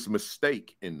greatest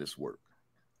mistake in this work?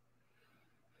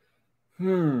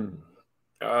 Not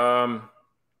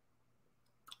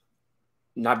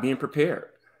being prepared.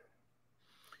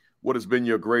 What has been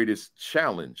your greatest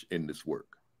challenge in this work?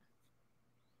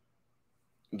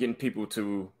 Getting people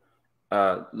to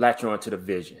latch on to the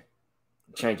vision,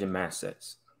 changing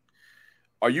mindsets.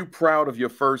 Are you proud of your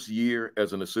first year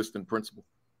as an assistant principal?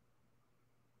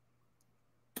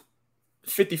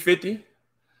 50-50.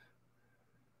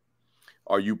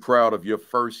 Are you proud of your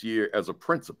first year as a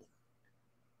principal?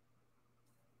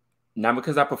 Not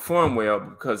because I perform well,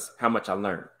 but because how much I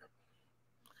learned.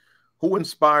 Who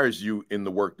inspires you in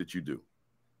the work that you do?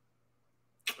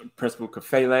 Principal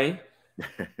Kafele,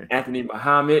 Anthony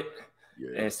Muhammad,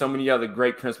 and so many other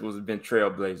great principals have been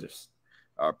trailblazers.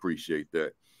 I appreciate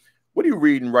that. What are you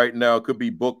reading right now? It could be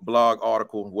book, blog,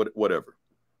 article, whatever.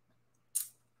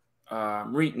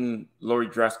 I'm reading Lori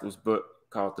Driscoll's book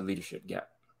called The Leadership Gap.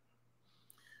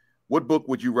 What book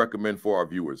would you recommend for our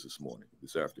viewers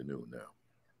this afternoon now?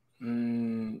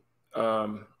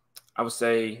 I would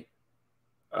say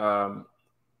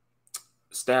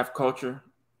Staff Culture.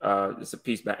 It's a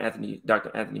piece by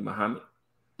Dr. Anthony Muhammad.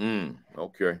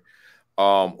 Okay.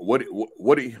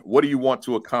 What do you want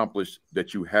to accomplish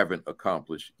that you haven't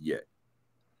accomplished yet?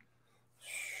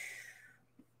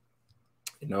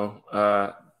 You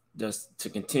know, just to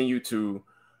continue to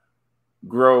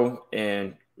grow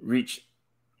and reach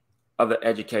other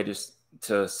educators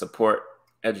to support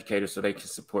educators so they can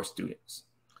support students.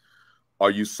 Are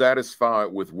you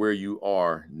satisfied with where you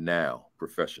are now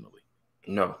professionally?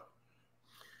 No.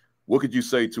 What could you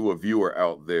say to a viewer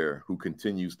out there who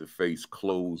continues to face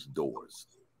closed doors?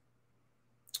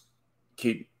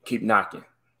 Keep knocking.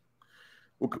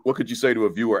 What could you say to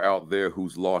a viewer out there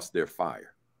who's lost their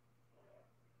fire?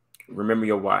 Remember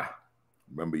your why.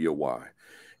 Remember your why.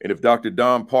 And if Dr.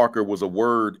 Don Parker was a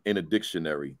word in a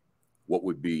dictionary, what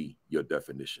would be your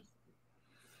definition?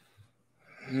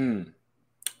 A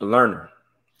learner.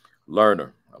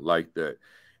 Learner. I like that.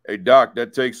 Hey, Doc,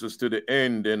 that takes us to the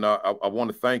end. And I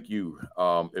want to thank you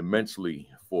immensely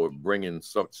for bringing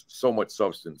so much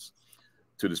substance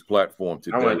to this platform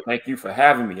today. I want to thank you for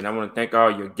having me. And I want to thank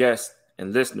all your guests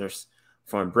and listeners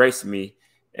for embracing me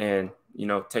and, you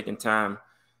know, taking time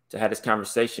to have this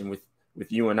conversation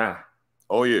with you and I.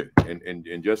 Oh, yeah.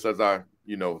 And just as I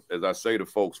say to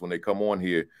folks when they come on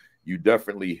here, you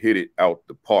definitely hit it out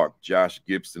the park. Josh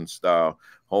Gibson style,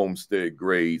 Homestead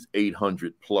grades,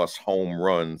 800 plus home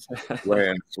runs,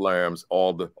 grand slams,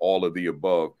 all of the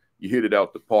above. You hit it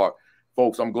out the park.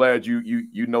 Folks, I'm glad you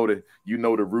know the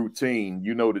routine,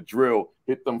 you know the drill.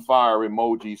 Hit them fire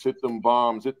emojis, hit them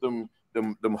bombs, hit them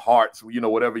them hearts, you know,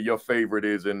 whatever your favorite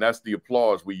is, and that's the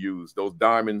applause we use. Those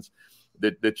diamonds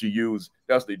that you use,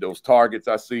 that's those targets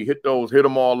I see. Hit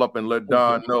them all up and let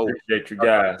Don know. Appreciate you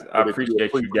guys. I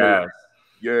appreciate you guys.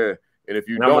 Yeah, and if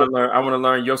you and don't, I want to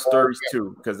learn your stories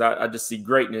too, because I just see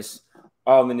greatness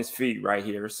all in this feed right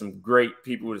here. There's some great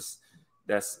people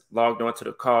that's logged on to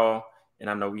the call, and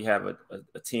I know we have a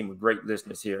team of great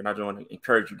listeners here, and I just want to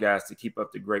encourage you guys to keep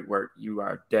up the great work. You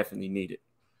are definitely needed.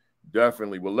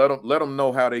 Definitely. Well, let them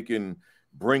know how they can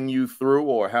bring you through,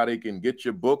 or how they can get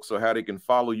your books, or how they can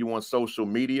follow you on social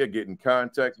media, get in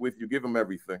contact with you. Give them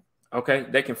everything. Okay,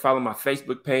 they can follow my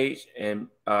Facebook page, and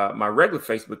my regular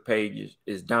Facebook page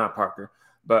is Don Parker,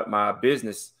 but my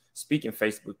business speaking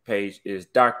Facebook page is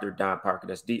Dr. Don Parker.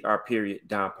 That's Dr.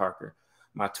 Don Parker.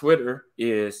 My Twitter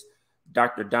is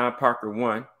Dr. Don Parker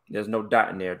 1. There's no dot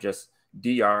in there, just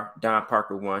Dr. Don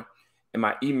Parker 1. And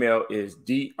my email is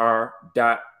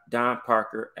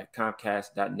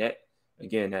dr.donparker@comcast.net.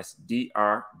 Again, that's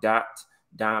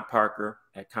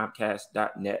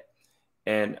dr.donparker@comcast.net.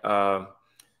 And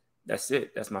that's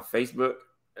it. That's my Facebook.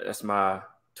 That's my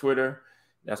Twitter.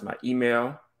 That's my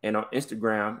email. And on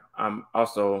Instagram, I'm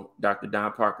also Dr.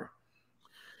 Don Parker.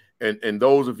 And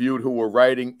those of you who were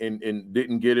writing and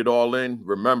didn't get it all in,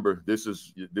 remember, this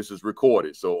is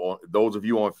recorded. So those of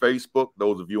you on Facebook,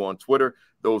 those of you on Twitter,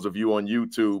 those of you on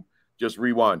YouTube, just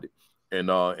rewind it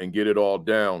and get it all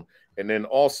down. And then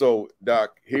also,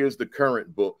 Doc, here's the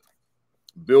current book,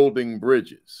 Building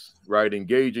Bridges, right?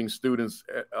 Engaging students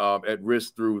at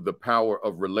risk through the power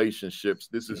of relationships.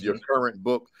 This is your current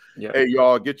book. Yep. Hey,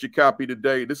 y'all, get your copy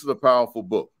today. This is a powerful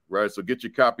book, right? So get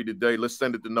your copy today. Let's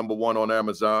send it to #1 on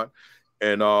Amazon.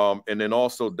 And then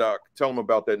also, Doc, tell them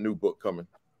about that new book coming.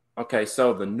 Okay,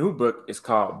 so the new book is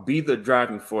called Be the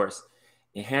Driving Force,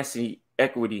 Enhancing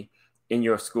Equity in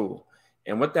Your School.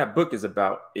 And what that book is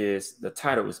about is, the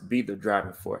title is Be the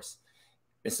Driving Force.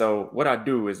 And so what I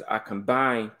do is I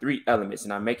combine 3 elements,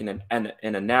 and I'm making an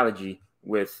analogy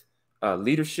with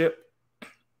leadership.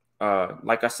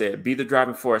 Like I said, be the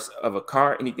driving force of a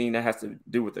car, anything that has to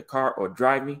do with the car or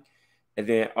driving, and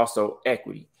then also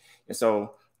equity. And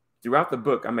so throughout the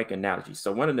book, I make analogies.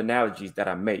 So one of the analogies that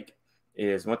I make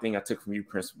is, one thing I took from you,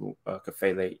 Principal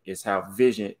Kafele, is how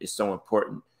vision is so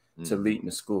important to leading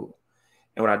the school.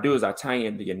 And what I do is I tie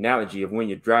in the analogy of when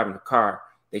you're driving a car,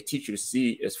 they teach you to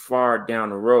see as far down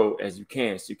the road as you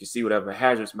can, so you can see whatever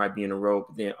hazards might be in the road,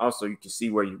 but then also you can see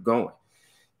where you're going.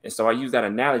 And so I use that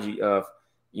analogy of,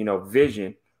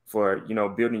 vision for,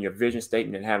 building your vision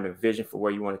statement and having a vision for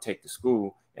where you want to take the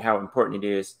school, and how important it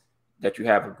is that you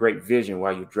have a great vision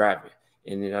while you're driving.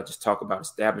 And then I just talk about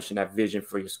establishing that vision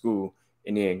for your school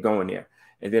and then going there.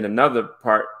 And then another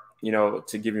part,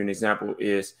 to give you an example,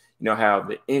 is, how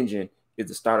the engine is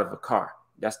the start of a car.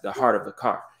 That's the heart of the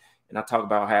car. And I talk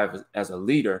about how, as a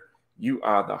leader, you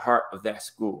are the heart of that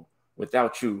school.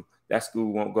 Without you, that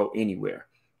school won't go anywhere.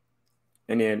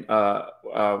 And then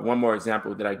one more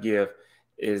example that I give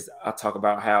is, I talk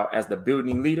about how, as the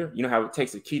building leader, how it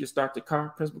takes a key to start the car,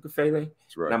 Principal Kafele?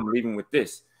 That's right. And I'm leaving with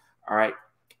this. All right.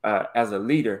 As a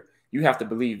leader, you have to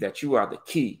believe that you are the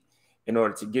key in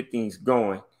order to get things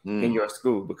going in your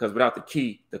school, because without the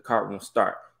key, the car won't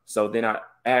start. So then I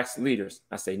ask leaders,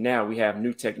 I say, now we have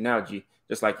new technology,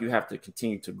 just like you have to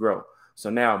continue to grow. So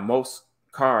now most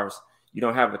cars, you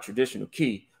don't have a traditional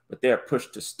key, but they're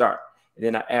pushed to start. And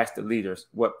then I ask the leaders,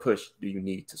 what push do you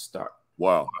need to start?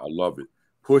 Wow, I love it.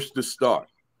 Push to start.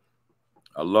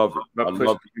 I love it. What push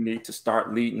do you need to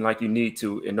start leading like you need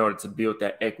to in order to build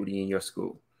that equity in your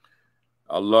school?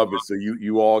 I love it. So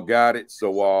you all got it.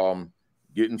 So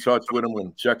get in touch with them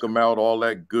and check them out, all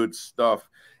that good stuff.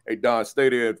 Hey, Don, stay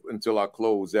there until I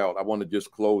close out. I want to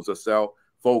just close us out.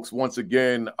 Folks, once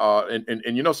again,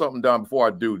 and you know something, Don, before I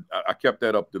do, I kept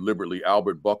that up deliberately.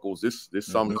 Albert Buckles, this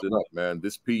sums it up, man.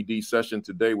 This PD session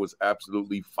today was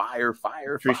absolutely fire.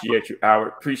 Appreciate you,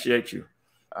 Albert. Appreciate you.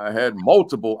 I had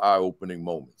multiple eye-opening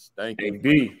moments. Thank you.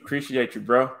 AB, appreciate you,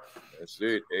 bro. That's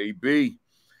it, AB.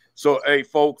 So, hey,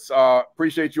 folks,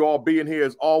 appreciate you all being here.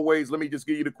 As always, let me just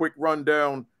give you the quick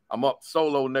rundown. I'm up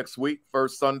solo next week,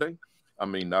 first Saturday.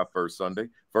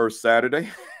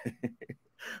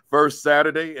 First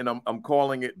Saturday, and I'm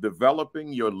calling it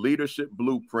Developing Your Leadership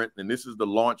Blueprint, and this is the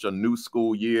launch of new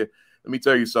school year. Let me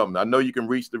tell you something. I know you can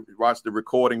watch the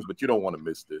recordings, but you don't want to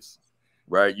miss this,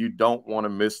 right? You don't want to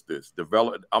miss this.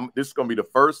 This is going to be the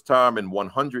first time in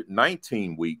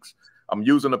 119 weeks I'm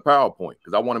using a PowerPoint,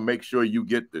 because I want to make sure you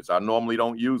get this. I normally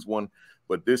don't use one,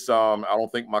 but this, I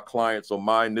don't think my clients will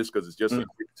mind this, because it's just a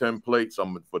quick template.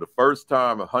 So for the first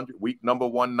time, week number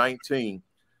 119,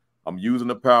 I'm using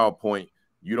a PowerPoint.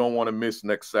 You don't want to miss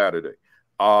next Saturday.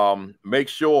 Make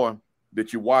sure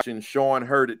that you're watching Sean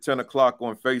Hurd at 10 o'clock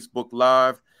on Facebook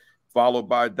Live, followed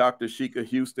by Dr. Sheikah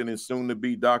Houston and soon to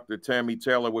be Dr. Tammy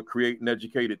Taylor with Create and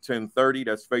Educate at 10:30.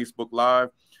 That's Facebook Live.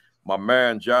 My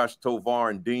man Josh Tovar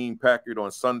and Dean Packard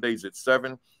on Sundays at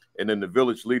 7. And then the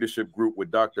Village Leadership Group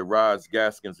with Dr. Roz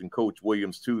Gaskins and Coach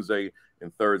Williams Tuesday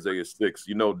and Thursday at 6.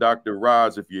 You know, Dr.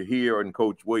 Roz, if you're here, and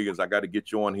Coach Williams, I got to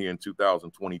get you on here in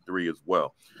 2023 as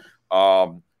well.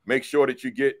 Make sure that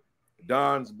you get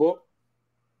Don's book.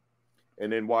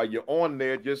 And then while you're on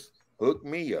there, just hook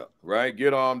me up, right?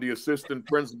 Get on the Assistant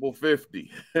Principal 50.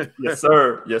 Yes,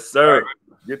 sir. Yes, sir.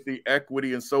 Get the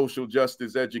Equity and Social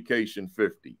Justice Education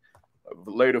 50.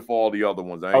 Later for all the other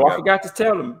ones. I forgot to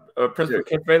tell them, Principal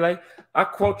Kafele, I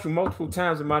quote you multiple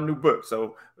times in my new book.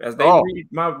 So as they read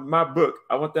my book,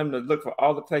 I want them to look for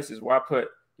all the places where I put,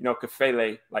 you know,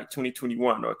 Kafele like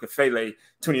 2021 or Kafele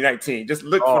 2019. Just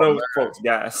look for those quotes,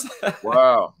 guys.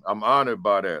 Wow. I'm honored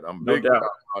by that. I'm big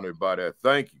honored by that.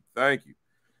 Thank you. Thank you.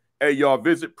 Hey, y'all,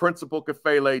 visit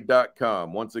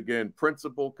principalkafele.com. Once again,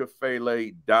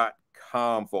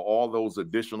 principalkafele.com for all those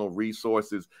additional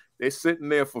resources. They're sitting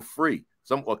there for free.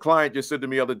 A client just said to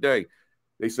me the other day,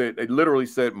 they literally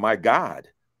said, my God,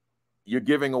 you're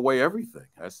giving away everything.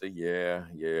 I said, yeah,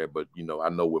 but you know, I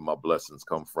know where my blessings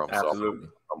come from. Absolutely.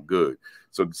 So I'm good.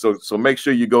 So make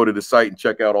sure you go to the site and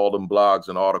check out all them blogs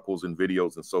and articles and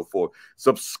videos and so forth.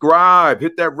 Subscribe,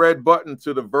 hit that red button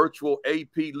to the Virtual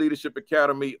AP Leadership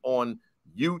Academy on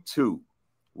YouTube.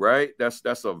 Right? That's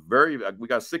we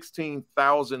got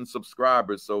 16,000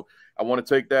 subscribers. So I want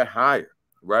to take that higher.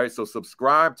 Right? So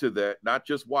subscribe to that, not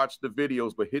just watch the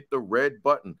videos, but hit the red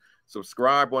button,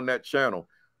 subscribe on that channel,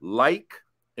 like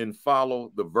and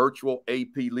follow the Virtual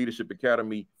AP Leadership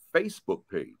Academy Facebook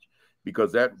page,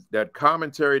 because that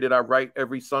commentary that I write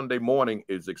every Sunday morning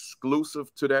is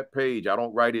exclusive to that page. I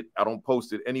don't write it. I don't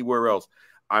post it anywhere else.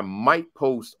 I might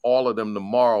post all of them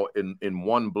tomorrow in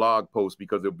one blog post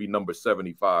because it'll be number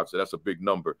 75. So that's a big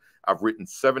number. I've written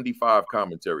 75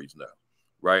 commentaries now,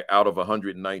 right, out of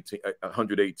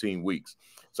 118 weeks.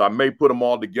 So I may put them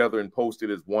all together and post it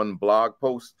as one blog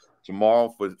post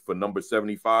tomorrow for number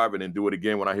 75, and then do it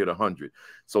again when I hit 100.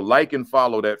 So like and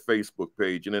follow that Facebook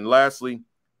page. And then lastly,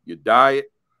 your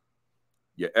diet,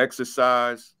 your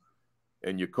exercise,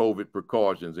 and your COVID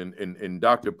precautions. And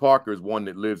Dr. Parker is one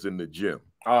that lives in the gym.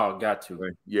 Oh, got to.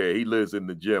 Right? Yeah, he lives in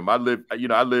the gym. I live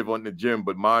on the gym,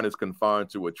 but mine is confined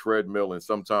to a treadmill and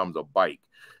sometimes a bike.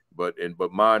 But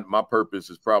my purpose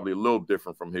is probably a little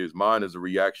different from his. Mine is a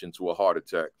reaction to a heart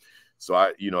attack. So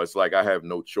it's like I have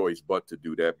no choice but to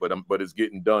do that. But it's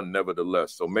getting done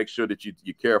nevertheless. So make sure that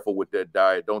you're careful with that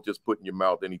diet. Don't just put in your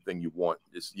mouth anything you want.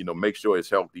 Just, make sure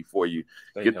it's healthy for you.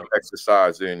 Get the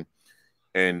exercise in,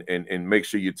 and make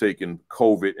sure you're taking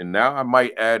COVID. And now I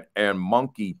might add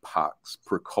monkeypox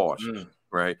precautions.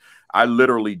 Right. I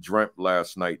literally dreamt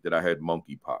last night that I had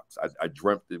monkeypox. I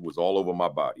dreamt it was all over my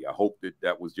body. I hope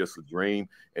that was just a dream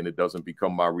and it doesn't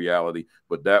become my reality.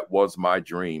 But that was my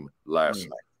dream last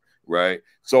night. Right.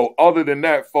 So other than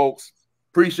that, folks,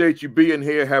 appreciate you being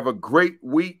here. Have a great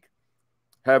week.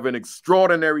 Have an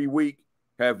extraordinary week.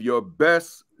 Have your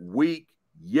best week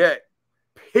yet.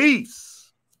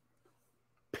 Peace.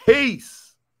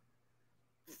 Peace.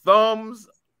 Thumbs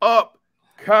up.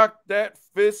 Cock that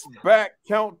fist back.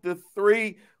 Count to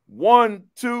 3. 1,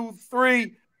 2,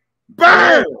 3.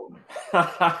 Bam!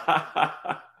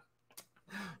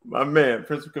 My man,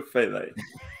 Principal Kafele.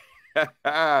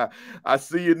 I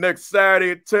see you next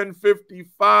Saturday at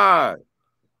 10:55.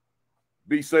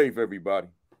 Be safe, everybody.